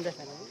 సార్ మందే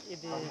సార్.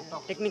 ఇది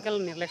టెక్నికల్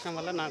నిర్లక్ష్యం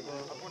వల్ల నాకు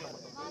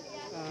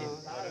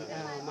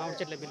మామిడి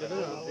చెట్ల బిల్లులు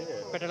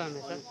పెట్టడం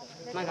లేదు సార్.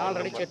 నాకు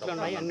ఆల్రెడీ చెట్లు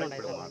ఉన్నాయి, అన్నీ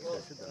ఉన్నాయి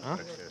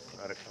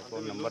సార్.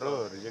 ఫోన్ నెంబరు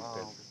రిజెక్ట్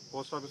అయింది.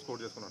 పోస్ట్ ఆఫీస్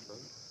కోడ్ చేసుకున్నాను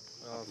సార్.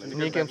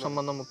 నీకేం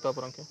సంబంధం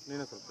ముక్తాపురంకి?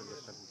 నేనే సార్.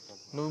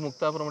 నువ్వు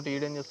ముక్తాపురం అంటే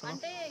ఈడేం చేస్తున్నావు?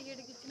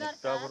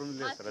 ముక్తాపురం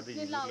లేదు సార్. అది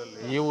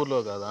ఈ ఊర్లో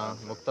కాదా?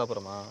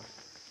 ముక్తాపురమా?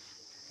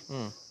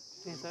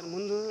 సార్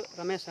ముందు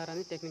రమేష్ సార్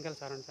అని టెక్నికల్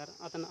సార్ అని సార్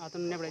అతను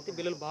ఉన్నప్పుడైతే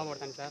బిల్లులు బాగా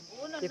పడతాను సార్.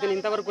 ఇతను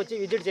ఇంతవరకు వచ్చి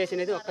విజిట్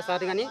చేసినది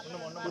ఒక్కసారి కానీ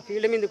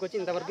ఫీల్డ్ మీదకి వచ్చి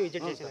ఇంతవరకు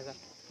విజిట్ చేసినది సార్.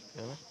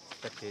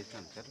 సార్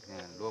చేసినాం సార్,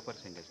 లో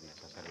పర్సెంటేజ్ ఉంది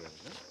సార్ సర్వేలో.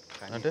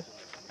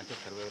 అంటే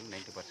సర్వేలో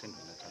 90%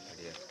 ఉంది సార్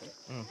 30 ఇయర్స్కి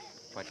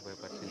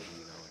 45%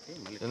 ఉంది కాబట్టి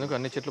మళ్ళీ ఎందుకు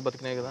అన్ని చెట్లు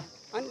బతికినాయి కదా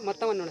అని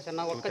మొత్తం అన్నీ ఉన్నాయి సార్.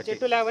 నాకు ఒక్క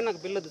చెట్టు లేవని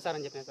నాకు బిల్లు వద్దు సార్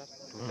అని చెప్పిన సార్.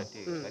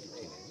 230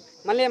 ఇచ్చింది.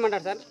 మళ్ళీ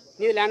ఏమంటాడు సార్,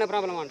 నీది ల్యాండ్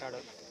ప్రాబ్లం అంటాడు.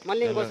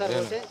 మళ్ళీ ఇంకోసారి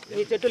వస్తే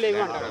నీ చెట్టు లేవు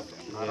అంటాడు.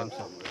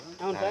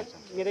 అవును సార్,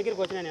 మీ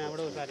దగ్గరికి వచ్చినా నేను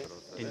అప్పుడు ఒకసారి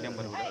టిన్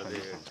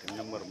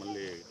నెంబర్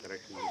మళ్ళీ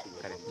కరెక్షన్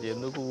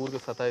ఎందుకు ఊరికి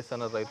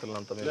సతాయిస్తున్నారు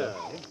రైతులంతా మీరు?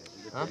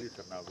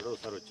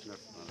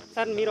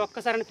 సార్ మీరు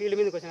ఒక్కసారి ఫీల్డ్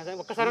మీదకి వచ్చినా సార్,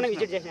 ఒక్కసారి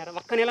విజిట్ చేసినారు,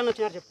 ఒక్క నెలలో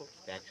వచ్చినారు చెప్పు.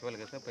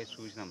 యాక్చువల్గా సార్ పోయి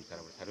చూసినాం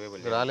సార్, సర్వే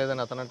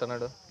రాలేదని అతను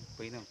అంటున్నాడు.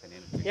 పోయినాం సార్.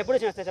 నేను ఎప్పుడు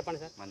వచ్చినా సార్ చెప్పండి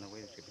సార్. మన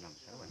పోయి చెప్పినాం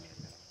సార్ 1 year.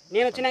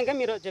 నేను వచ్చినాక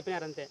మీరు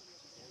చెప్పినారు అంతే.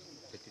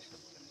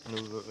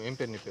 నువ్వు ఏం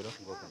పేరు? నీ పేరు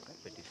గోపాల్ సార్.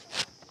 పెట్టిస్తాం.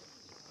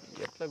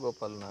 ఎట్లా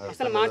గోపాల్?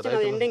 అసలు మార్చి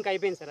ఎండింగ్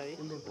అయిపోయింది సార్ అది.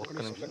 ఒక్క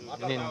నిమిషం,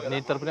 నేను నీ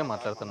తరపునే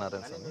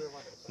మాట్లాడుతున్నారని సార్,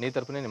 నీ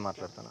తరపునే నేను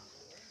మాట్లాడుతున్నా.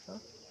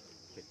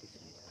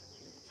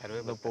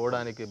 నువ్వు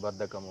పోవడానికి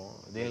బద్ధకము,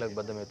 దీనిలోకి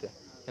బద్ధం అయితే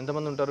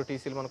ఎంతమంది ఉంటారు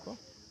టీసీలు మనకు?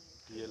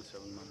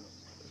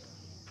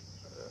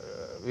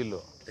 వీళ్ళు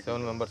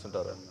 7 members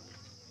ఉంటారు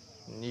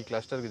నీ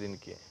క్లస్టర్కి.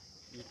 దీనికి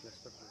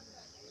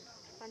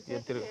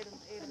 4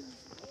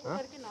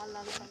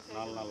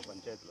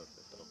 పంచాయతీలు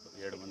వస్తాయి సార్,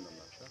 7 మంది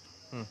ఉన్నారు సార్.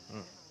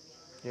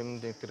 ఏం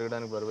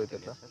తిరగడానికి బరువు అయితే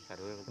ఎట్లా?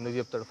 ఎందుకు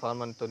చెప్తాడు?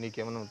 ఫార్మర్తో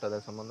నీకేమైనా ఉంటుందా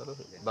సంబంధాలు?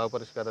 బాగా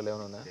పరిష్కారాలు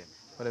ఏమైనా ఉన్నాయా?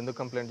 మరి ఎందుకు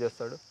కంప్లైంట్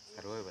చేస్తాడు?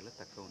 సర్వైవల్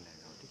తక్కువ ఉన్నాయి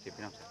కాబట్టి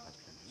చెప్పినాం సార్.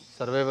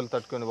 సర్వైవల్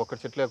తట్టుకొని ఒక్క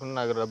చెట్లు లేకుండా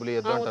నాకు డబ్బులు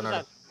ఇద్దాం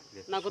అంటున్నాడు.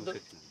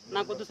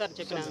 నాకొద్దు సార్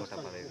చెప్పిన.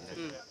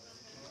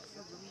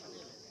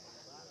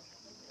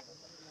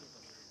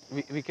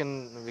 వీ కెన్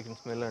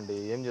స్మెల్ అండి.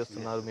 ఏం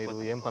చేస్తున్నారు మీరు,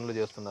 ఏం పనులు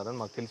చేస్తున్నారని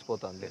మాకు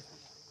తెలిసిపోతుంది.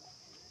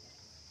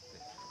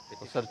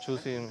 ఒకసారి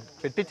చూసి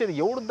పెట్టించేది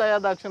ఎవడు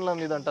దయాదాక్షిణ్యం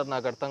మీద అంటారు,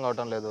 నాకు అర్థం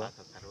కావటం లేదు.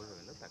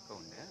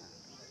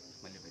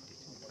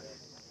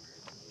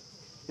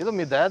 ఏదో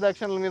మీ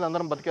దయాదాక్షిణ్యాల మీద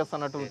అందరం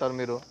బతికేస్తున్నట్టు ఉంటారు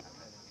మీరు.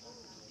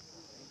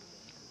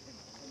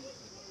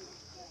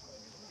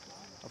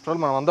 అప్పుడు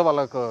మనం అందరూ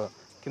వాళ్ళకు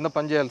కింద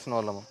పని చేయాల్సిన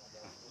వాళ్ళము.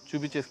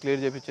 చూపించేసి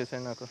క్లియర్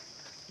చేయించేసాను నాకు.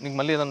 నీకు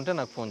మళ్ళీ ఏదంటే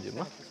నాకు ఫోన్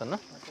చేయమ్మా సన్నా.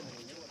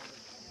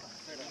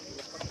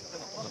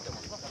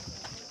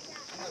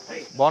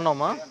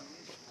 బాగున్నావమ్మా?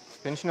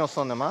 పెన్షన్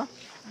వస్తుందమ్మా?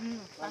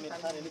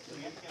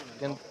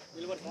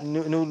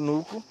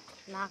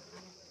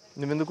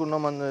 నువ్వెందుకు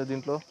ఉన్నావు మన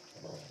దీంట్లో?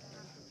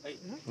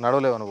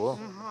 నడవలేవా నువ్వు?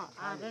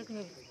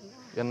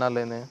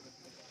 ఎన్నాళ్ళైనా?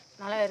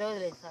 40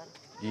 రోజులు సార్.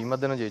 ఈ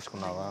మధ్యన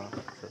చేయించుకున్నావా?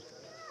 సరే,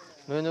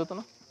 నువ్వేం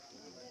చదువుతున్నావు?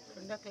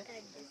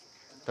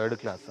 3rd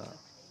క్లాసా?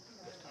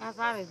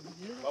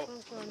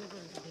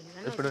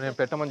 ఇప్పుడు నేను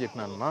పెట్టమని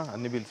చెప్పినానమ్మా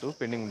అన్ని బిల్స్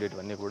పెండింగ్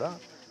ఉండేటివన్నీ కూడా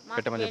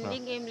పెట్టమని చెప్పినా.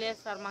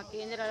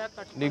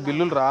 నీకు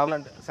బిల్లులు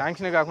రావాలంటే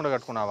శాంక్షన్ కాకుండా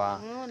కట్టుకున్నావా?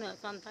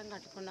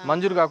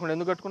 మంజూరు కాకుండా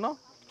ఎందుకు కట్టుకున్నావు?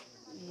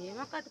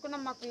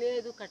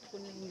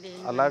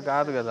 అలా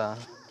కాదు కదా,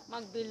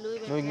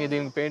 నువ్వు ఇంక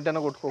దీనికి పెయింట్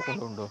అయినా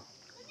కొట్టుకోకుండా ఉండు,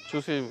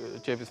 చూసి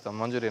చేపిస్తాం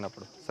మంజూరు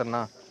అయినప్పుడు.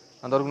 సరేనా?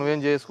 అంతవరకు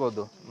నువ్వేం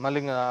చేసుకోవద్దు. మళ్ళీ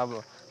ఇంకా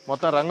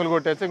మొత్తం రంగులు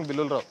కొట్టేస్తే ఇంక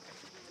బిల్లులు రావు.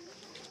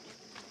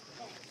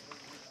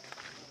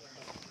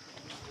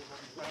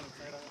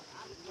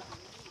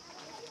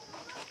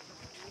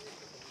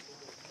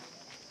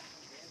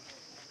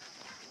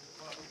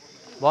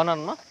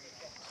 బాగున్నానమ్మా?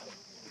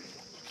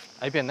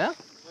 అయిపోయిందా?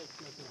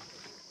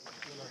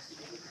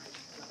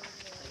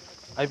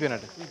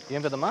 అయిపోయినట్టు. ఏం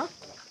పెద్దమ్మా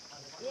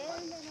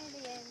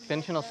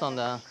పెన్షన్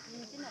వస్తుందా?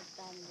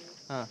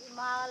 మా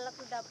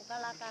వాళ్ళకు డప్పు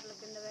కళాకారుల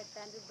కింద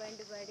పెట్టండి,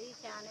 బండి పడి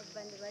చాలా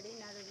ఇబ్బంది పడి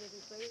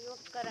నడుగిపోయి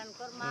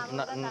ఒక్కరనుకోరు. మా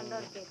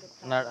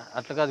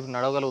అట్లా కాదు, ఇప్పుడు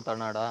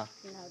నడవగలుగుతాడు?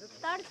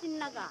 నడుపుతాడు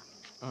చిన్నగా,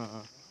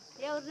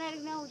 ఎవరిని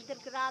అడిగినా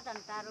ఇద్దరికి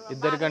రాదంటారు.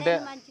 ఇద్దరికంటే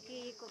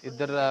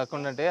ఇద్దరు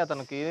రాకుండా అంటే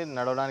అతనికి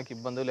నడవడానికి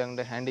ఇబ్బంది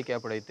లేకుంటే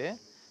హ్యాండిక్యాప్డ్ అయితే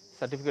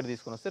సర్టిఫికేట్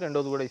తీసుకుని వస్తే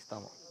 2వ కూడా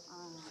ఇస్తాము.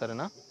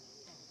 సరేనా?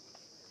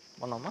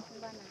 అవునమ్మా?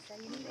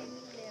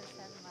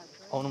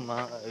 అవునమ్మా,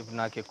 ఇప్పుడు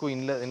నాకు ఎక్కువ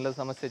ఇండ్ల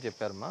సమస్య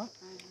చెప్పారమ్మా.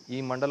 ఈ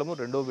మండలము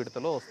 2వ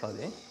విడతలో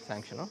వస్తుంది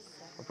శాంక్షన్,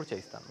 అప్పుడు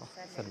చేయిస్తానమ్మా.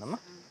 సరేనమ్మా?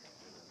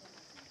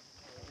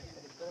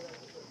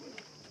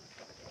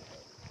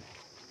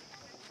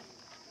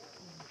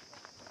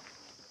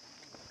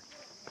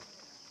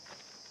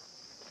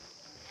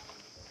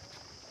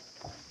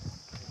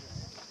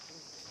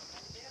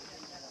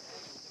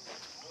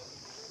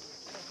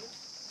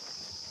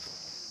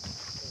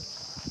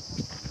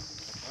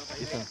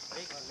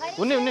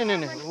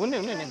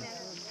 ఉన్నాయి.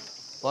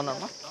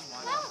 బాగున్నామ్మా?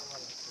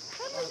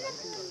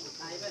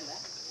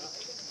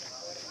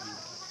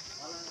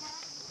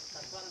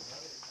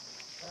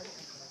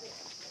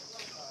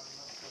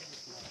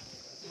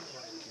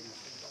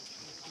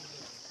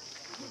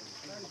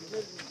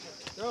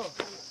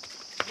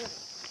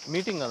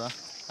 మీటింగ్ కదా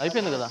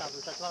అయిపోయింది కదా,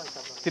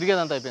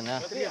 తిరిగేదంతా అయిపోయిందా?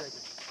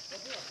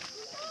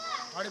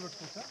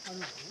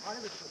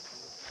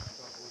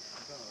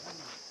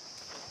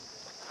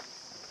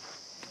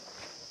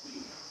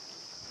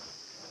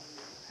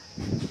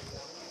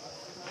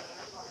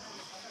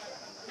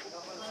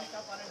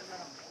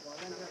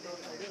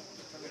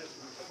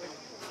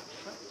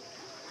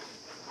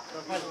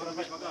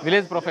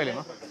 విలేజ్ ప్రొఫైల్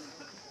ఏమో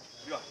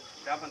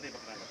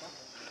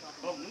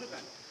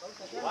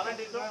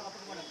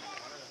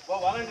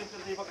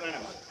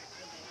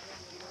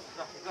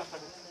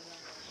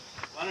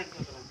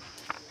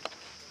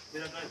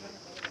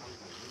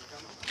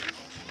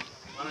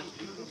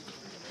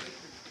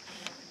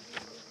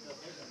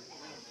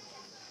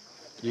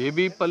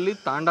ఏబీపల్లి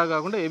తాండా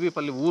కాకుండా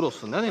ఏబీపల్లి ఊరు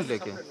వస్తుంది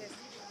దీంట్లోకి.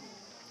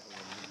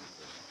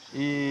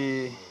 ఈ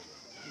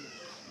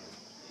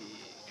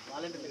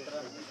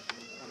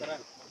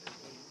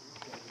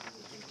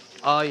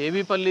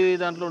ఏబీపల్లి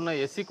దాంట్లో ఉన్న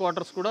ఎస్సీ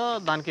క్వార్టర్స్ కూడా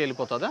దానికి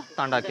వెళ్ళిపోతుందా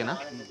తాండాకేనా?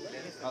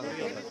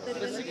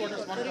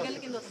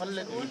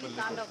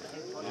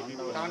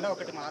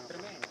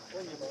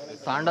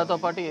 తాండాతో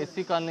పాటు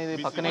ఎస్సీ కాలనీ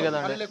పక్కనే కదా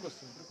అండి?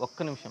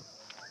 ఒక్క నిమిషం,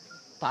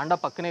 తాండా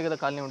పక్కనే కదా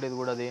కాలనీ ఉండేది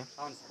కూడా అది.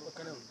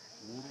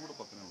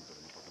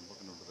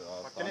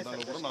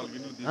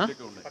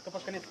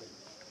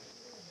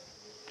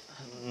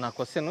 నా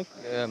క్వశ్చన్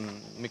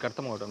మీకు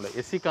అర్థం అవడం లేదు.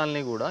 ఎస్సీ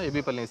కాలనీ కూడా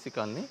ఏబీపల్లి ఎస్సీ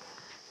కాలనీ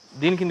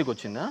దీని కిందకి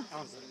వచ్చిందా?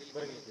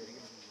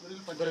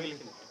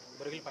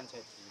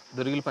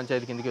 దొరిగిలి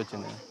పంచాయతీ కిందకి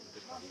వచ్చింది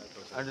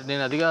అంటే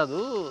నేను అది కాదు,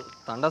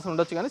 తండాసం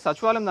ఉండొచ్చు కానీ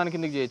సచివాలయం దాని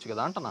కిందకి చేయొచ్చు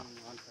కదా అంటున్నా.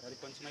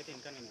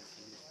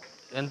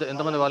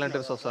 ఎంతమంది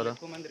వాలంటీర్స్ వస్తారు?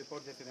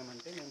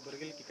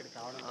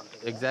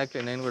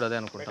 ఎగ్జాక్ట్లీ నేను కూడా అదే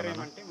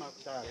అనుకుంటాను.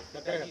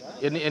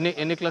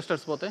 ఎన్ని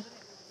క్లస్టర్స్ పోతాయి?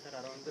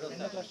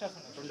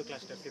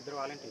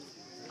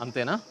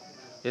 అంతేనా?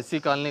 ఎస్సీ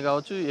కాలనీ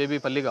కావచ్చు,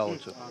 ఏబీపల్లి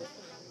కావచ్చు,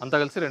 అంతా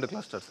కలిసి 2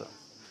 క్లస్టర్స్.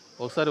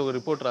 ఒకసారి ఒక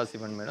రిపోర్ట్ రాసి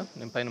ఇవ్వండి మేడం,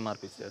 నేను పైన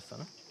మార్పిచ్చి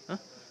చేస్తాను.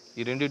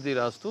 ఈ రెండింటిది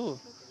రాస్తూ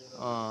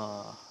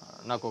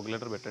నాకు ఒక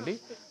లెటర్ పెట్టండి.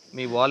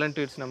 మీ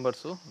వాలంటీర్స్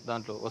నెంబర్స్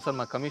దాంట్లో ఒకసారి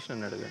మా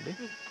కమిషనర్ని అడగండి.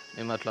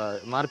 మేము అట్లా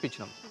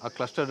మార్పిచ్చినాం, ఆ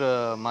క్లస్టర్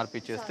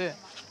మార్పిచ్చేస్తే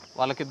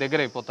వాళ్ళకి దగ్గర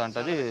అయిపోతూ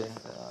ఉంటుంది,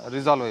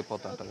 రిజాల్వ్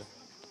అయిపోతూ ఉంటుంది.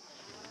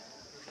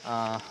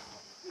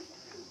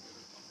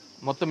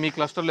 మొత్తం మీ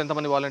క్లస్టర్లో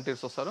ఎంతమంది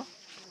వాలంటీర్స్ వస్తారు?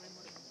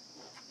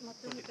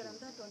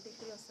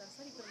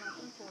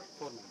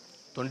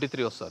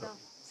 23 వస్తారు.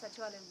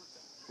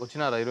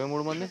 వచ్చినారా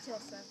 23 మంది?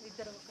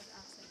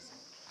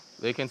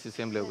 వేకెన్సీస్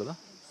ఏం లేవు కదా?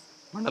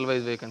 మండల్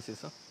వైజ్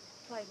వేకెన్సీస్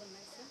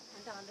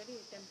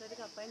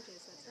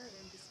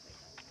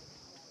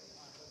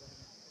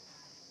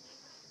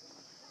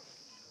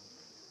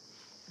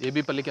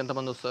ఏబీపల్లికి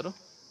ఎంతమంది వస్తారు?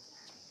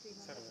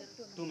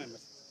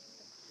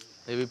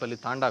 ఏబీపల్లి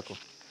తాండాకు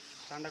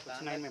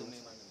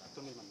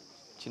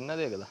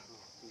చిన్నదే కదా,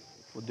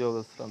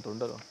 ఉద్యోగస్తులు అంత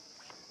ఉండరు.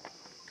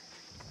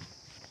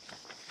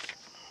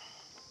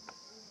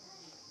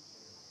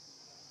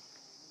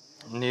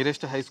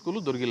 Nearest high school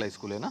దొరిగిల్ high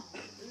స్కూలేనా?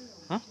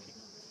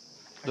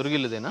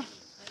 దొరిగిల్దేనా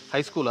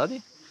high school అది?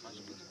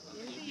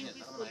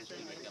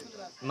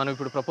 మనం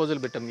ఇప్పుడు ప్రపోజల్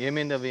పెట్టాం,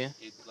 ఏమైంది అవి?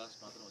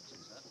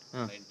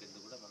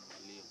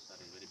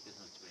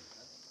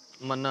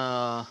 మొన్న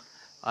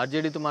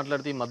ఆర్జేడీతో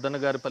మాట్లాడితే ఈ మద్దన్న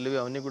గారి పల్లివి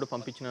అవన్నీ కూడా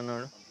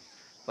పంపించినాడు.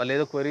 వాళ్ళు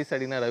ఏదో క్వరీస్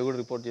అడిగినారు, అవి కూడా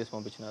రిపోర్ట్ చేసి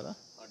పంపించినారా?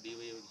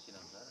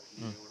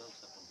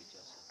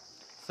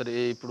 సరే,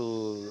 ఇప్పుడు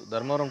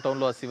ధర్మవరం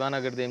టౌన్లో ఆ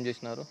శివానగర్ది ఏం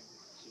చేసినారు?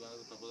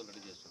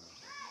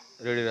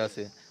 రెడీ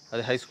రాసి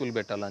అది హై స్కూల్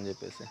పెట్టాలని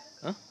చెప్పేసి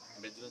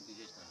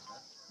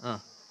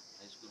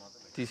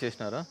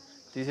తీసేసినారా?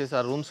 తీసేసి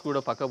ఆ రూమ్స్ కూడా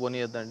పక్క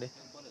పోనీయద్దండి,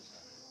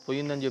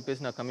 పోయిందని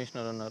చెప్పేసి నా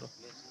కమిషనర్ అన్నారు.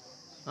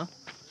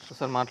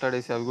 ఒకసారి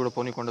మాట్లాడేసి అవి కూడా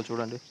పోనీకుండా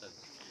చూడండి.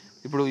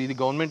 ఇప్పుడు ఇది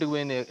గవర్నమెంట్కి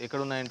పోయింది, ఎక్కడ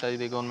ఉన్నాయంట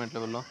ఇది గవర్నమెంట్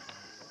లెవెల్లో?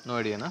 నో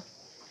ఐడియానా?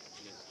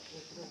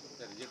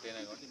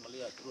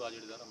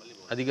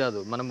 అది కాదు,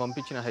 మనం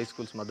పంపించిన హై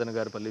స్కూల్స్ మద్దన్న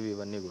గారి పల్లివి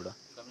ఇవన్నీ కూడా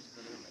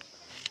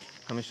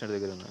కమిషనర్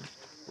దగ్గర ఉన్నాయి.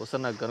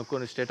 ఒకసారి నాకు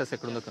కనుక్కొని స్టేటస్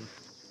ఎక్కడుందో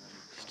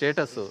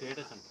స్టేటస్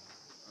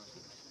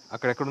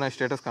అక్కడ ఎక్కడున్నాయి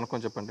స్టేటస్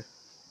కనుక్కొని చెప్పండి.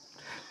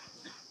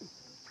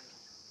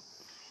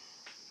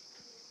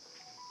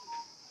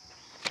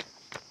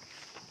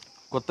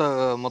 కొత్త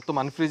మొత్తం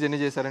అన్ఫ్రీజ్ ఎన్ని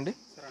చేశారండి?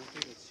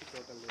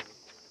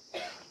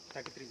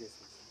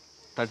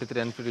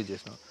 33 అన్ఫ్రీజ్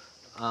చేసినాం.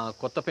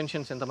 కొత్త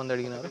పెన్షన్స్ ఎంతమంది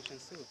అడిగినారు?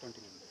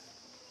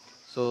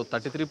 సో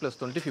 33 +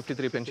 20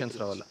 53 పెన్షన్స్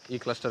రావాలి ఈ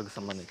క్లస్టర్కి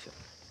సంబంధించి.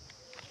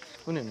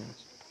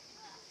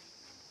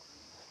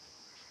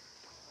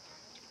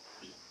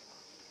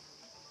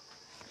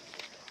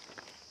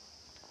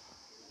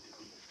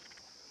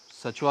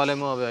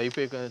 సచివాలయం అవి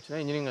అయిపోయి వచ్చిన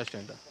ఇంజనీరింగ్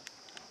అసిస్టెంట్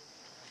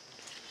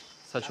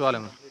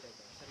సచివాలయం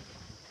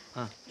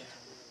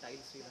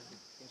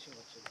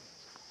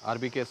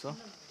ఆర్బీకేస్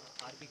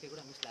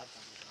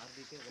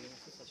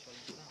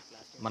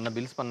మొన్న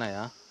బిల్స్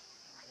పన్నాయా?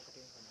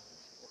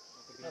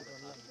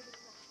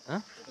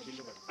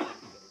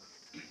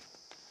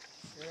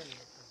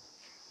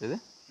 ఇది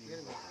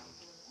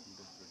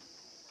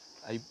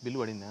బిల్లు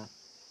పడిందా?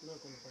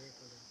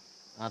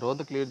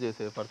 రోజు క్లియర్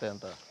చేసే పడతాయి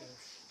అంతా,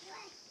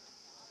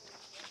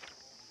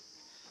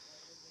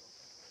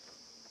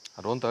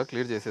 రోజంతా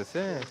క్లియర్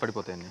చేసేస్తే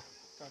పడిపోతాయండి.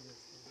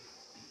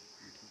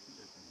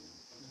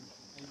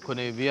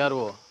 కొన్ని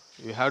VRO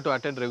you have to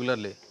attend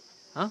regularly.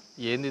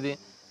 ఏంది ఇది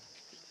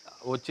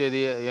వచ్చేది?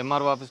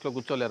 ఎంఆర్ఓ ఆఫీస్లో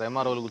కూర్చోలేరా?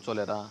 ఎంఆర్ఓలు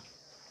కూర్చోలేరా?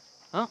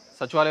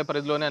 సచివాలయ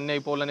పరిధిలోనే అన్నీ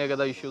అయిపోవాలనే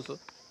కదా ఇష్యూస్.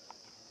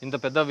 ఇంత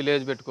పెద్ద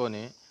విలేజ్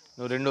పెట్టుకొని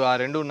నువ్వు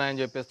రెండు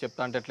ఉన్నాయని చెప్పేసి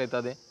చెప్తా అంటే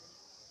ఎట్లయితుంది?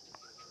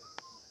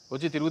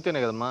 వచ్చి తిరుగుతేనే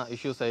కదమ్మా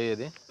ఇష్యూస్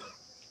అయ్యేది.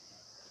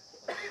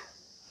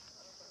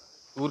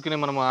 ఊరికనే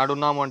మనం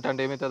ఆడున్నాము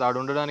అంటే ఏమవుతుంది, ఆడు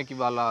ఉండడానికి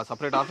వాళ్ళ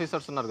సపరేట్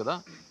ఆఫీసర్స్ ఉన్నారు కదా,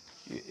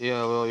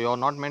 యు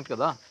ఆర్ నాట్ మెంట్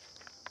కదా,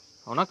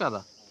 అవునా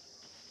కదా.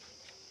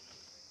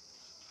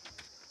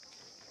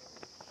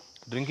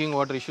 డ్రింకింగ్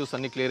వాటర్ ఇష్యూస్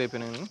అన్నీ క్లియర్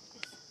అయిపోయినాయి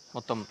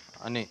మొత్తం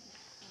అన్నీ.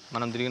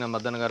 మనం తిరిగిన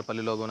మద్దన్న గారి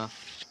పల్లిలో కూడా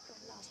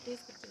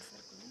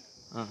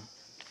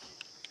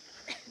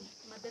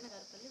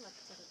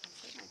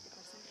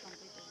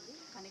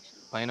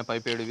పైన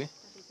పైపేడివి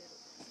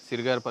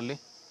సిరిగారిపల్లి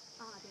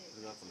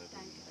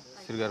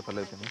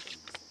అయిపోయింది.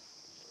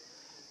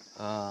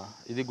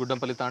 ఇది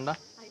గుడ్డంపల్లి తాండా.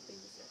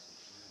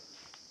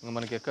 ఇంకా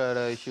మనకి ఎక్కడ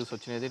ఇష్యూస్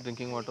వచ్చినాయి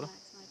drinking water?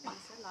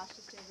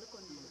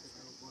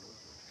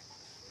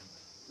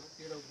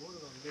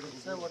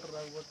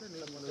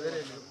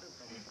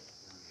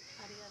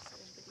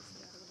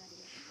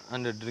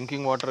 And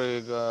drinking water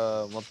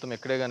మొత్తం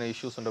ఎక్కడే కానీ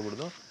ఇష్యూస్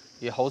ఉండకూడదు.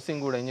 ఈ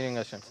హౌసింగ్ కూడా ఇంజనీరింగ్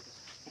అసిస్టెంట్స్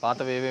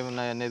పాతవి ఏవేవి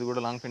ఉన్నాయి అనేది కూడా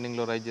లాంగ్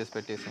పెండింగ్లో రైజ్ చేసి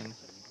పెట్టేసేయండి.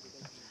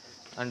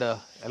 అండ్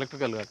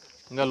ఎలక్ట్రికల్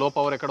ఇంకా లో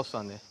పవర్ ఎక్కడ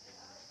వస్తుంది?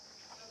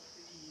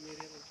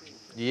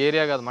 ఈ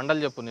ఏరియా కాదు, మండల్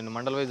చెప్పు. నేను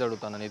మండల్ వైజ్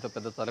అడుగుతాను, నీతో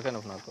పెద్ద తలకాయ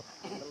నొప్పి నాకు.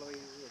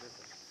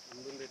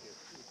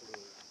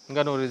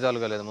 ఇంకా నువ్వు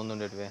రిజాల్వ్ కాలేదు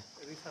ముందుండేటివే.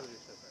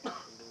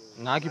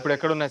 నాకు ఇప్పుడు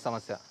ఎక్కడున్నాయి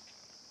సమస్య?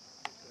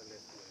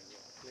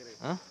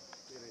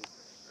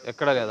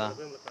 ఎక్కడ లేదా?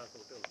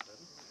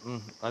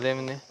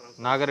 అదేమింది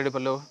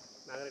నాగారెడ్డిపల్లి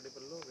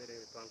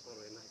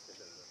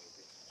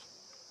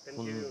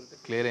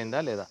క్లియర్ అయిందా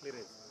లేదా?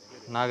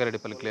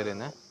 నాగారెడ్డిపల్లి క్లియర్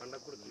అయిందా?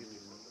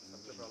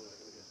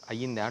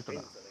 అయ్యింది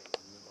అంటున్నా.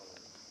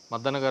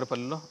 మద్దన్న గారి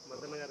పల్లిలో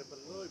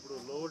ఇప్పుడు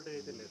లో వోల్టేజ్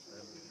అయితే లేదు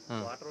సార్.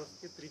 వాటర్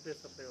వస్తే 3 ఫేజ్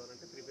సప్లై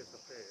కావాలంటే 3 ఫేజ్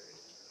సప్లై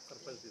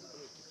సర్పంచ్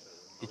తీసుకొని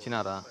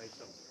ఇచ్చినారా?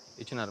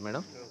 ఇచ్చినారు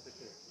madam.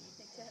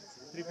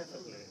 3 phase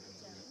supply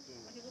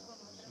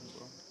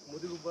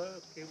Mudigubba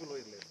cable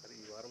wire లేదు సార్.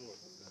 ఈ వారంలో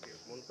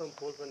మొత్తం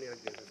పోల్స్ అన్ని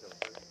ఎలక్ట్ చేసేసాం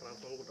సార్.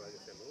 ట్రాన్స్ఫార్మర్ కూడా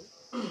రాజేశాను.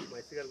 మా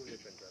ఎస్సీ గారు కూడా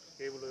చెప్పాను సార్.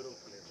 కేబుల్ వైర్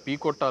లేదు. P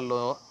కొట్టాల్లో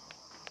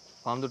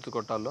Pamudurthi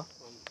కొట్టాల్లో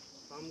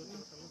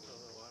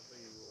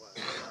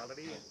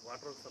already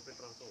water supply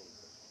transformer ఉంది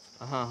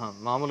సార్.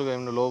 మామూలుగా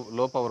ఏమైనా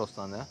లో పవర్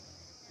వస్తుందా?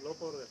 లో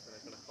పవర్ కదా సార్.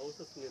 అక్కడ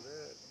హౌసెస్ మీద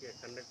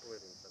కండక్టర్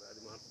వైర్ ఉంది సార్, అది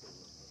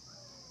మార్చుకుంటున్నాం.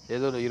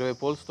 ఏదో 20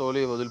 పోల్స్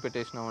తోలి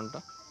వదిలిపెట్టేసినామంట.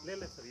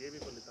 లేదు సార్,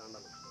 ఏబీపల్లి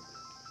తాండాలు.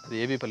 అది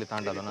ఏబీపల్లి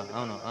తాండాలోనా?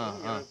 అవును.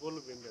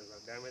 పోల్లు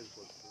సార్, డ్యామేజ్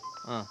పోల్స్.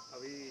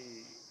 అవి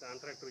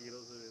కాంట్రాక్టర్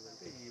ఈరోజు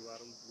ఏదంటే ఈ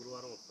వారం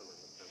గురువారం వస్తున్నాడు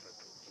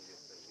కాంట్రాక్టర్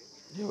పనిచేస్తానికి.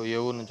 ఏ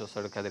ఊరు నుంచి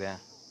వస్తాడు? కదిరా?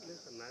 లేదు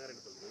సార్,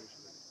 నాగారెడ్డిపల్లి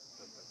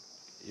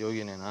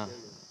యోగినేనా?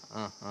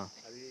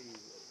 అది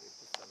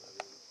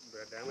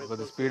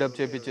కొద్దిగా స్పీడప్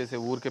చేపించేసి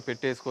ఊరికే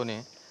పెట్టేసుకొని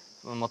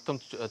మొత్తం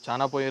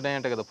చాలా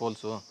పోయినాయంట కదా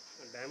పోల్స్.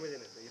 డ్యామేజ్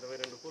అయినాయి సార్,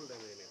 22 పోల్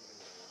డ్యామేజ్ అయినాయి.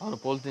 అవును,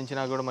 పోల్స్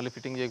దించినా కూడా మళ్ళీ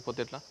ఫిట్టింగ్ చేయకపోతే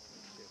ఎట్లా?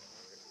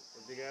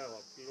 కొద్దిగా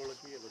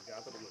పిల్లలకి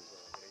జాతర ఉంది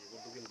సార్, అక్కడ ఈ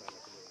ఒడ్డు కింద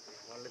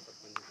వాళ్ళే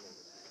సర్పంచ్.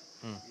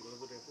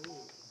 ఈరోజు రేపు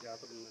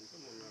జాతర ఉందంటే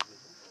మొన్న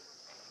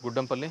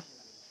గుడ్డంపల్లి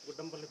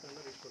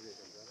తాండా రిజిస్టర్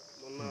చేశాను సార్.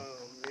 మొన్న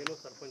నేను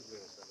సర్పంచ్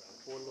పోయాను సార్. ఆ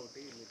పోల్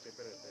ఒకటి మీరు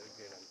చెప్పారు సార్ ఎరెక్ట్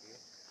చేయడానికి.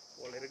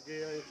 వాళ్ళు ఎరెక్ట్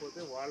చేయకపోతే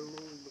వాళ్ళు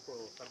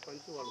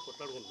సర్పంచ్ వాళ్ళు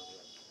కొట్లాడుకుంటారు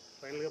సార్.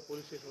 ఫైనల్గా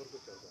పోలీస్ స్టేషన్ వరకు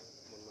వచ్చారు సార్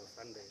మొన్న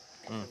సండే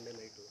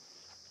నైట్.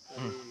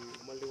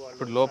 మళ్ళీ వాళ్ళు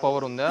ఇప్పుడు లో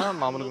పవర్ ఉందా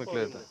మామూలుగా?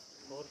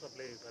 పవర్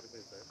సప్లై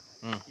సరిపోయింది సార్.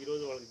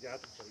 ఈరోజు వాళ్ళకి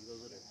జాతర సార్.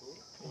 ఈరోజు రేపు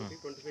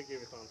 25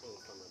 kV ట్రాన్స్ఫార్మర్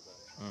వస్తున్నారు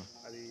సార్.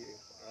 అది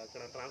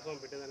అక్కడ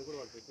ట్రాన్స్ఫార్మర్ పెట్టేదానికి కూడా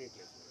వాళ్ళు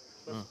పెట్టినట్లేదు సార్.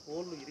 Plus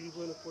పోల్లు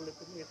ఇరిగిపోయిన పోల్లు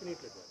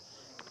ఎత్తినట్లేదు sir.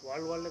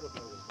 వాళ్ళే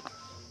కొట్లాడుకుంటారు.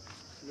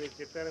 మీరు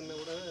చెప్పారన్నా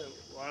కూడా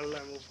వాళ్ళ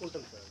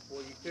ఒప్పుకుంటాను సార్.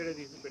 ఇక్కడే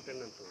తీసి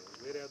పెట్టండి అంటారు.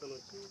 వేరే అతను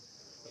వచ్చి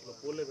అసలు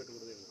పోల్లే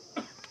పెట్టకూడదు.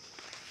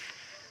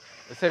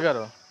 ఎస్ఐ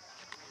గారు,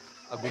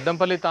 ఆ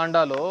గుడ్డంపల్లి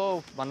తాండాలో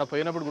మొన్న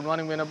పోయినప్పుడు గుడ్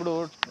మార్నింగ్ పోయినప్పుడు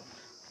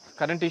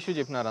కరెంట్ ఇష్యూ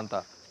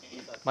చెప్పినారంతా.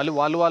 మళ్ళీ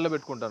వాళ్ళే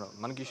పెట్టుకుంటారు.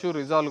 మనకి ఇష్యూ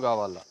రిజాల్వ్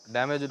కావాలా.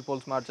 డ్యామేజ్డ్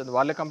పోల్స్ మార్చేది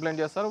వాళ్ళే కంప్లైంట్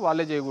చేస్తారు,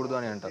 వాళ్ళే చేయకూడదు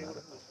అని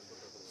అంటున్నారు.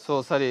 సో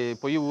సరే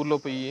పోయి ఊర్లో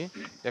పోయి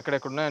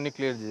ఎక్కడెక్కడున్నాయో అన్నీ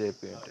క్లియర్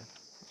చేయండి,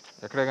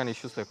 ఎక్కడే కానీ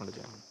ఇష్యూస్ లేకుండా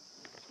చేయండి.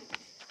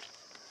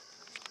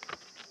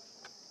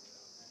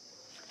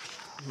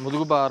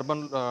 ముదుగుబ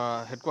అర్బన్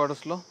హెడ్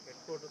క్వార్టర్స్లో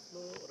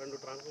 2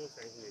 ట్రాన్స్ఫార్మర్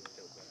శాంక్షన్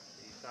చేయించాం సార్.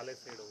 ఈ కాలేజ్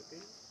సైడ్ ఒకటి,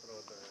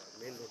 తర్వాత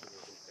మెయిన్ రోడ్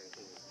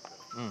శాంక్షన్ చేస్తాం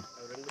సార్.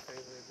 అవి 2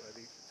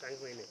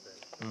 శాంక్షన్ అయినాయి సార్.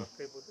 వర్క్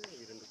అయిపోతే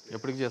ఈ 2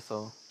 ఎప్పటికి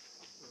చేస్తావు?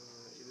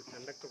 ఇది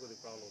కండక్టర్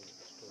కొద్దిగా ప్రాబ్లం ఉంది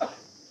ఫస్ట్.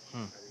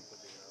 అది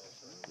కొద్దిగా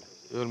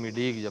ఎవరు మీ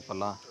డీఈకి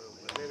చెప్పాలా?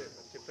 లేదు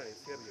సార్, చెప్పాను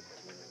ఎస్సీ గారు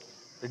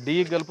చెప్పాను.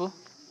 డీఈకి కలుపు.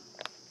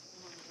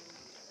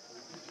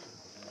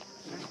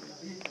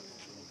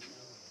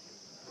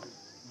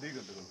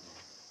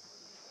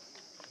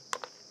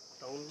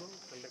 టౌన్లో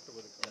కండక్టర్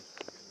కొద్దిగా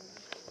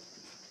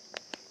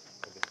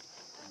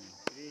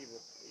ఇది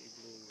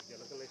ఇప్పుడు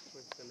జలకల్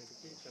ఎక్స్ప్రెస్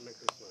అన్నిటికీ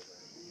కండక్టర్ ఇస్తున్నారు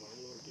సార్.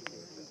 మామూలు వరకు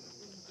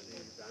అది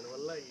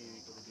దానివల్ల ఈ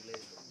కొద్దిగా డిలే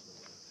అవుతుంది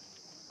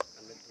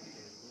కండక్టర్.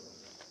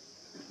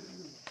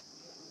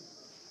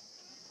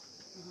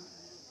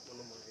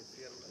 మొన్న మా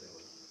ఎస్సీఆర్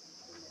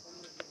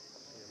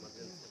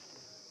ఎమర్జెన్సీ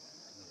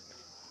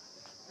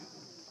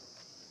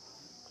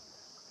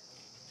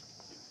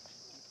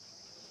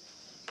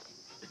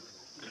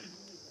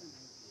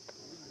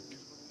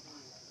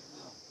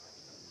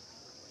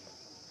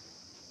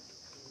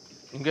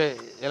ఇంకా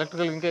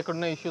ఎలక్ట్రికల్ ఇంకా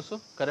ఎక్కడున్నాయి ఇష్యూస్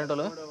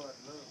కరెంటులో?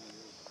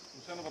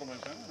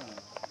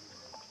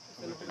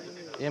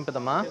 ఏం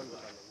పెద్దమ్మా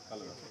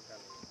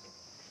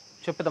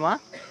చెప్పదమ్మా?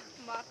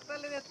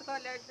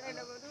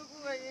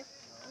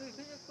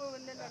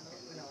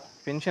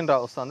 పెన్షన్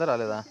వస్తుందా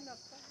రాలేదా?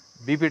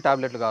 బీపీ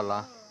టాబ్లెట్లు కావాలా?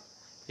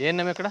 ఏం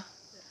ఇక్కడ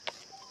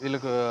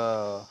వీళ్ళకు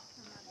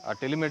ఆ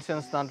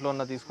టెలిమెడిసిన్స్ దాంట్లో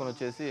ఉన్న తీసుకొని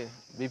వచ్చేసి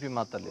బీపీ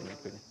మాత్రలేదు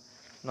చెప్పి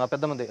నువ్వు ఆ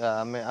పెద్ద మంది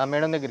ఆ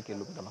మేడం దగ్గరికి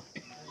వెళ్ళు పెద్దమ్మా.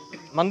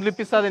 మందులు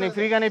ఇప్పిస్తుంది, నీకు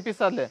ఫ్రీగానే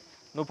ఇప్పిస్తుందిలే,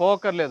 నువ్వు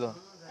పోవక్కర్లేదు.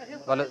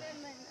 వాళ్ళ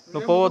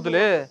నువ్వు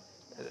పోవద్దులే,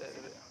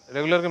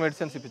 రెగ్యులర్గా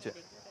మెడిసిన్స్ ఇప్పించే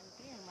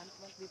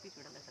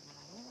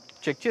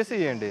చెక్ చేసి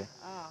ఇవ్వండి.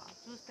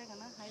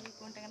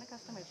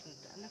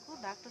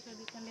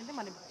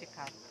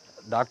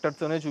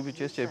 డాక్టర్తోనే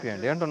చూపించేసి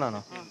చెప్పేయండి అంటున్నాను.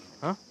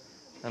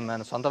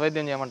 నేను సొంత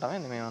వైద్యం చేయమంటామే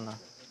మేమన్నా?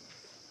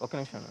 ఒక్క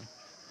నిమిషం.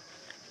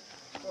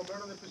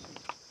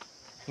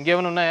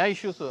 ఇంకేమైనా ఉన్నాయా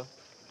ఇష్యూస్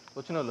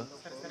వచ్చిన వాళ్ళు?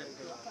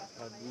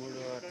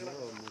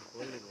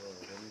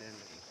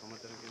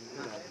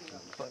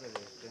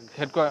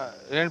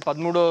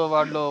 13వ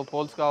వార్డులో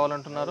పోల్స్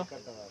కావాలంటున్నారు.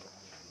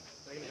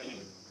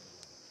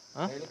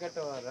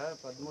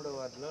 13వ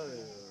వార్డులో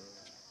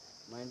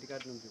మా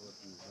ఇంటికాటి నుంచి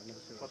పోతుంది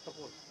కొత్త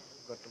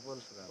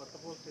పోల్స్.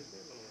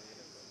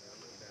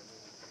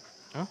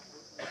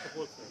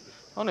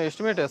 అవును,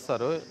 ఎస్టిమేట్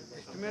వేస్తారు.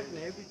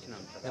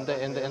 ఎంత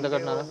ఎంత ఎంత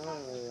కట్టినారు?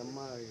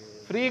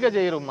 ఫ్రీగా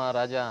చేయరు మా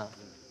రాజా.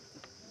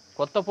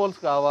 కొత్త పోల్స్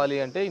కావాలి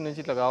అంటే ఇన్ని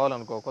నుంచి ఇట్లా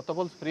కావాలనుకో, కొత్త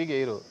పోల్స్ ఫ్రీగా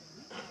వేయరు,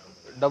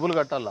 డబ్బులు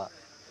కట్టాలా.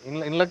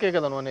 ఇళ్ళకే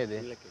కదా నువ్వు అనేది.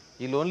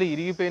 ఈ లోన్లు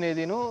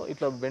ఇరిగిపోయినదిను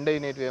ఇట్లా బెండ్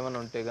అయినవి ఏమైనా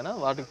ఉంటే కనుక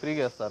వాటికి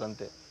ఫ్రీగా వేస్తారు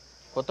అంతే.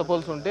 కొత్త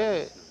పోల్స్ ఉంటే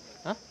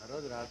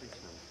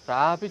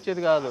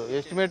రాపిచ్చేది కాదు,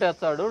 ఎస్టిమేట్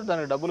వేస్తాడు,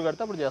 దానికి డబ్బులు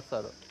కడితే అప్పుడు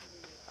చేస్తారు.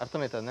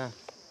 అర్థమవుతుందా?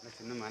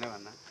 చిన్న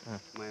మానేవన్నా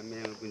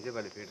మేము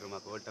గుంజేపల్లి ఫీటర్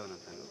మాకు ఓట్ టౌన్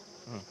అంటాను.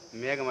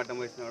 మేఘమట్టం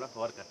వచ్చినా కూడా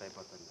పవర్ కట్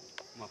అయిపోతుంది.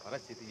 మా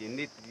పరిస్థితి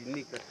ఎన్ని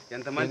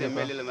ఎంతమంది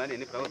ఎమ్మెల్యేలు మారి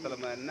ఎన్ని ప్రభుత్వాలు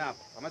మారినా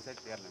సమస్య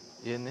తీరలేదు.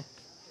 ఏంది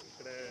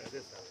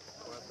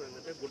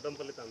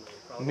గుడ్డంపల్లి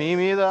మీ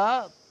మీద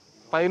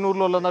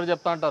పైనూరులో వాళ్ళందరూ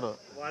చెప్తా అంటారు,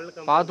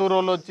 పాతూరు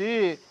వాళ్ళు వచ్చి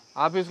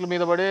ఆఫీసుల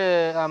మీద పడి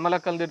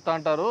ఎమ్మెల్యేలు తిడతా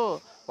అంటారు,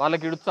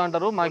 వాళ్ళకి ఇడుస్తా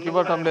అంటారు, మాకు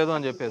ఇవ్వటం లేదు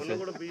అని చెప్పేసి.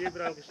 బీజేపీ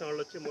రామకృష్ణ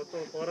వాళ్ళు వచ్చి మొత్తం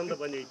ఫోరంతా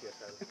బంద్ చేయించారు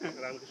సార్.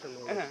 రామకృష్ణ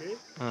వచ్చి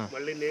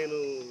మళ్ళీ నేను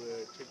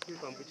చెప్పి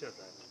పంపించాను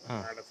సార్.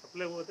 అక్కడ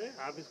సప్లై పోతే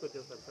ఆఫీస్కి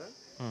వచ్చేస్తారు సార్.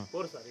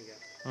 కోరు సార్ ఇక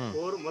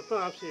కోరు మొత్తం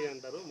ఆఫ్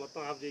చేయంటారు,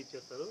 మొత్తం ఆఫ్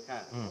చేయించేస్తారు.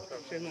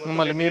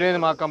 మళ్ళీ మీరేది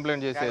మాకు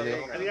కంప్లైంట్ చేసేది?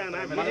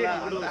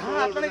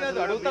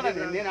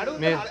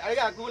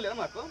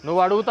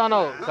 నువ్వు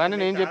అడుగుతావు కానీ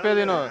నేను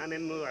చెప్పేది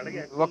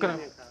ఒక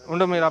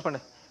ఉండు, మీరు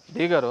ఆపండి.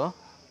 డి గారు,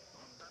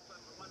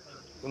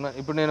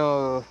 ఇప్పుడు నేను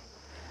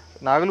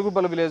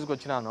నాగులగుబ్బల విలేజ్కి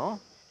వచ్చినాను.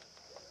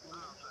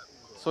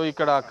 సో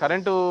ఇక్కడ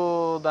కరెంటు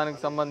దానికి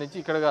సంబంధించి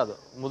ఇక్కడ కాదు,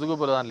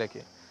 ముదుగుబ్బల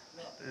దానిలోకి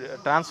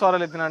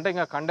ట్రాన్స్ఫార్మర్లు ఎత్తినా అంటే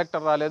ఇంకా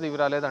కండక్టర్ రాలేదు, ఇవి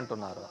రాలేదు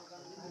అంటున్నారు.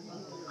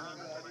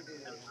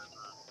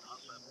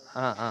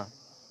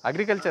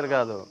 అగ్రికల్చర్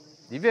కాదు,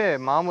 ఇవే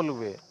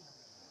మామూలువే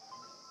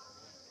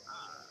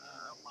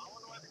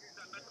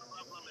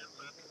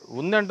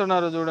ఉంది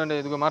అంటున్నారు. చూడండి,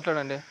 ఇదిగో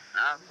మాట్లాడండి.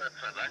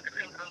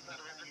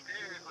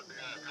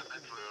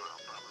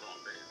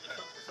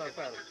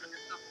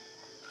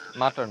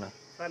 మాట్లాడండి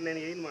సార్. నేను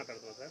ఏం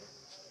మాట్లాడుతున్నాను సార్.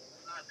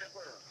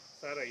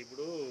 సార్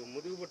ఇప్పుడు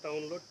ముదుగుబ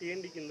టౌన్లో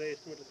టీఎన్డీ కింద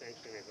ఎస్టిమేట్లు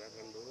శాంక్షన్ అయ్యాయి సార్.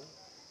 2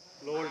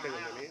 లో వోల్టేజ్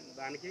ఉందని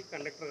దానికి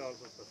కండక్టర్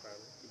కావాల్సి వస్తుంది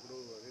సార్. ఇప్పుడు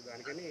అది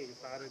దానికని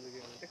సార్ ఎందుకు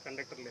అంటే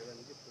కండక్టర్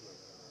లేదని చెప్తున్నారు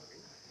సార్.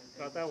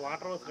 తర్వాత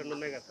వాటర్ హౌస్ 2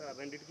 ఉన్నాయి కదా సార్,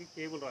 రెండింటికి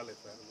కేబుల్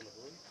రాలేదు సార్.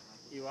 మనకు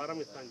ఈ వారం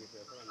ఇస్తా అని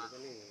చెప్పారు సార్.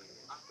 అందుకని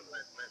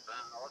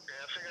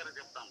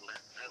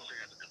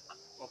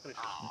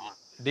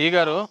డి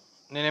గారు,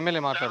 నేను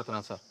ఎమ్మెల్యే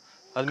మాట్లాడుతున్నాను సార్.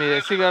 అది మీరు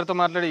ఎస్సీ గారితో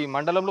మాట్లాడి ఈ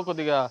మండలంలో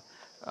కొద్దిగా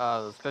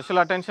స్పెషల్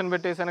అటెన్షన్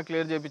పెట్టేసైనా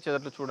క్లియర్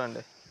చేయించేటట్లు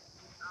చూడండి.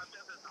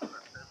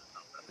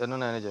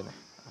 మేనేజర్ని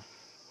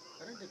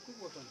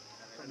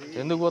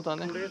ఎందుకు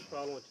పోతుంది?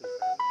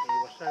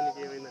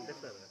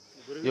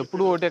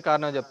 ఎప్పుడు ఒకటే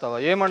కారణం చెప్తావా?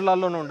 ఏ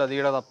మండలాల్లోనూ ఉండదు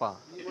ఈడ తప్ప.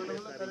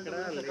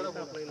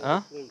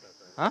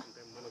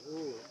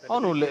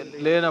 అవును,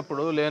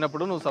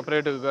 లేనప్పుడు నువ్వు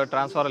సపరేట్గా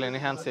ట్రాన్స్ఫార్మర్లు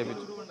ఎన్హాన్స్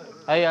చేయించు.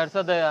 అయ్యి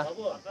అడుసద్దయ్యా.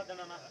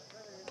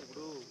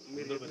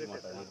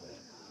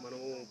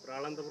 మనము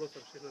ప్రాళాంతపురం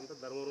సబ్స్టేషన్ అంతా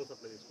ధర్మవరం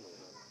సప్లై తీసుకున్నాం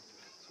సార్.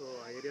 సో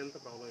ఆ ఏరియా అంతా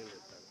ప్రాబ్లం ఏం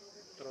లేదు సార్.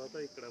 తర్వాత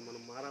ఇక్కడ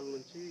మనం మారాల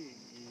నుంచి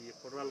ఈ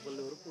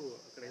పొడరాలపల్లి వరకు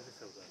అక్కడ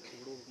వేసేసాం సార్.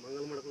 ఇప్పుడు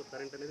మంగళమడకలో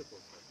కరెంట్ అనేది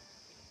పోదు సార్.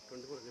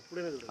 24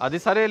 ఎప్పుడైనా అది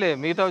సరేలే,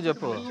 మిగతా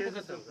చెప్పు.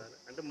 చేసేసాం సార్.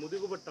 అంటే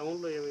ముదిగుబ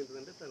టౌన్లో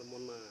ఏమైందంటే సార్,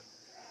 మొన్న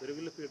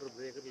పెరుగుల ఫీడర్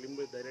బ్రేకర్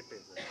లింబ్ డైరెక్ట్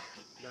అయింది సార్.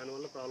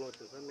 దానివల్ల ప్రాబ్లం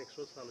వచ్చింది సార్. నెక్స్ట్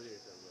రోజు సాల్వ్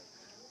చేశాం సార్.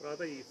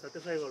 తర్వాత ఈ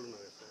సత్యసాయి వాళ్ళు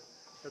ఉన్నారు సార్.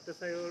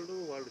 సత్యసాయి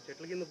వాళ్ళు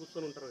చెట్ల కింద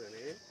కూర్చొని ఉంటారు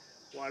కానీ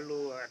వాళ్ళు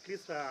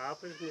అట్లీస్ట్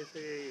ఆపరేషన్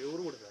చేసే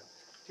ఎవరు కూడా సార్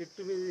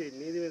చెట్టు మీద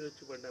నీది మీద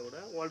వచ్చి పడ్డా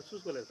కూడా వాళ్ళు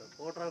చూసుకోలేదు సార్.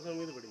 పవర్ ట్రాన్స్ఫార్మర్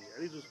మీద పడింది,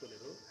 అది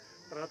చూసుకోలేదు.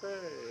 తర్వాత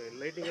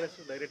లైటింగ్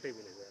రెస్ట్ డైరెక్ట్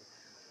అయిపోయినాయి సార్.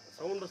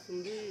 సౌండ్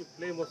వస్తుంది,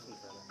 ఫ్లేమ్ వస్తుంది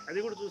సార్. అది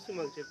కూడా చూసి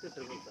మాకు చెప్తే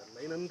తెలియదు సార్.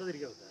 లైన్ అంతా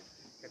తిరిగాం సార్,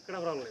 ఎక్కడ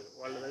ప్రాబ్లం లేదు,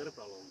 వాళ్ళ దగ్గర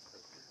ప్రాబ్లం ఉంది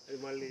సార్. అది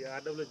మళ్ళీ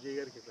ఆర్డబ్ల్యూజే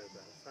గారికి చెప్పాను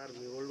సార్. సార్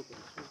మీ వాళ్ళు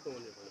కొంచెం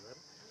చూసుకోమని చెప్పాను సార్.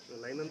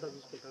 మేము లైన్ అంతా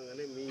చూసుకుంటాం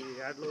కానీ మీ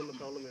యాడ్లో ఉన్న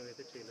ప్రాబ్లం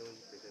మేమైతే చేయలేమని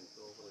చెప్పేసాను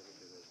ఓపెన్గా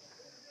చెప్పేసాను.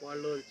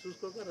 వాళ్ళు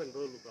చూసుకోక 2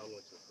 రోజులు ప్రాబ్లం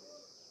వచ్చేస్తుంది.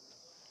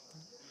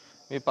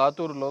 మీ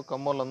పాతూరులో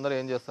కమ్మోళ్ళందరూ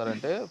ఏం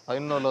చేస్తారంటే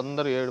పైన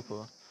వాళ్ళందరూ ఏడుపు,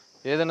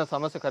 ఏదైనా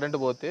సమస్య కరెంటు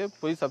పోతే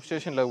పోయి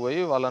సబ్స్టేషన్లోకి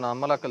పోయి వాళ్ళని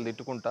అమ్మలక్కలు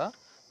తిట్టుకుంటా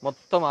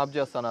మొత్తం ఆఫ్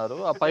చేస్తున్నారు.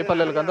 ఆ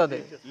పైపల్లెలకి అంతా అదే.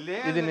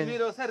 ఇది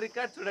మీరు ఒకసారి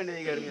రికార్డ్ చూడండి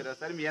మీరు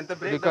ఒకసారి మీ ఎంత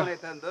బ్రేక్ డౌన్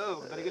అవుతుందో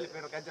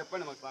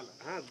చెప్పండి మాకు.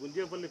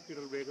 గుంజేపల్లి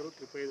ఫీడర్ బ్రేకర్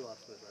 35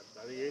 వస్తుంది సార్.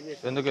 అది ఏం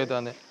చేసి ఎందుకైతే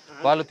అంది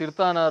వాళ్ళు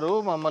తిడతాన్నారు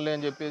మమ్మల్ని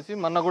అని చెప్పేసి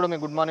మొన్న కూడా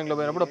మేము గుడ్ మార్నింగ్లో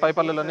పోయినప్పుడు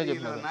పైపల్లెలోనే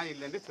చెప్పినారు.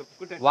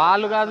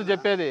 వాళ్ళు కాదు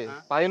చెప్పేది,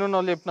 పైన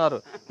వాళ్ళు చెప్పినారు,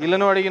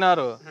 ఇళ్ళను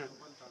అడిగినారు.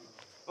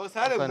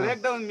 ఒకసారి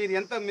బ్రేక్ డౌన్ మీరు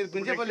ఎంత మీరు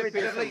గుంజేపల్లి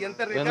ఫీడర్లో ఎంత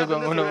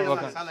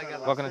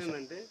ఒక నిమిషం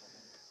అంటే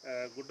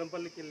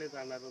గుడ్డంపల్లికి వెళ్ళే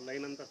దాంట్లో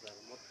లైన్ అంతా సార్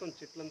మొత్తం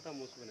చెట్లంతా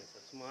మూసుకున్నాయి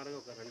సార్. సుమారుగా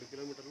ఒక 2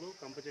 కిలోమీటర్లు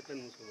కంప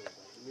చెట్లను మూసుకున్నాయి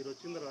సార్. మీరు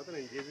వచ్చిన తర్వాత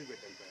నేను జేసీబీ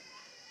పెట్టాను సార్.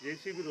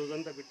 జేసీబీ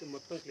రోజంతా పెట్టి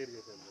మొత్తం క్లియర్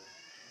చేశాను సార్.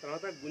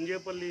 తర్వాత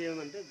గుంజేపల్లి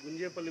ఏమంటే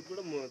గుంజేపల్లి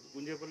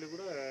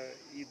కూడా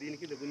ఈ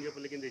దీనికి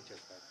గుంజేపల్లి కింద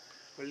ఇచ్చారు సార్.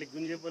 మళ్ళీ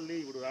గుంజేపల్లి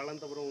ఇప్పుడు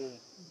రాళ్ళంతపురం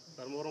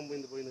ధర్మవరం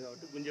పోయింది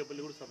కాబట్టి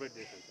గుంజేపల్లి కూడా సపరేట్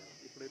చేశాను సార్.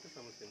 ఇప్పుడైతే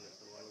సమస్య లేదు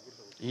సార్. వాళ్ళు కూడా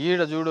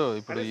ఈడ చూడు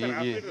ఇప్పుడు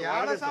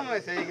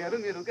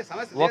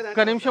ఒక్క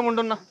నిమిషం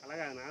ఉండున్నా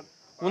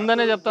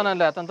ఉందనే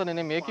చెప్తానండి. అతనితో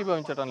నేనే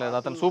ఏకీభవించడం లేదు,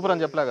 అతను సూపర్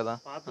అని చెప్పలే కదా.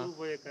 పాతూరు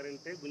పోయే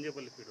కరెంటే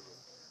గుంజేపల్లి ఫీడర్,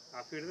 ఆ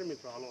ఫీడర్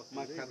మీకు ప్రాబ్లం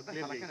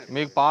వస్తుంది.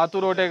 మీకు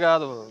పాతూరు ఒకటే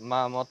కాదు మా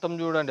మొత్తం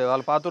చూడండి,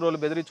 వాళ్ళు పాతూరు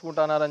వాళ్ళు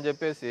బెదిరించుకుంటున్నారని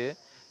చెప్పేసి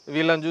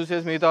వీళ్ళని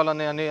చూసేసి మిగతా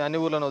వాళ్ళని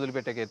అన్ని ఊళ్ళని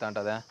వదిలిపెట్టేకైతే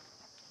అంటదా.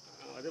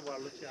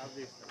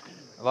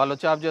 వాళ్ళు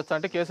వచ్చి ఆఫ్ చేస్తా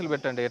అంటే కేసులు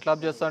పెట్టండి. ఎట్లా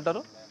ఆఫ్ చేస్తా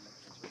అంటారు?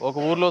 ఒక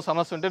ఊర్లో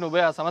సమస్య ఉంటే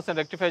నువ్వే ఆ సమస్యను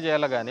రెక్టిఫై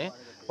చేయాలి కానీ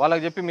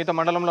వాళ్ళకి చెప్పి మిగతా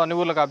మండలంలో అన్ని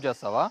ఊర్లకు ఆఫ్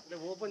చేస్తావా?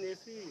 ఓపెన్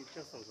చేసి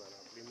ఇచ్చేస్తాం సార్.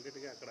 అప్పుడు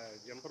ఇమీడియట్గా అక్కడ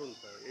జంపర్ ఉంది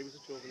సార్, ఏబీ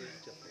స్విచ్ ఓపెన్ చేసి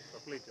ఇచ్చేస్తాం,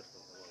 సప్లై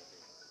ఇచ్చేస్తాం సార్.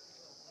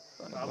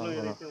 వాళ్ళకి ప్రాబ్లం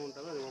ఏదైతే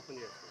ఉంటుందో అది ఓపెన్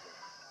చేస్తాం సార్.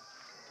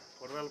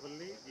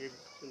 కొడరాలపల్లి ఏబీ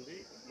స్విచ్ ఉంది,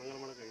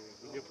 మంగళమడక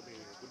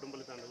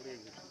గుడ్డంపల్లి తాండ కూడా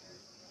ఏబీ స్విచ్ ఉంది.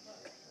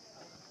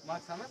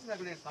 మాకు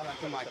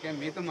సమస్య మాకేం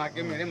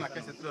మీరే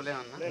మాకే శత్రువులే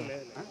అన్నా.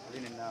 అది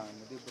నిన్న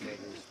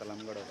ముదిపులేదు స్థలం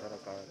కూడా సార్.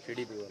 ఒక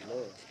టీడీపీ వాళ్ళు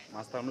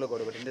మా స్థలంలో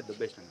గొడవ పెట్టింటే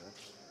దుబ్బేసినాం కదా.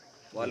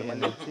 వాళ్ళు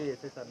మళ్ళీ వచ్చి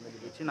ఎస్ఐసార్ మీద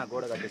ఇచ్చి నా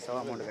గోడ కట్టిస్తావా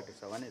అమౌంట్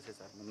కట్టిస్తావా అని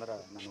ఎస్ఐసార్ ముందర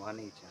నన్ను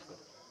వార్నింగ్ ఇచ్చాను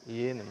సార్.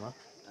 ఏందమ్మా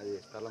అది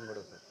స్థలం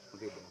కూడా సార్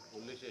ముదిపులు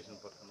పోలీస్ స్టేషన్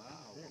పక్కన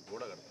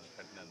గోడ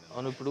కట్టినాను.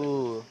 అవును, ఇప్పుడు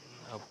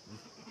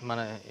మన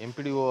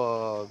ఎంపీడీఓ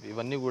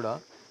ఇవన్నీ కూడా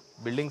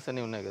బిల్డింగ్స్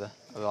అన్నీ ఉన్నాయి కదా,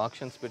 అవి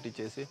ఆక్షన్స్ పెట్టి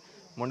చేసి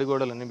మొండి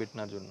గోడలు అన్నీ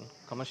పెట్టినారు చూడండి,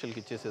 కమర్షియల్కి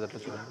ఇచ్చేసేది అట్లా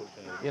చూడండి.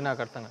 ఏ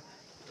నాకు అర్థం కాదు.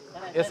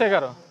 ఎస్ఐ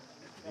గారు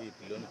ఈ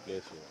పిల్లోని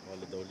ప్లేస్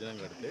వాళ్ళు దౌర్జన్యం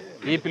కడితే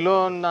ఈ పిల్లో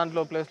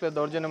దాంట్లో ప్లేస్లో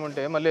దౌర్జన్యం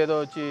ఉంటే మళ్ళీ ఏదో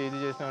వచ్చి ఇది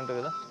చేసినా ఉంటుంది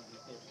కదా.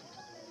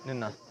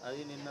 నిన్న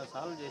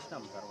సాల్వ్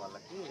చేసినాం సార్.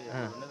 వాళ్ళకి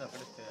ఉన్నది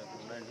అక్కడ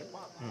ఉండండి,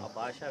 ఆ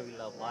భాష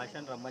వీళ్ళ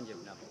భాషని రమ్మని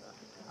చెప్పినాం సార్.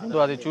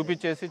 అది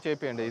చూపించేసి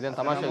చేపియండి, ఇదేం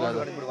తమాషా కాదు.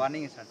 ఇప్పుడు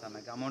వార్నింగ్ ఇస్తాను సార్,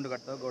 నాకు అమౌంట్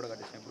కడతావు గోడ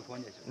కట్టేసి ఇప్పుడు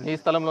ఫోన్ చేసి. నీ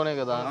స్థలంలోనే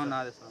కదా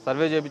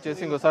సర్వే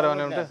చేపించేసి ఇంకోసారి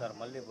ఏమైనా ఉంటే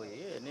మళ్ళీ పోయి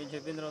నేను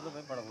చెప్పిన తర్వాత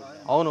పోయి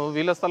పడకూడదు. అవును,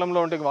 వీళ్ళ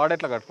స్థలంలో ఉంటే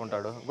వాడెట్లా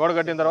కట్టుకుంటాడు? గోడ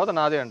కట్టిన తర్వాత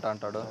నాదే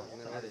అంటాడు.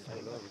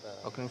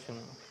 ఒక నిమిషం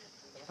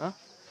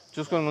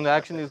చూసుకొని ముందు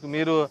యాక్షన్ తీసుకుని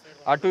మీరు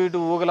అటు ఇటు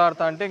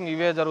ఊగలాడుతా అంటే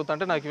ఇవే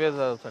జరుగుతుంటే నాకు ఇవే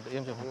జరుగుతుంటే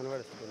ఏం చెప్పండి.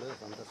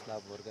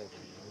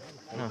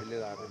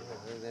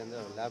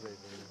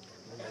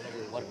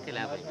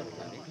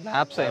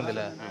 ల్యాబ్స్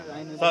అయిందిలే.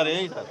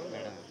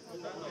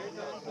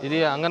 ఇది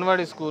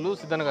అంగన్వాడీ స్కూలు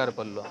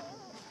సిద్ధనగారిపల్లిలో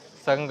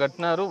సగం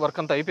కట్టినారు, వర్క్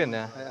అంతా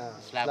అయిపోయిందా?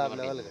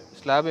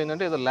 స్లాబ్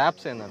ఏంటంటే ఏదో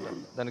ల్యాబ్స్ అయిందంట,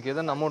 దానికి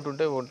ఏదైనా అమౌంట్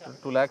ఉంటే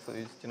 2 lakhs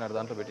ఇచ్చినారు,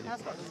 దాంట్లో పెట్టి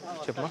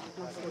చెప్పమా.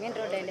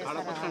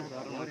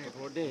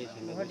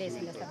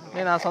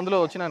 నేను ఆ సందులో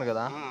వచ్చినాను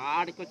కదా.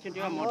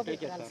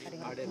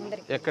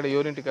 ఎక్కడ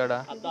ఎవరింటి కాడ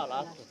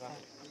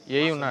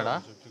ఏ ఉన్నాడా?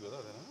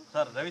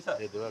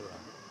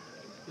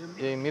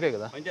 మీరే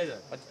కదా.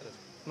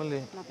 మళ్ళీ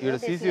ఇక్కడ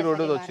సీసీ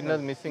రోడ్డు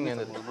చిన్నది మిస్సింగ్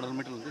అయింది,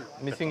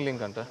 మిస్సింగ్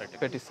లింక్ అంట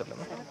పెట్టిస్తారు.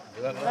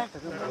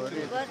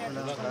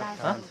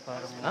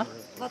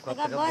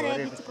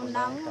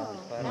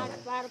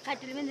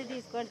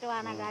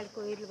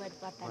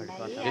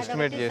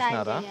 ఎస్టిమేట్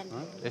చేసినారా?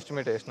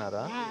 ఎస్టిమేట్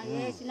వేసినారా?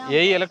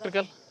 ఏ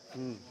ఎలక్ట్రికల్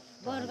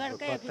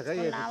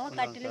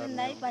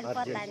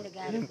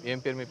ఏం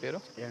పేరు మీ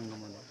పేరు?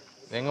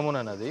 వెంగమున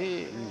అన్నది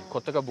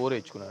కొత్తగా బోర్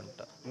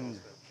వేయించుకున్నాడంట,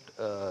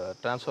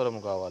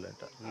 ట్రాన్స్ఫార్మర్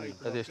కావాలంట.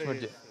 అది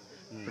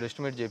ఇప్పుడు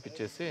ఎస్టిమేట్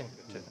చేయించేసి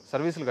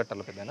సర్వీసులు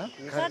కట్టాలి పెద్దనా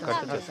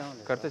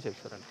కడితే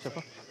చెప్తారండి. చెప్పు.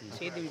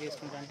 సేద్యం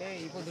చేసుకుంటే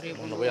ఇప్పుడు రేపు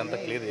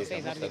ఎస్ఐ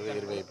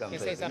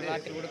సార్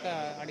రాత్రి కూడా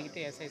అడిగితే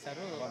ఎస్ఐ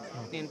సార్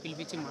నేను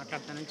పిలిపించి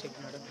మాట్లాడతానని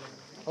చెప్పినాడు.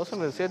 అవసరం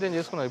లేదు, సేద్యం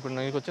చేసుకున్నావు. ఇప్పుడు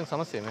నీకు వచ్చిన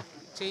సమస్య ఏమే?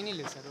 చేయనీ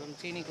లేదు సార్,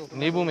 చేయనీకి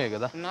నీ భూమే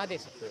కదా. నాదే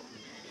సార్.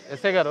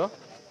 ఎస్ఐ గారు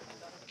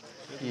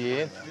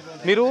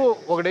మీరు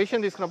ఒక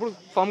డెసిషన్ తీసుకున్నప్పుడు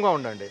ఫామ్గా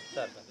ఉండండి.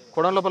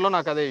 కొడంలోపల్లో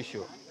నాకు అదే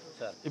ఇష్యూ,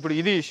 ఇప్పుడు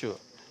ఇది ఇష్యూ,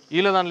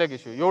 వీళ్ళ దానిలోకి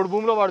ఇష్యూ. ఎవడు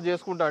భూమిలో వాడు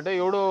చేసుకుంటా అంటే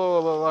ఎవడో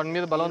వాడి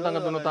మీద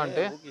బలవంతంగా దున్నుతా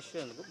అంటే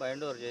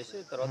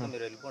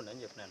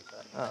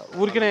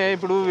ఊరికినే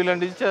ఇప్పుడు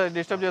వీళ్ళని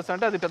డిస్టర్బ్ చేస్తా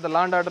అంటే అది పెద్ద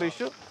ల్యాండ్ ఆర్డర్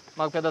ఇష్యూ,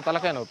 మాకు పెద్ద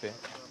తలకాయ నొప్పి.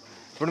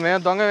 ఇప్పుడు మేము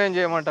దొంగ ఏం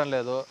చేయమంటాం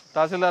లేదు,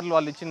 తహసీల్దార్లు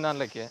వాళ్ళు ఇచ్చిన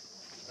దానిలోకి.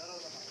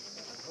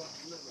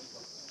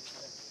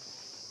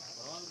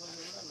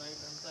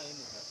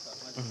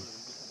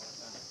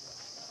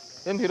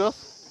 ఏం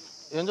హీరోస్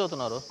ఏం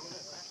చదువుతున్నారు?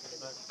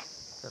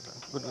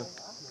 Good good.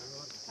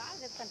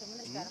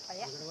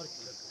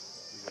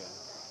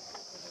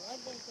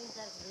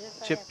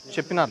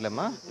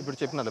 చెప్పినారులేమ్మా, ఇప్పుడు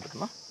చెప్పినారులే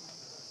పెట్టమ్మా.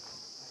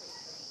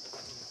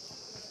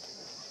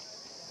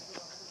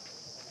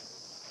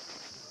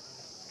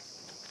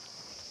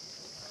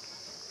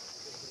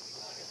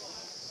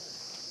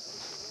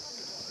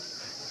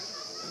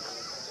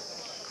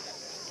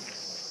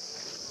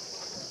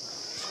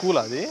 స్కూల్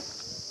అది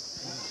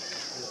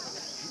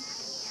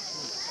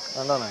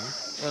అలానే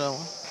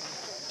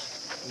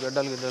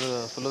గడ్డలు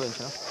ఫుల్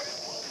పెంచిన